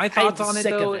 My thoughts on it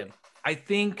though. Him. I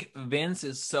think Vince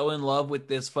is so in love with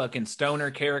this fucking stoner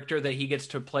character that he gets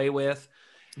to play with.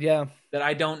 Yeah. That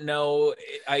I don't know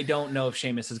if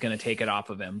Sheamus is going to take it off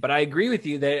of him. But I agree with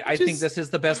you that I think this is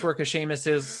the best work of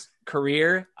Sheamus's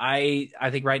career. I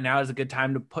think right now is a good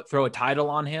time to throw a title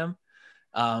on him.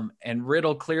 And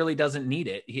Riddle clearly doesn't need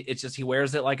it. It's just he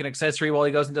wears it like an accessory while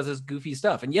he goes and does his goofy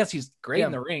stuff. And yes, he's great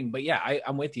in the ring. But yeah,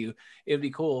 I'm with you. It would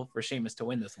be cool for Sheamus to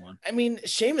win this one. I mean,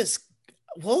 Sheamus,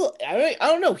 well, I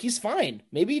don't know. He's fine.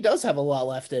 Maybe he does have a lot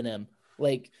left in him.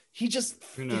 Like, he just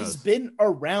has been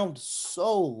around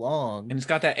so long. And he's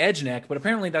got that edge neck, but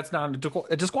apparently that's not a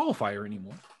disqualifier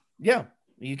anymore. Yeah,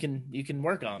 you can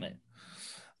work on it.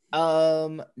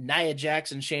 Nia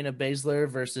Jax and Shayna Baszler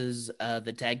versus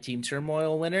the Tag Team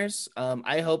Turmoil winners.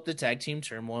 I hope the Tag Team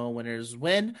Turmoil winners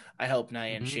win. I hope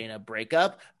Nia and Shayna break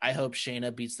up. I hope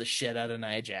Shayna beats the shit out of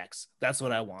Nia Jax. That's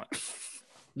what I want.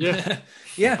 Yeah.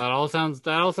 Yeah. That all sounds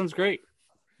great.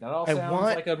 That all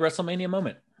sounds like a WrestleMania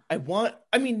moment. I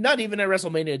mean, not even at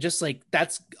WrestleMania, just like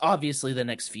that's obviously the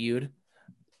next feud.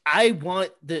 I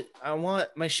want my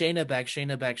Shayna back.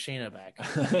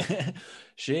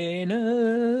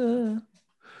 Shayna.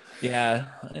 Yeah,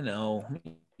 I know.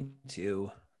 Me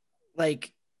too.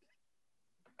 Like,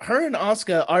 her and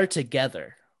Asuka are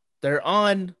together. They're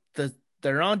on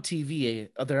TV.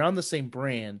 They're on the same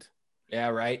brand. Yeah,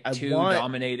 right. Two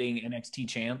dominating NXT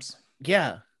champs.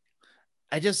 Yeah.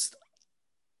 I miss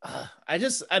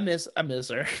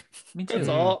her. Me too. That's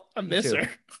all. I miss her.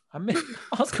 I miss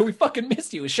Asuka. We fucking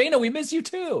missed you. Shayna, we miss you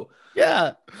too.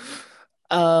 Yeah.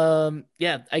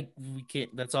 We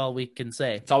can't. That's all we can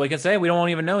say. That's all we can say. We don't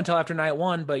even know until after night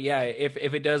one. But yeah, if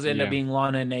it does end up being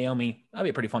Lana and Naomi, that'd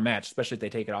be a pretty fun match, especially if they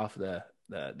take it off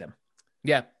them.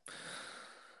 Yeah.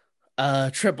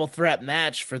 Triple threat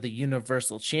match for the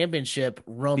Universal Championship: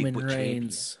 Roman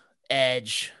Reigns,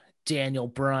 Edge, Daniel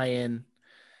Bryan.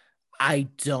 I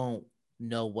don't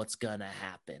know what's gonna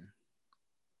happen.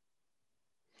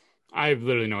 I have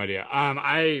literally no idea.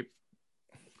 I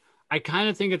kind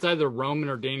of think it's either Roman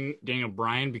or Daniel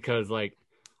Bryan, because like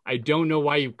I don't know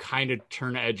why you kind of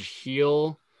turn Edge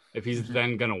heel if he's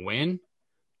then gonna win.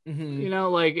 You know,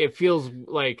 like it feels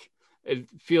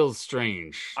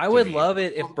strange. I would love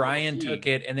it if Bryan took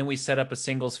it and then we set up a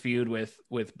singles feud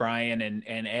with Bryan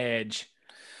and Edge.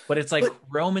 But it's like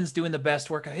Roman's doing the best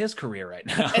work of his career right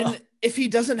now. And if he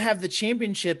doesn't have the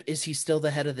championship, is he still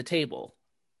the head of the table?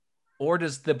 Or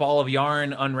does the ball of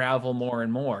yarn unravel more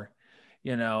and more?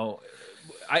 You know,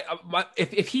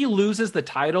 if he loses the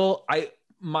title,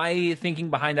 my thinking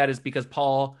behind that is because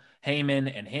Paul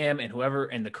Heyman and him and whoever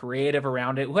and the creative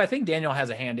around it, who I think Daniel has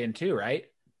a hand in too, right?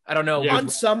 I don't know. Yeah. On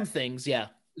some things, yeah.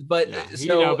 But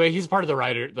but he's part of the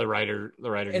writer.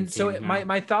 And so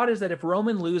my thought is that if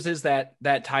Roman loses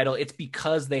that title, it's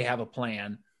because they have a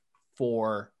plan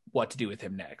for what to do with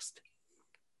him next.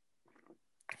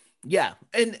 Yeah,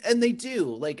 and they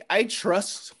do. Like, I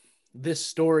trust this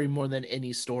story more than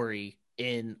any story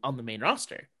on the main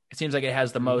roster. It seems like it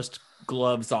has the most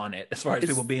gloves on it as far as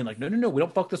people being like, no, we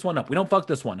don't fuck this one up. We don't fuck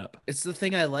this one up. It's the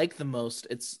thing I like the most.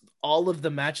 It's all of the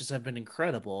matches have been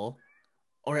incredible,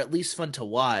 or at least fun to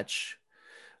watch.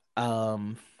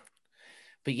 But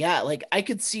yeah, like I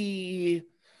could see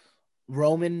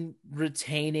Roman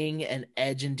retaining and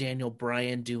Edge and Daniel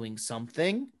Bryan doing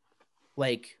something,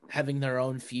 like having their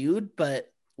own feud.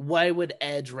 But why would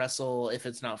Edge wrestle if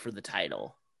it's not for the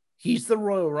title? He's the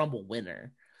Royal Rumble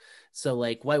winner. So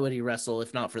like, why would he wrestle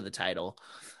if not for the title?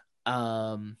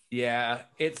 Also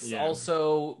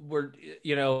we're,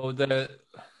 the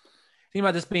thinking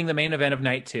about this being the main event of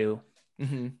night 2,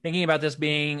 thinking about this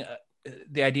being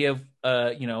the idea of,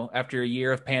 after a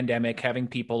year of pandemic, having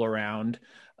people around,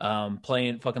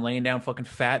 laying down fucking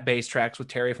fat bass tracks with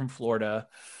Terry from Florida,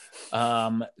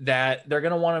 that they're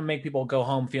going to want to make people go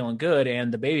home feeling good.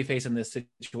 And the babyface in this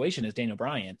situation is Daniel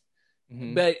Bryan.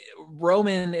 Mhm. But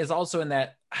Roman is also in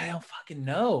that. I don't fucking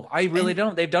know. I really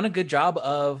don't. They've done a good job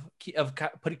of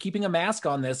keeping a mask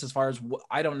on this. As far as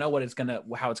I don't know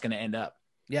how it's gonna end up.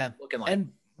 Yeah. Looking like.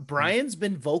 And Brian's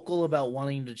been vocal about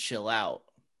wanting to chill out.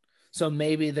 So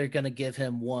maybe they're going to give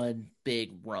him one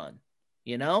big run,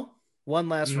 one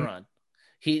last run.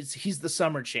 He's the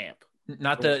summer champ.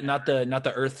 Not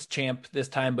the Earth champ this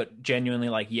time, but genuinely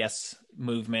like yes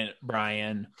movement,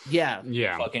 Brian. Yeah.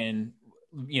 Fucking,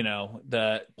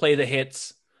 the play the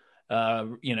hits,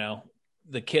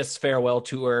 the Kiss farewell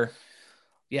tour.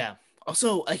 Yeah.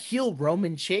 Also, a heel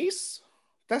Roman chase.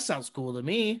 That sounds cool to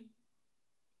me.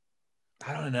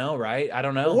 I don't know, right? I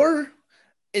don't know. Or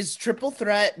is triple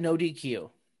threat no DQ?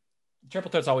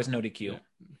 Triple threat's always no DQ. Yeah.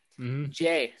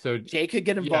 Mm-hmm. Jay could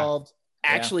get involved,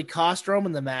 actually cost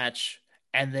Roman the match,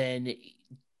 and then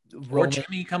or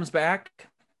Jimmy comes back.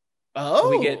 Oh,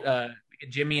 we get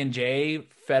Jimmy and Jay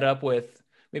fed up with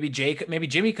maybe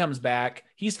Jimmy comes back.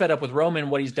 He's fed up with Roman,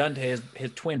 what he's done to his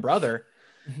twin brother,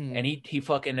 and he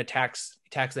fucking attacks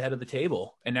the head of the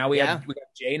table. And now we got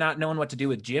Jay not knowing what to do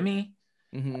with Jimmy.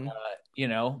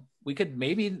 We could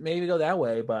maybe go that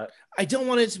way, but I don't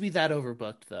want it to be that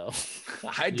overbooked though.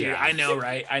 I do. Yeah. I know,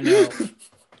 right? I know.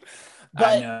 But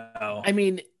I know. I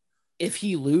mean, if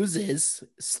he loses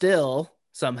still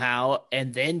somehow,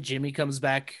 and then Jimmy comes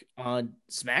back on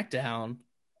SmackDown,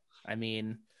 I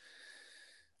mean,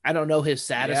 I don't know his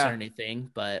status or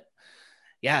anything, but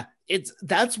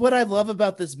that's what I love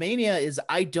about this Mania is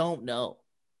I don't know.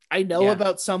 I know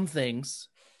about some things.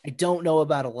 I don't know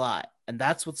about a lot, and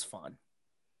that's what's fun.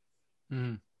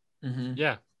 Mm-hmm.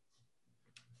 Yeah.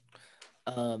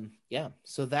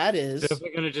 So that is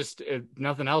definitely gonna if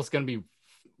nothing else, gonna be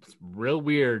real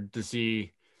weird to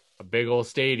see a big old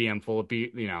stadium full of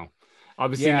people.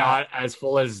 Obviously not as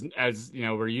full as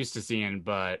we're used to seeing,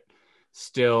 but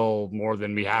still more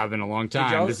than we have in a long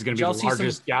time. This is gonna be the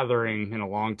largest gathering in a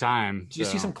long time. Did you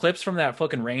see some clips from that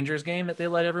fucking Rangers game that they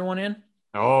let everyone in?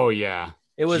 Oh yeah.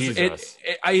 It was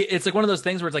it's like one of those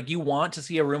things where it's like you want to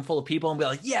see a room full of people and be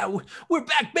like, yeah, we're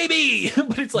back, baby.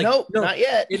 But it's like, nope, not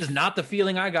yet. It is not the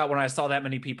feeling I got when I saw that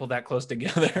many people that close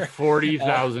together.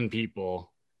 40,000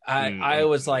 people. I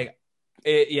was like,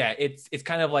 it's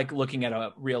kind of like looking at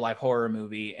a real life horror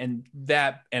movie and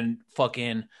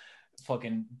fucking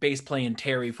bass playing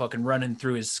Terry fucking running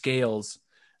through his scales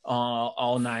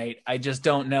all night. I just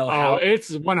don't know how.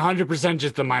 It's 100%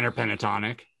 just the minor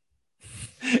pentatonic.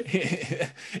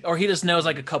 Or he just knows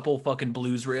like a couple fucking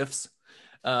blues riffs,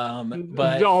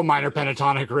 but all minor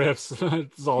pentatonic riffs.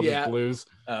 It's all just blues.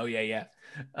 Oh yeah.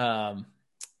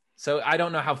 So I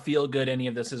don't know how feel good any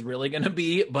of this is really going to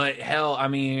be, but hell, I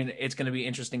mean, it's going to be an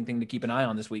interesting thing to keep an eye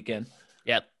on this weekend.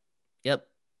 Yep.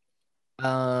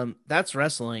 That's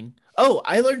wrestling. Oh,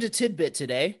 I learned a tidbit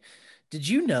today. Did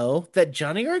you know that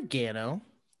Johnny Gargano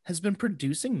has been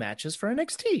producing matches for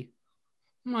NXT?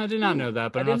 I did not know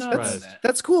that, but I'm not surprised.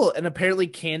 That's cool. And apparently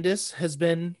Candice has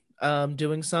been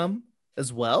doing some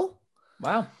as well.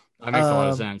 Wow. That makes a lot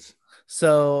of sense.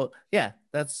 So yeah,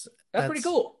 that's pretty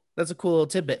cool. That's a cool little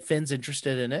tidbit. Finn's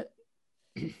interested in it.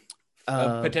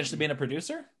 Potentially being a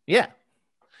producer? Yeah.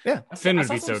 Finn would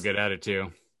be so good at it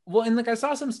too. Well, and like I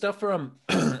saw some stuff from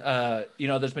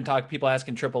there's been people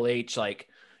asking Triple H, like,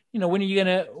 when are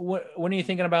you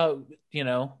thinking about,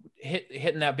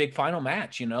 hitting that big final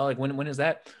match, like when is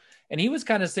that? And he was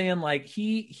kind of saying like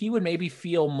he would maybe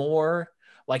feel more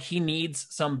like he needs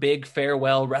some big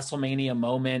farewell WrestleMania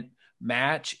moment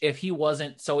match if he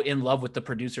wasn't so in love with the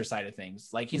producer side of things.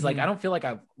 Like he's like, I don't feel like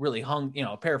I've really hung,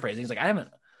 paraphrasing. He's like, I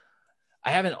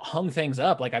haven't hung things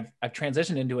up. Like I've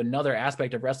transitioned into another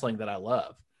aspect of wrestling that I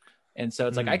love. And so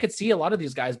it's like, I could see a lot of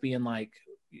these guys being like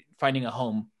finding a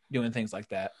home doing things like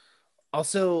that.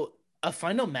 Also, a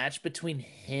final match between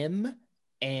him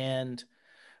and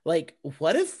like,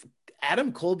 what if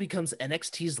Adam Cole becomes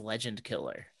NXT's legend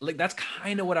killer? Like, that's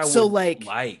kind of what I would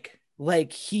like.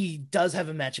 Like he does have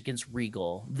a match against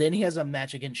Regal. Then he has a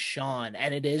match against Shawn,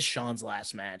 and it is Shawn's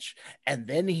last match. And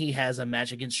then he has a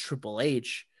match against Triple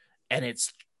H, and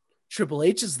it's Triple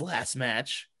H's last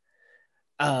match.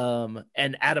 And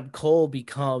Adam Cole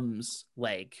becomes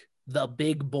like the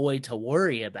big boy to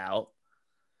worry about.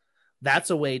 That's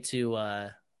a way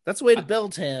to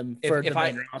build him for the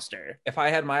main roster. If I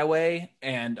had my way,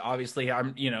 and obviously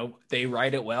they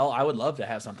write it well, I would love to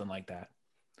have something like that.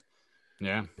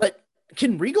 Yeah. But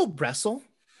can Regal wrestle?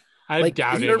 I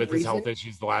doubt it with his health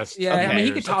issues the last. Yeah, I mean,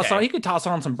 he could toss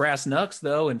on some brass knucks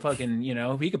though, and fucking,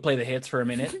 he could play the hits for a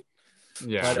minute.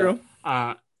 Yeah, true.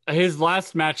 His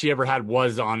last match he ever had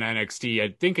was on NXT,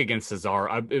 I think against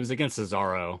Cesaro. It was against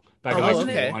Cesaro back in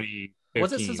 2020.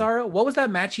 Was it 15. Cesaro? What was that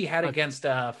match he had against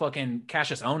fucking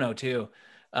Cassius Ono too?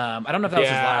 I don't know if that was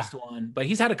his Yeah. last one, but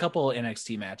he's had a couple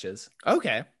NXT matches.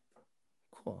 Okay.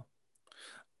 Cool.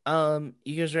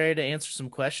 You guys ready to answer some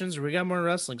questions, or we got more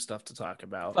wrestling stuff to talk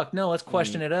about? Fuck no, let's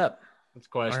question it up. Let's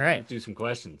question. All right. Let's do some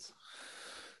questions.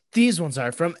 These ones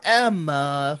are from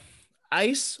Emma.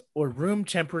 Ice or room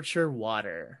temperature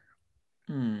water?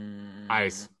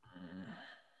 Ice.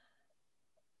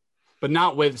 But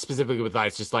not with specifically with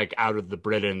ice, just like out of the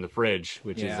Brita in the fridge,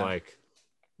 which is like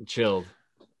chilled.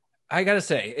 I gotta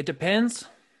say, it depends.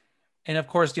 And of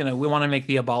course, we want to make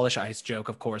the abolish ice joke,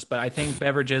 of course, but I think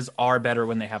beverages are better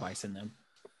when they have ice in them.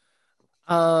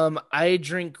 I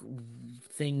drink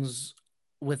things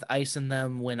with ice in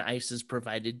them when ice is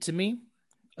provided to me.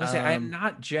 I'm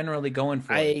not generally going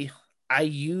for it. I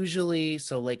usually,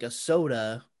 so like a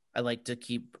soda, I like to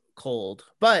keep cold,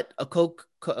 but a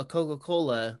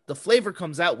Coca-Cola, the flavor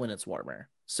comes out when it's warmer.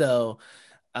 So,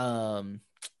 the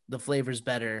flavor's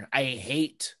better. I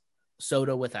hate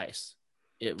soda with ice.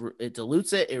 It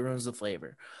dilutes it. It ruins the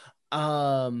flavor.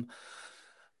 Room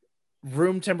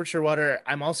temperature water.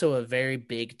 I'm also a very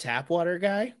big tap water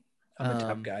guy. I'm a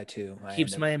tap guy too.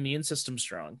 Keeps my immune system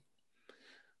strong.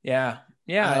 Yeah.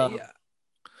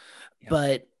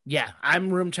 But yeah,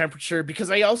 I'm room temperature because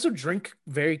I also drink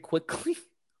very quickly.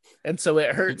 And so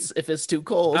it hurts if it's too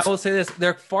cold. I will say this,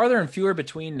 they're farther and fewer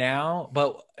between now,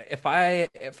 but if I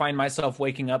find myself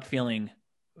waking up feeling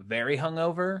very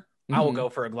hungover, I will go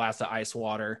for a glass of ice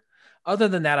water. Other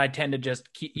than that, I tend to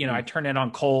just keep, I turn it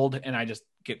on cold and I just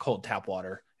get cold tap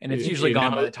water. And it's usually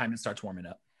gone by the time it starts warming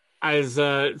up.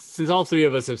 Since all three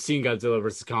of us have seen Godzilla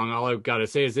vs. Kong, all I've got to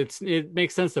say is it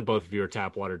makes sense that both of you are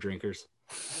tap water drinkers.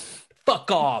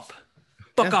 Fuck off.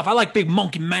 Off. I like Big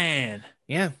Monkey Man.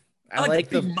 Yeah. I like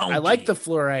the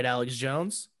fluoride, Alex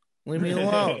Jones. Leave me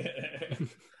alone.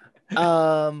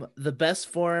 The best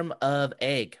form of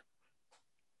egg.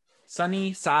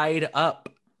 Sunny side up.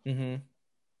 Mm-hmm.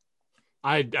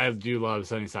 I do love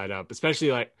sunny side up,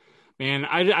 especially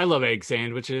I love egg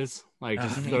sandwiches. Like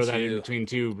just throw that in between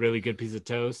two really good pieces of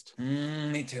toast.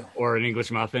 Me too. Or an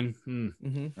English muffin.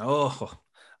 Mm-hmm. Oh,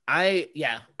 I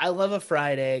love a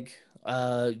fried egg.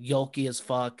 Yolky as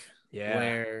fuck. Yeah,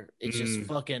 where it just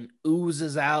fucking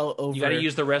oozes out over. You got to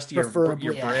use the rest of your bread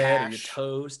or your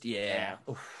toast. Yeah.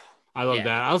 I love that.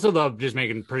 I also love just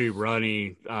making pretty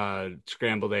runny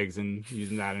scrambled eggs and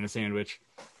using that in a sandwich.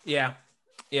 Yeah.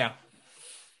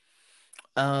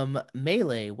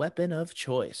 Melee weapon of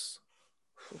choice.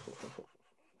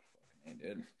 Hey,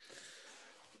 dude.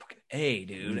 Fucking A,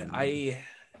 dude.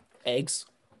 Eggs.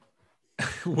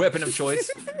 Weapon of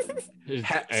choice.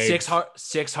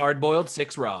 Six hard boiled,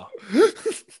 6 raw.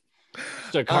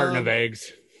 Just a carton of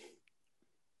eggs.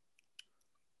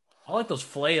 I like those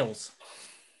flails.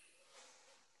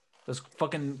 Those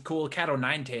fucking cool cat o'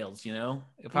 nine tails,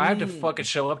 If I have to fucking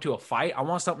show up to a fight, I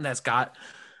want something that's got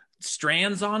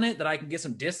strands on it that I can get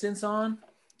some distance on.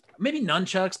 Maybe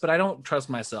nunchucks, but I don't trust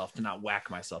myself to not whack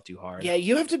myself too hard. Yeah,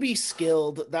 you have to be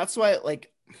skilled. That's why,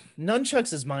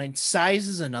 nunchucks is mine. Size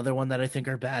is another one that I think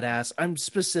are badass. I'm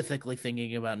specifically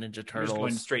thinking about Ninja Turtles. Just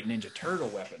going straight Ninja Turtle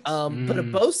weapons. But a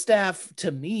bow staff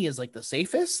to me is the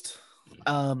safest.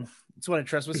 That's what I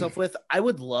trust myself with. I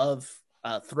would love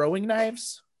throwing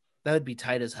knives. That would be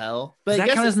tight as hell. But does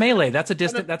that count as melee? That's a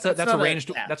distant. That's a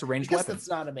ranged. Yeah. That's a ranged weapon. That's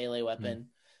not a melee weapon.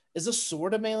 Is a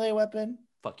sword a melee weapon?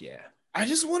 Fuck yeah! I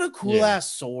just want a cool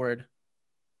ass sword.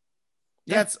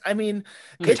 Yeah.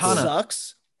 It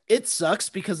sucks. It sucks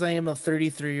because I am a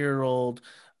 33-year-old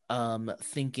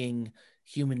thinking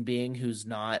human being who's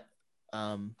not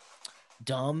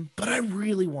dumb, but I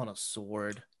really want a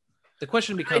sword. The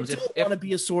question becomes, I don't want to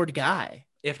be a sword guy.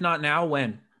 If not now,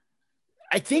 when?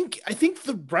 I think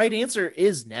the right answer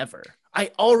is never.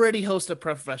 I already host a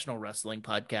professional wrestling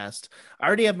podcast. I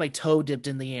already have my toe dipped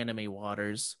in the anime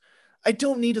waters. I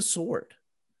don't need a sword.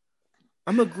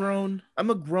 I'm a grown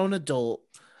adult.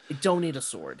 I don't need a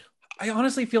sword. I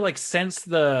honestly feel like since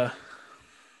the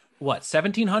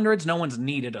 1700s, no one's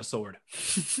needed a sword.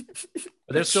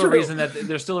 But there's still a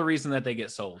reason that they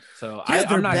get sold. So yeah,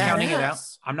 I'm not counting it out.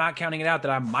 I'm not counting it out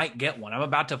that I might get one. I'm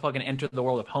about to fucking enter the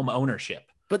world of home ownership.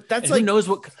 But that's who knows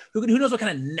what kind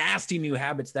of nasty new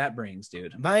habits that brings,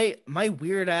 dude. My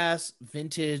weird ass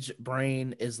vintage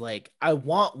brain is I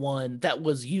want one that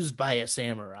was used by a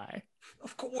samurai.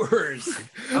 Of course.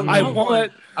 I want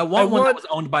one that was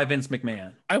owned by Vince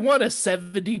McMahon. I want a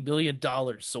 $70 million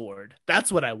sword. That's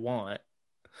what I want.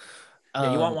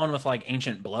 Yeah, you want one with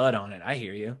ancient blood on it. I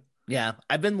hear you. Yeah,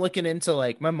 I've been looking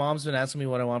into my mom's been asking me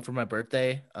what I want for my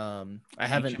birthday. I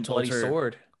haven't told her.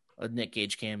 Sword. A Nick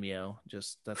Cage cameo.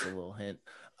 Just that's a little hint.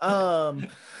 Um,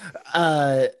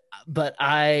 uh, but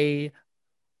I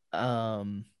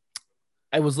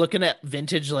was looking at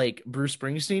vintage like Bruce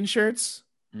Springsteen shirts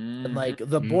and like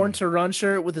the Born to Run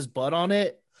shirt with his butt on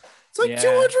it. It's like Yeah.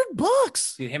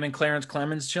 $200. Dude, him and Clarence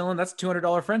Clemens chilling. That's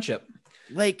 $200 friendship.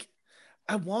 Like,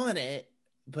 I want it,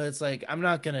 but it's like I'm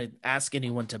not gonna ask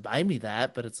anyone to buy me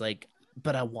that. But it's like,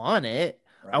 but I want it.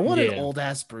 I want an Yeah. old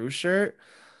ass Bruce shirt.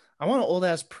 I want an old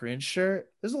ass Prince shirt.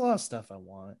 There's a lot of stuff I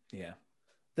want. Yeah.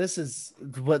 This is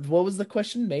what was the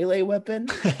question? Melee weapon?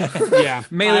 Yeah.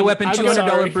 Melee weapon, I'm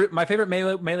 $200. sorry. My favorite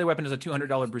melee weapon is a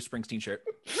 $200 Bruce Springsteen shirt.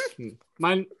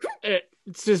 Mine,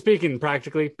 it's just speaking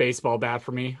practically, baseball bat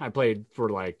for me. I played for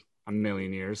like a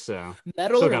million years, so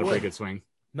Metal still or got a pretty wood? good swing.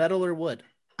 Metal or wood?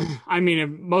 I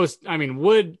mean,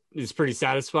 wood is pretty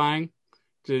satisfying,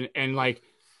 and like,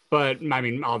 but I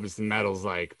mean, obviously, metal's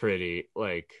like pretty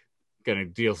like gonna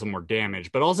deal some more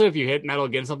damage. But also, if you hit metal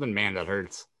against something, man, that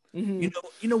hurts. Mhm.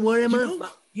 You know what,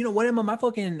 Emma? You know what, Emma? My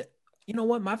fucking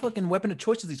weapon of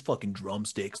choice is these fucking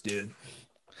drumsticks, dude.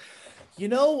 You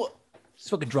know, These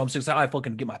fucking drumsticks, how I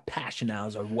fucking get my passion out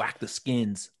as I whack the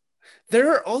skins.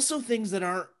 there are also things that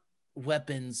aren't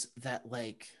weapons that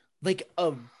like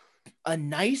a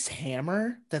nice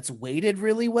hammer that's weighted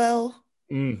really well.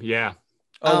 Yeah.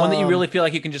 Oh, one that you really feel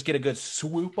like you can just get a good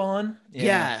swoop on.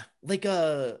 Yeah, like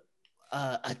a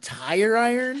tire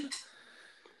iron.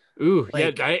 Ooh,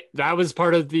 Like- yeah. That was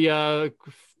part of the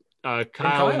Kyle and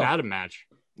Kyle. Adam match.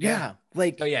 Yeah,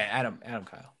 like Oh yeah, Adam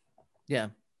Kyle. yeah.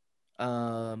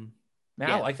 Man,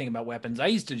 Yeah. I like thinking about weapons. I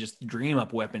used to just dream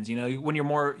up weapons. You know, when you're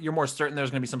more certain there's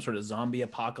going to be some sort of zombie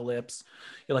apocalypse,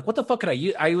 you're like, what the fuck could I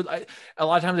use? A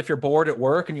lot of times, if you're bored at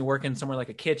work and you work in somewhere like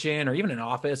a kitchen or even an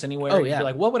office anywhere, Oh, you'd yeah. be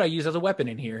like, what would I use as a weapon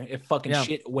in here if fucking Yeah.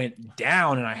 shit went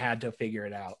down and I had to figure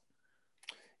it out?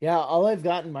 Yeah, all I've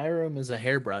got in my room is a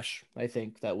hairbrush. I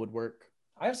think that would work.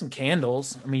 I have some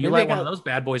candles. I mean, you Maybe light I one of got- those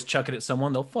bad boys, chuck it at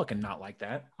someone, they'll fucking not like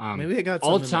that. Maybe I got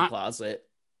all some in the time- closet.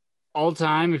 All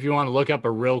time, if you want to look up a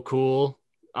real cool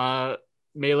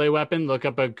melee weapon, look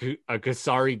up a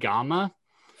Kasari Gamma.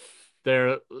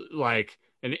 They're like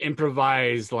an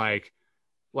improvised like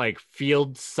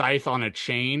field scythe on a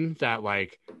chain that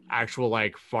like actual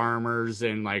like farmers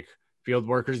and like field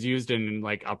workers used in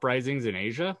like uprisings in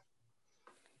Asia.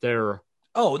 They're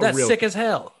Oh, that's real- sick as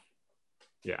hell.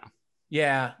 yeah.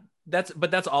 Yeah,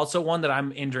 that's also one that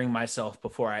I'm injuring myself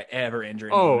before I ever injure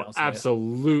anyone Oh, else with.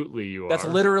 absolutely, you That's are.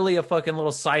 literally a fucking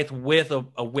little scythe with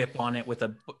a whip on it with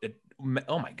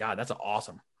oh my god, that's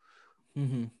awesome.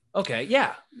 Mm-hmm. Okay,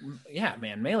 yeah,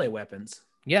 man, melee weapons.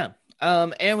 Yeah.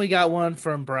 And we got one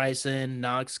from Bryson,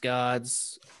 Nox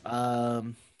Gods.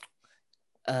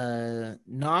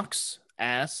 Nox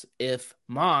asks if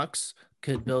Mox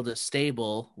could build a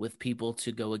stable with people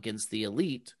to go against the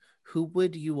elite, who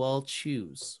would you all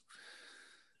choose?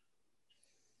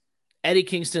 Eddie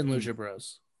Kingston, Lucha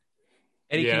Bros.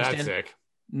 Eddie yeah, Kingston, that's sick.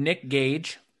 Nick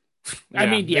Gage, I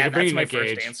mean, they yeah, could bring that's my Nick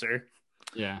first Gage. answer.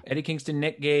 Yeah, Eddie Kingston,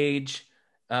 Nick Gage.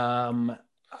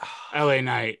 LA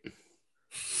Knight,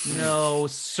 No, all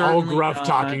certainly gruff not.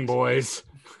 talking boys.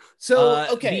 So,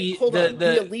 okay, hold on. the-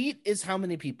 The elite is how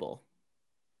many people?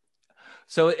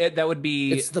 So that would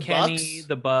be It's the Kenny, Bucks,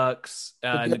 the Bucks,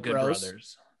 and the Good Good Bros.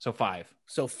 Brothers. So 5.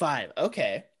 So 5.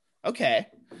 Okay. Okay.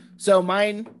 So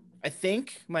mine, I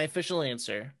think my official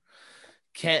answer,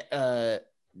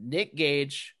 Nick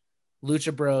Gage,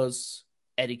 Lucha Bros,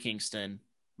 Eddie Kingston,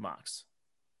 Mox.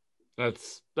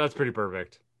 That's pretty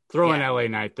perfect. Throw in Yeah. LA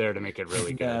Knight there to make it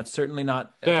really good. Yeah, it's certainly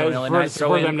not. Yeah, throwing LA Knight, throw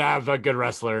for in- them to have a good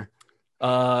wrestler.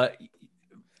 I'll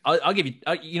give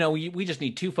you. We just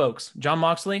need 2 folks: John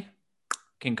Moxley,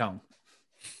 King Kong.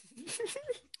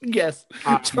 Yes.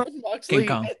 John Moxley King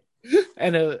Kong.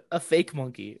 and a fake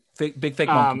monkey. Big fake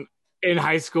monkey. In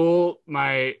high school,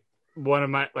 me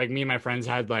and my friends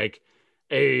had like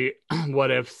a what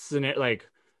if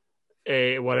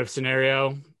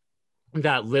scenario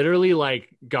that literally like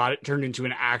got it turned into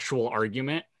an actual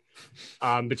argument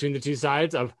between the two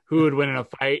sides of who would win in a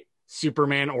fight,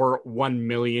 Superman or 1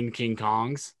 million King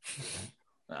Kongs.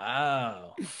 Oh,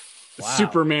 wow.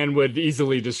 Superman would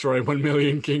easily destroy 1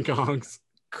 million King Kongs.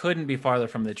 Couldn't be farther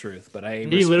from the truth. But I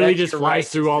He literally respect just your flies right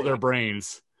through to all say- their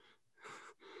brains.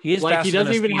 He is like, faster he doesn't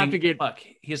than a even have speeding- to get- Fuck,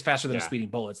 he is faster than a Yeah. speeding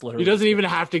bullet. It's literally. He doesn't even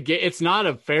have to get. It's not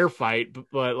a fair fight,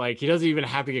 but like he doesn't even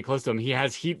have to get close to them. He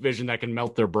has heat vision that can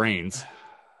melt their brains.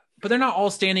 But they're not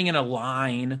all standing in a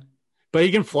line. But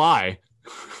he can fly.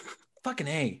 Fucking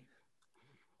A.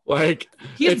 Like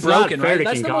He is it's not broken, fair right? to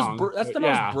That's King the Kong. most. That's the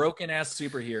Yeah. most broken ass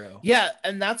superhero. Yeah,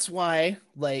 and that's why,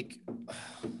 like,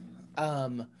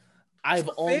 I've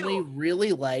For only real?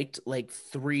 really liked like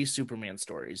 3 Superman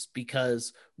stories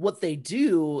because what they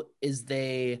do is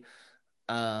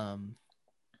um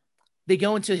they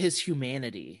go into his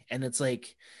humanity, and it's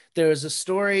like there's a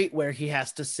story where he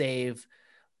has to save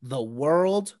the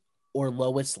world or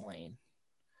Lois Lane,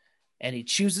 and he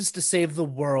chooses to save the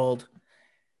world.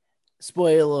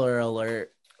 Spoiler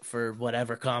alert for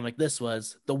whatever comic this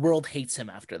was, the world hates him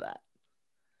after that.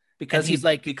 And he's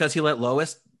like, because he let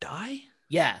Lois die.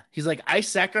 yeah, he's like, I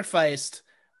sacrificed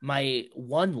my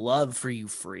one love for you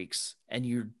freaks, and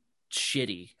you're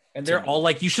shitty. And to they're me. all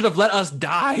like, "You should have let us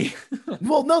die."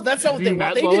 Well, no, that's not Have what they you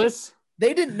want. met Lois?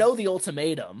 They didn't know the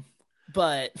ultimatum,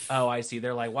 but Oh, I see.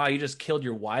 They're like, "Wow, you just killed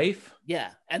your wife." yeah.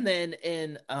 And then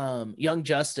in Young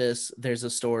Justice, there's a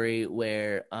story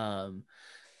where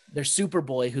there's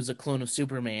Superboy, who's a clone of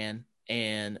Superman,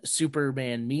 and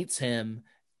Superman meets him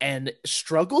and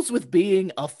struggles with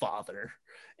being a father.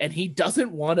 And he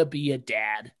doesn't want to be a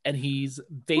dad. And he's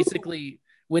basically,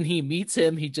 when he meets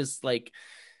him, he just like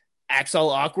acts all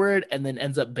awkward and then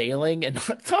ends up bailing and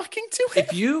not talking to him.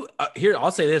 If you here,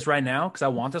 I'll say this right now because I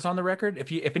want this on the record.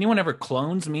 If anyone ever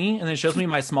clones me and then shows me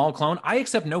my small clone, I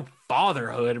accept no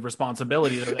fatherhood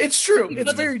responsibilities. It's true.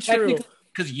 It's very true.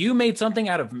 Because you made something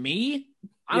out of me.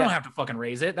 I Yeah. don't have to fucking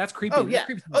raise it. That's creepy. Oh, That's yeah.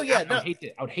 creepy. Oh, yeah, I no. would hate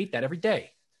it. I would hate that every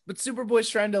day. But Superboy's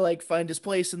trying to like find his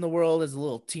place in the world as a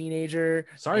little teenager.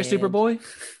 Sorry, and- Superboy.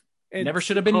 and- Never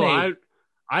should have been Oh, made.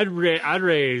 I'd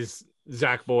raise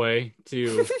Zach Boy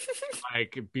to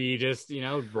like be just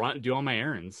do all my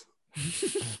errands.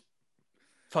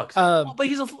 Fuck. Um, But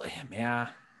he's a yeah.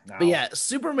 No. But yeah,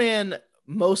 Superman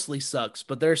mostly sucks,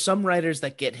 but there are some writers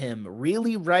that get him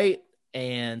really right,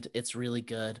 and it's really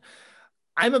good.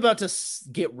 I'm about to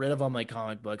get rid of all my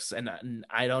comic books, and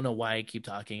I don't know why I keep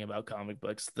talking about comic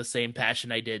books. The same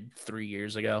passion I did 3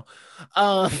 years ago.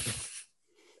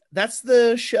 That's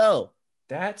the show.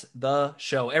 That's the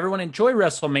show. Everyone enjoy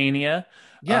WrestleMania.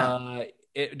 Yeah.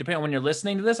 Depending on when you're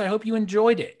listening to this, I hope you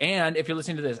enjoyed it. And if you're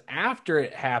listening to this after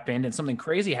it happened and something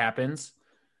crazy happens,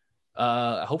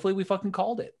 hopefully we fucking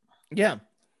called it. Yeah.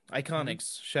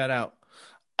 Iconics. Shout out.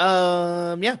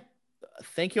 Yeah.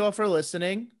 Thank you all for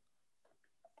listening.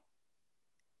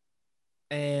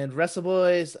 And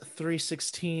WrestleBoys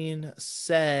 316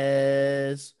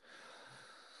 says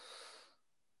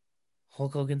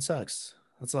Hulk Hogan sucks.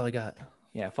 That's all I got.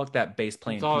 Yeah, fuck that bass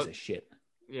playing That's all- piece of shit.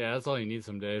 Yeah, that's all you need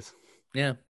some days.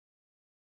 Yeah.